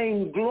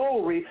same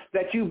glory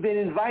that you've been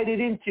invited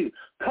into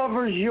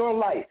covers your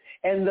life.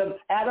 And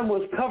Adam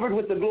was covered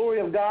with the glory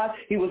of God.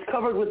 He was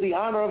covered with the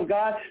honor of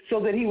God so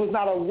that he was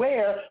not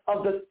aware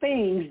of the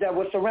things that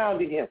were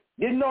surrounding him.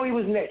 Didn't know he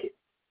was naked.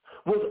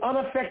 Was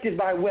unaffected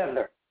by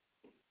weather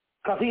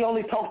because he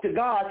only talked to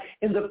God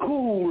in the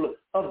cool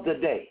of the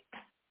day.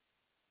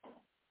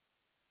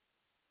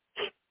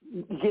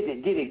 Get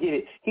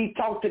it. He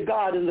talked to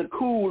God in the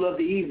cool of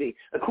the evening,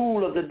 the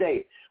cool of the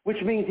day,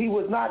 which means he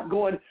was not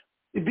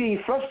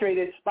being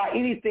frustrated by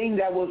anything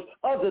that was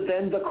other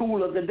than the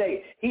cool of the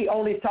day. He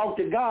only talked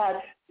to God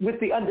with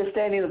the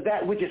understanding of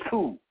that which is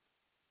cool.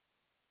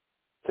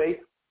 See?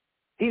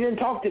 He didn't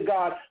talk to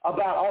God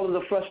about all of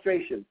the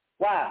frustration.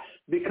 Why?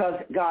 Because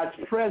God's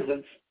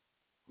presence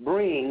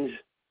brings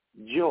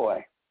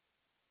joy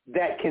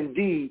that can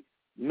be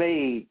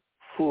made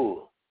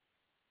full.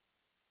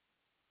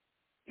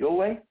 Your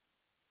way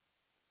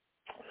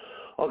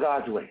or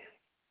God's way?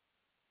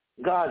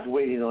 God's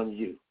waiting on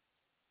you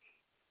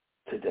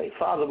today.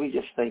 Father, we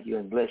just thank you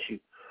and bless you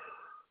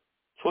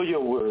for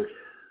your word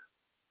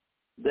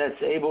that's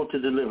able to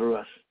deliver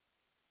us.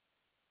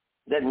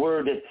 That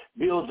word that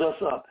builds us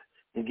up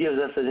and gives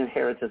us an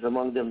inheritance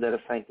among them that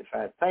are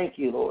sanctified. Thank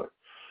you, Lord,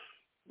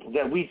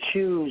 that we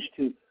choose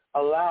to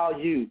allow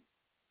you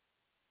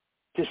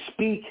to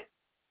speak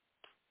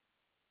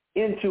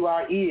into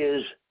our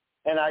ears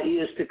and our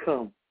ears to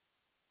come.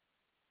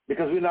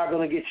 Because we're not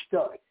going to get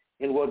stuck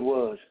in what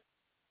was.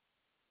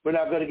 We're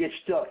not going to get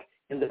stuck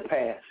in the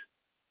past.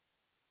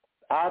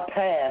 Our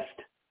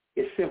past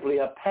is simply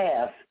a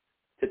path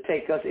to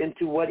take us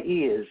into what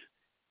is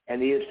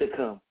and is to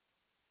come.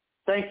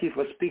 Thank you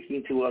for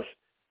speaking to us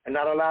and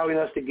not allowing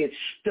us to get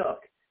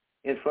stuck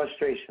in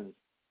frustrations.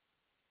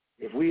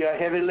 If we are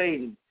heavy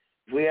laden,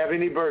 if we have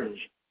any burdens,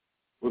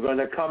 we're going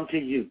to come to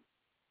you.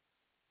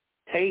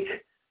 Take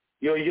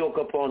your yoke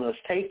upon us.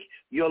 Take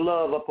your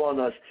love upon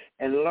us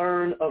and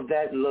learn of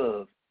that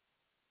love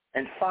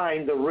and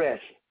find the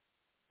rest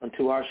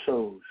unto our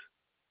souls,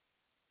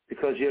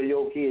 because your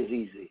yoke is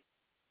easy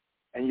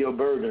and your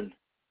burden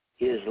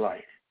is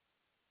light.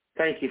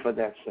 Thank you for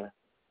that, sir.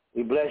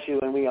 We bless you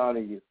and we honor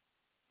you.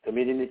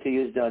 Committing it to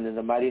you is done in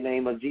the mighty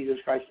name of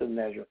Jesus Christ of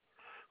Nazareth,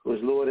 who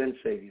is Lord and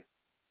Savior,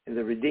 and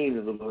the redeemed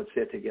of the Lord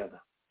said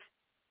together.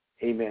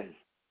 Amen.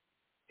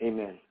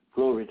 Amen.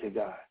 Glory to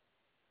God.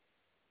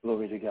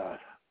 Glory to God.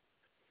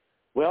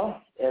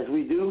 Well, as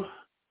we do,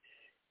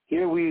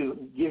 here we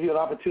give you an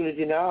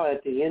opportunity now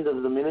at the end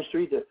of the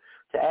ministry to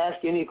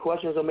ask any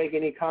questions or make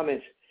any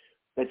comments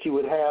that you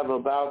would have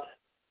about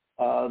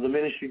the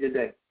ministry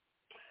today.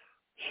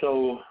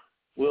 So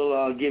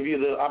we'll give you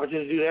the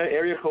opportunity to do that.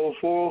 Area code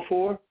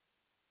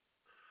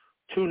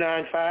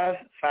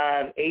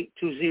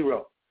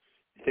 404-295-5820.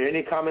 If there are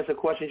any comments or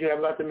questions you have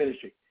about the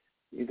ministry,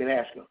 you can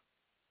ask them.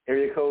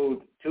 Area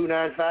code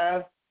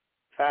 295-5820.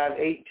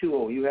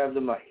 You have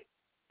the mic.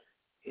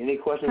 Any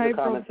questions or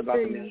comments about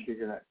the ministry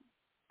tonight?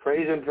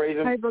 Praise him.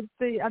 Hey, Brother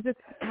C,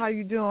 how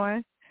you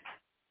doing?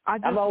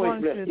 I'm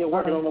always blessed. You're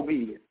working on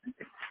obedience.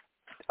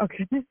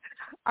 Okay.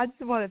 I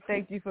just want to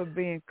thank you for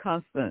being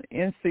constant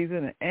in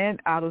season and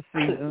out of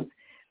season,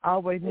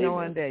 always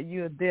knowing that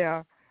you're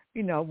there,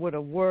 with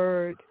a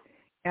word.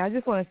 And I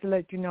just wanted to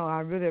let you know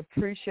I really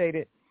appreciate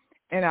it.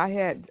 And I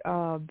had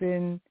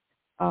been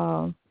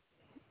trying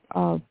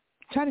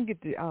to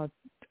get the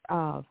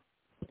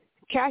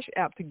Cash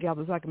App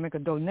together so I can make a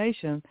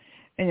donation,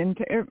 and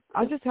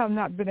I just have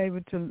not been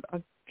able to.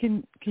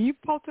 Can you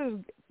post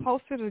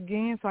it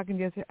again so I can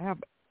just have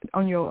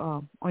on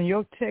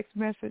your text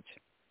message?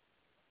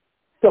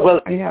 So,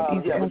 but you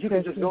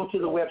can just go to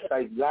the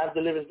website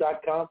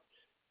livedeliverance.com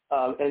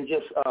and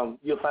just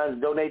you'll find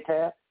the donate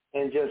tab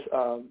and just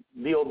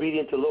be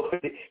obedient to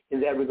Lord in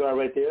that regard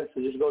right there.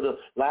 So just go to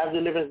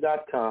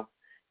livedeliverance.com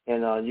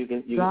and you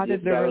can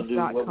that'll do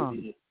what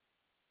we did.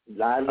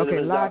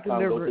 Livedeliverance.com.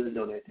 Go to the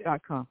donate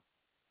tab.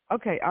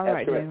 Okay, all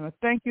right then. Well,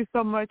 thank you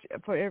so much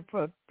for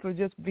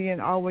just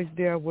being always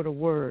there with a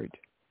word.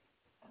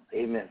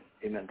 Amen.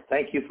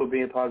 Thank you for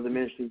being part of the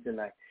ministry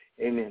tonight.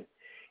 Amen.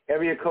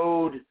 Area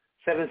code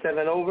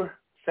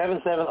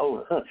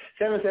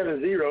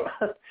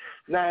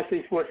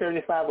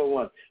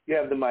 770-964-7501. You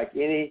have the mic.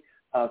 Any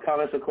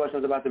comments or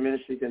questions about the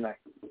ministry tonight?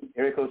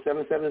 Area code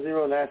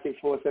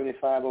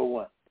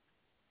 770-964-7501.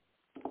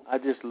 I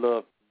just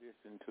love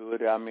listening to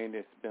it. I mean,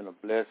 it's been a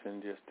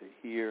blessing just to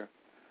hear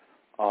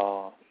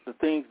the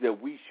things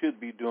that we should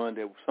be doing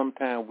that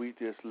sometimes we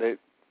just let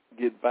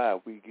get by.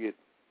 We get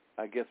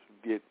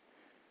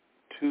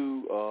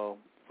too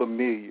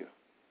familiar.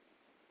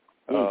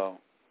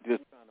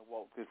 Just trying to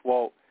walk this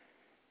walk.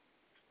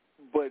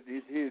 But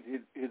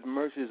his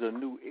mercies are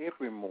new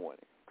every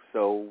morning.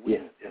 So we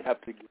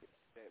have to get to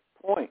that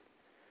point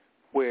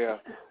where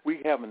we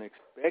have an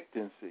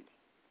expectancy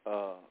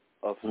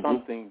of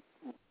something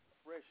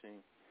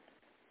refreshing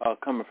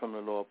coming from the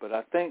Lord. But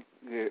I think,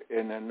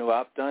 and I know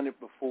I've done it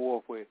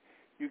before, where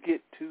you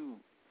get too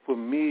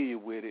familiar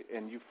with it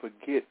and you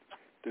forget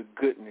the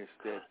goodness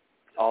that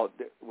was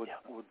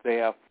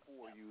there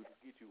for you to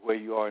get you where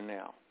you are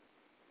now.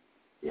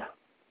 Yeah,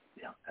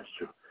 that's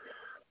true.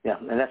 Yeah,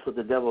 and that's what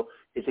the devil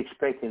is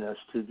expecting us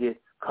to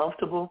get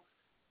comfortable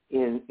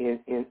in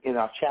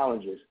our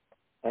challenges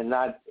and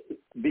not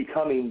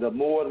becoming the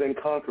more than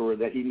conqueror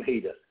that he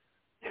made us.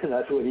 And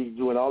that's what he's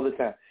doing all the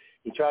time.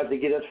 He tries to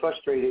get us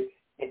frustrated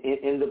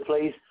in the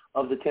place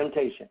of the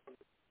temptation.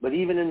 But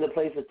even in the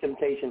place of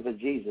temptation for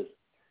Jesus,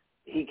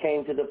 he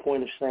came to the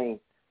point of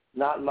saying,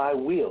 not my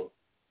will,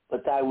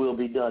 but thy will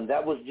be done.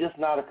 That was just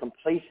not a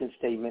complacent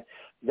statement.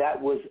 That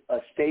was a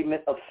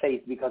statement of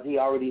faith because he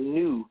already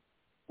knew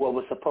what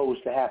was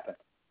supposed to happen.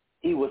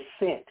 He was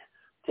sent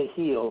to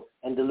heal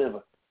and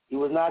deliver. He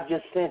was not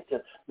just sent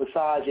to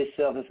massage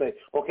himself and say,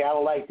 okay, I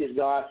don't like this,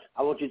 God.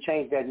 I want you to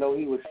change that. No,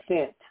 he was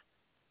sent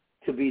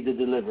to be the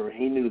deliverer.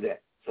 He knew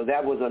that. So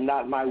that was a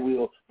not my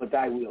will, but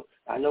thy will.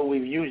 I know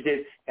we've used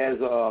it as,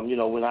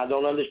 when I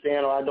don't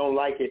understand or I don't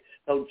like it.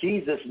 No,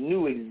 Jesus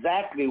knew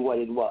exactly what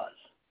it was.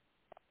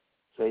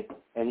 See?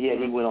 And yet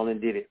he went on and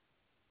did it.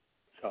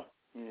 So,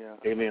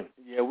 amen.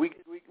 Yeah, we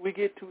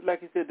get too,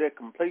 like you said, that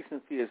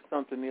complacency is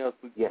something else.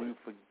 We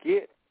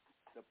forget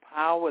the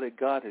power that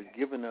God has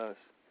given us.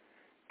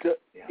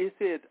 It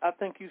said, I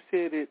think you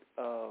said it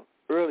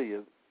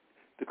earlier,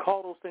 to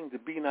call those things to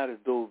be not as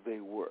though they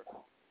were.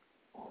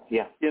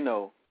 Yeah.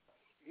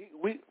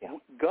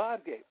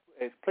 God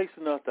has placed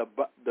in us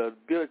the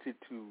ability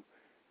to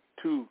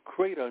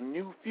create a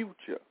new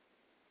future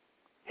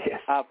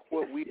of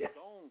what we've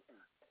gone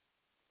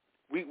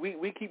through.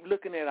 We keep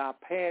looking at our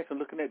past and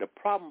looking at the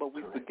problem, but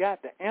we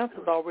forgot the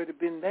answer's already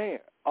been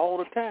there all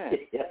the time.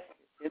 Yes.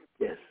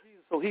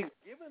 So he's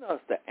given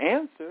us the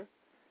answer.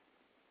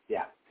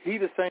 Yeah. He's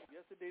the same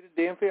yesterday,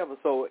 today, and forever.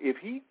 So if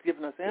he's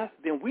given us the answer,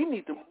 then we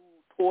need to move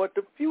toward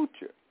the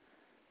future.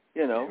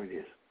 There it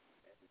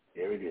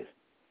is.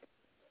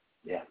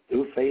 Yeah.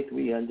 Through faith,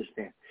 we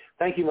understand.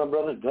 Thank you, my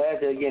brother.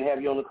 Glad to again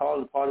have you on the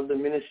call as part of the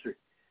ministry.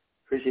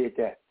 Appreciate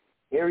that.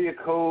 Area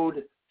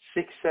code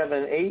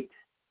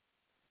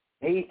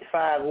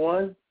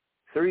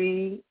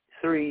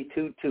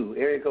 678-851-3322.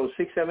 Area code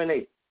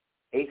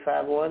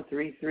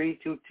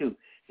 678-851-3322.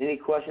 Any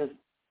questions,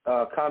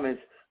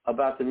 comments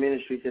about the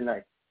ministry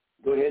tonight?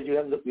 Go ahead. You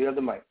have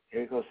the mic.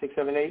 Area code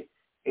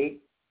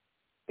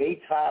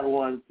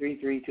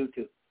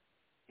 678-851-3322.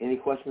 Any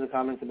questions or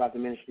comments about the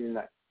ministry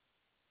tonight?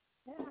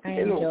 I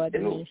enjoyed the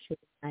ministry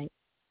tonight.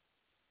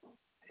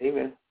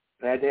 Amen.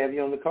 Glad to have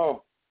you on the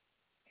call.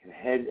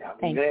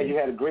 I'm glad you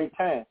had a great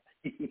time.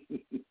 Thank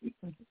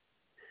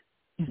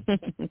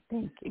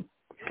you.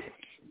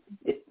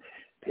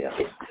 Yeah,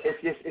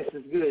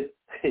 it's good.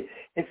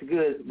 It's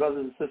good,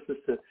 brothers and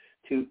sisters,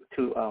 to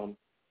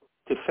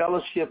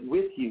fellowship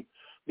with you,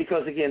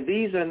 because again,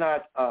 these are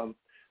not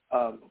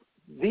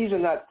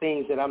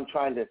things that I'm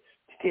trying to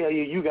tell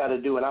you you got to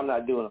do and I'm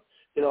not doing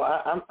them.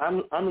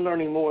 I'm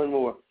learning more and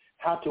more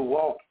how to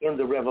walk in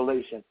the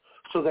revelation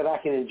so that I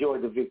can enjoy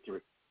the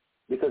victory,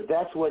 because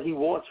that's what he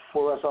wants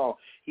for us all.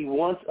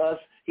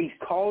 He's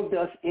called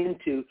us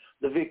into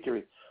the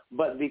victory.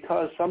 But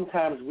because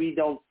sometimes we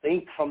don't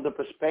think from the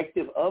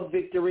perspective of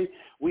victory,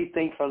 we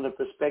think from the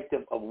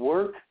perspective of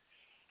work,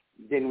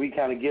 then we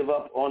kind of give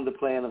up on the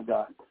plan of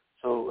God.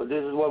 So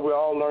this is what we're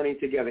all learning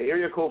together.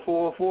 Area code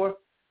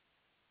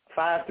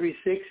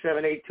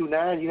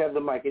 404-536-7829. You have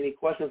the mic. Any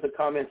questions or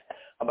comments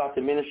about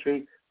the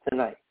ministry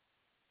tonight?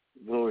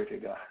 Glory to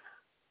God.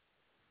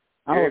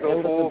 It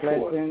was a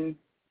blessing.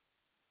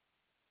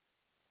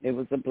 It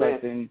was a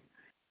blessing.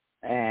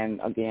 And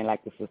again,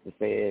 like the sister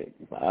said,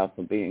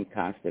 for being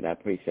constant, I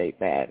appreciate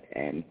that.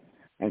 And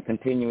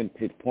continuing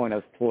to point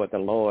us toward the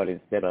Lord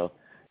instead of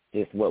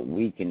just what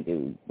we can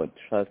do, but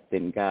trust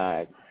in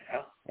God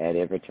at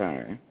every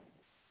turn.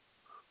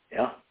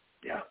 Yeah.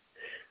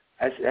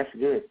 That's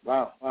good.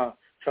 Wow.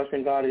 Trust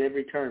in God at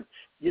every turn.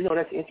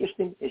 That's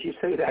interesting as you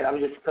say that.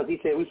 Because he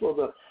said we're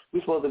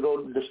supposed to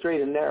go the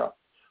straight and narrow.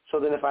 So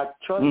then if I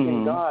trust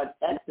in God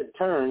at the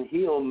turn,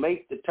 he'll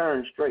make the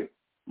turn straight.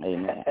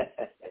 Amen.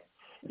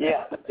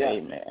 Yeah.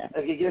 Amen.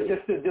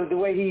 Just the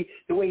way he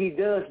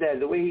does that,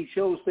 the way he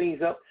shows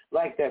things up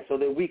like that, so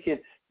that we can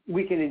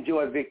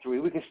enjoy victory.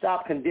 We can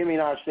stop condemning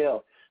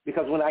ourselves.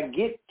 Because when I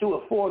get to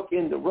a fork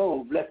in the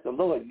road, bless the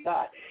Lord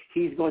God,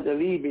 he's going to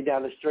lead me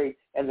down the straight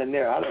and the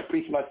narrow. I don't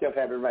preach myself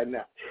happy right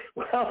now.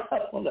 Well,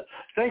 I want to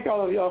thank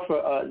all of y'all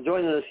for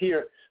joining us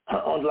here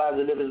on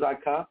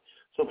livedeliverance.com.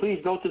 So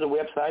please go to the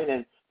website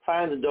and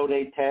find the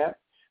donate tab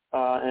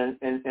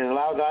and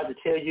allow God to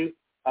tell you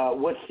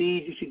what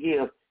seed you should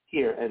give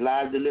here at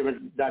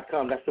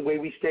livedeliverance.com. That's the way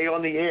we stay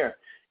on the air.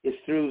 It's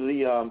through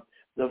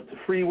the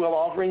free will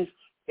offerings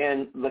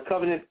and the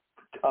covenant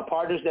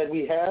partners that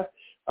we have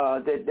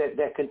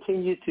that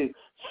continue to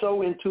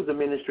sow into the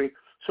ministry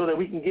so that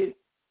we can get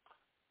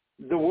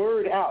the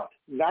word out.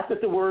 Not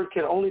that the word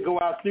can only go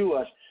out through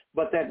us,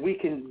 but that we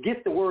can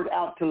get the word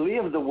out to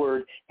live the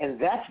word, and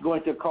that's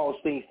going to cause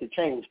things to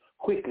change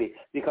quickly,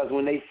 because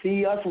when they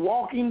see us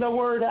walking the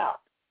word out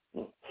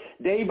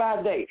day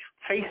by day,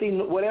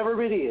 facing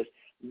whatever it is,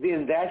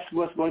 then that's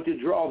what's going to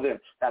draw them.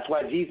 That's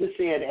why Jesus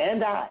said,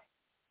 and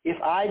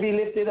if I be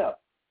lifted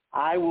up,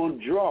 I will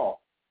draw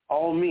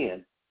all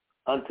men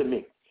unto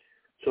me.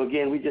 So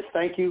again, we just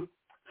thank you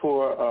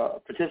for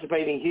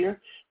participating here.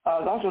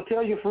 Also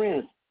tell your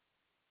friends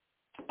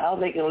how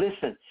they can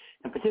listen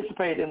and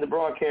participate in the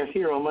broadcast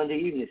here on Monday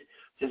evenings.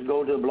 Just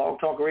go to Blog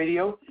Talk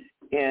Radio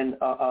and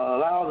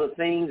allow the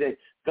things that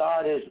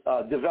God is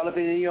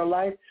developing in your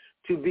life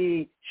to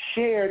be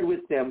shared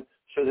with them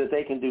so that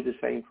they can do the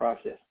same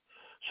process.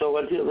 So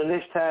until the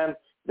next time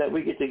that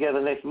we get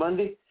together next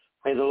Monday,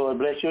 may the Lord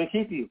bless you and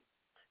keep you.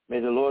 May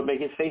the Lord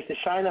make his face to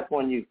shine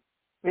upon you.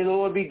 May the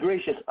Lord be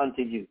gracious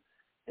unto you.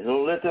 May the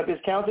Lord lift up his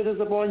countenance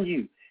upon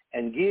you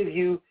and give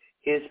you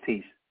his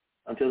peace.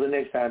 Until the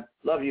next time,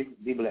 love you.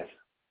 Be blessed.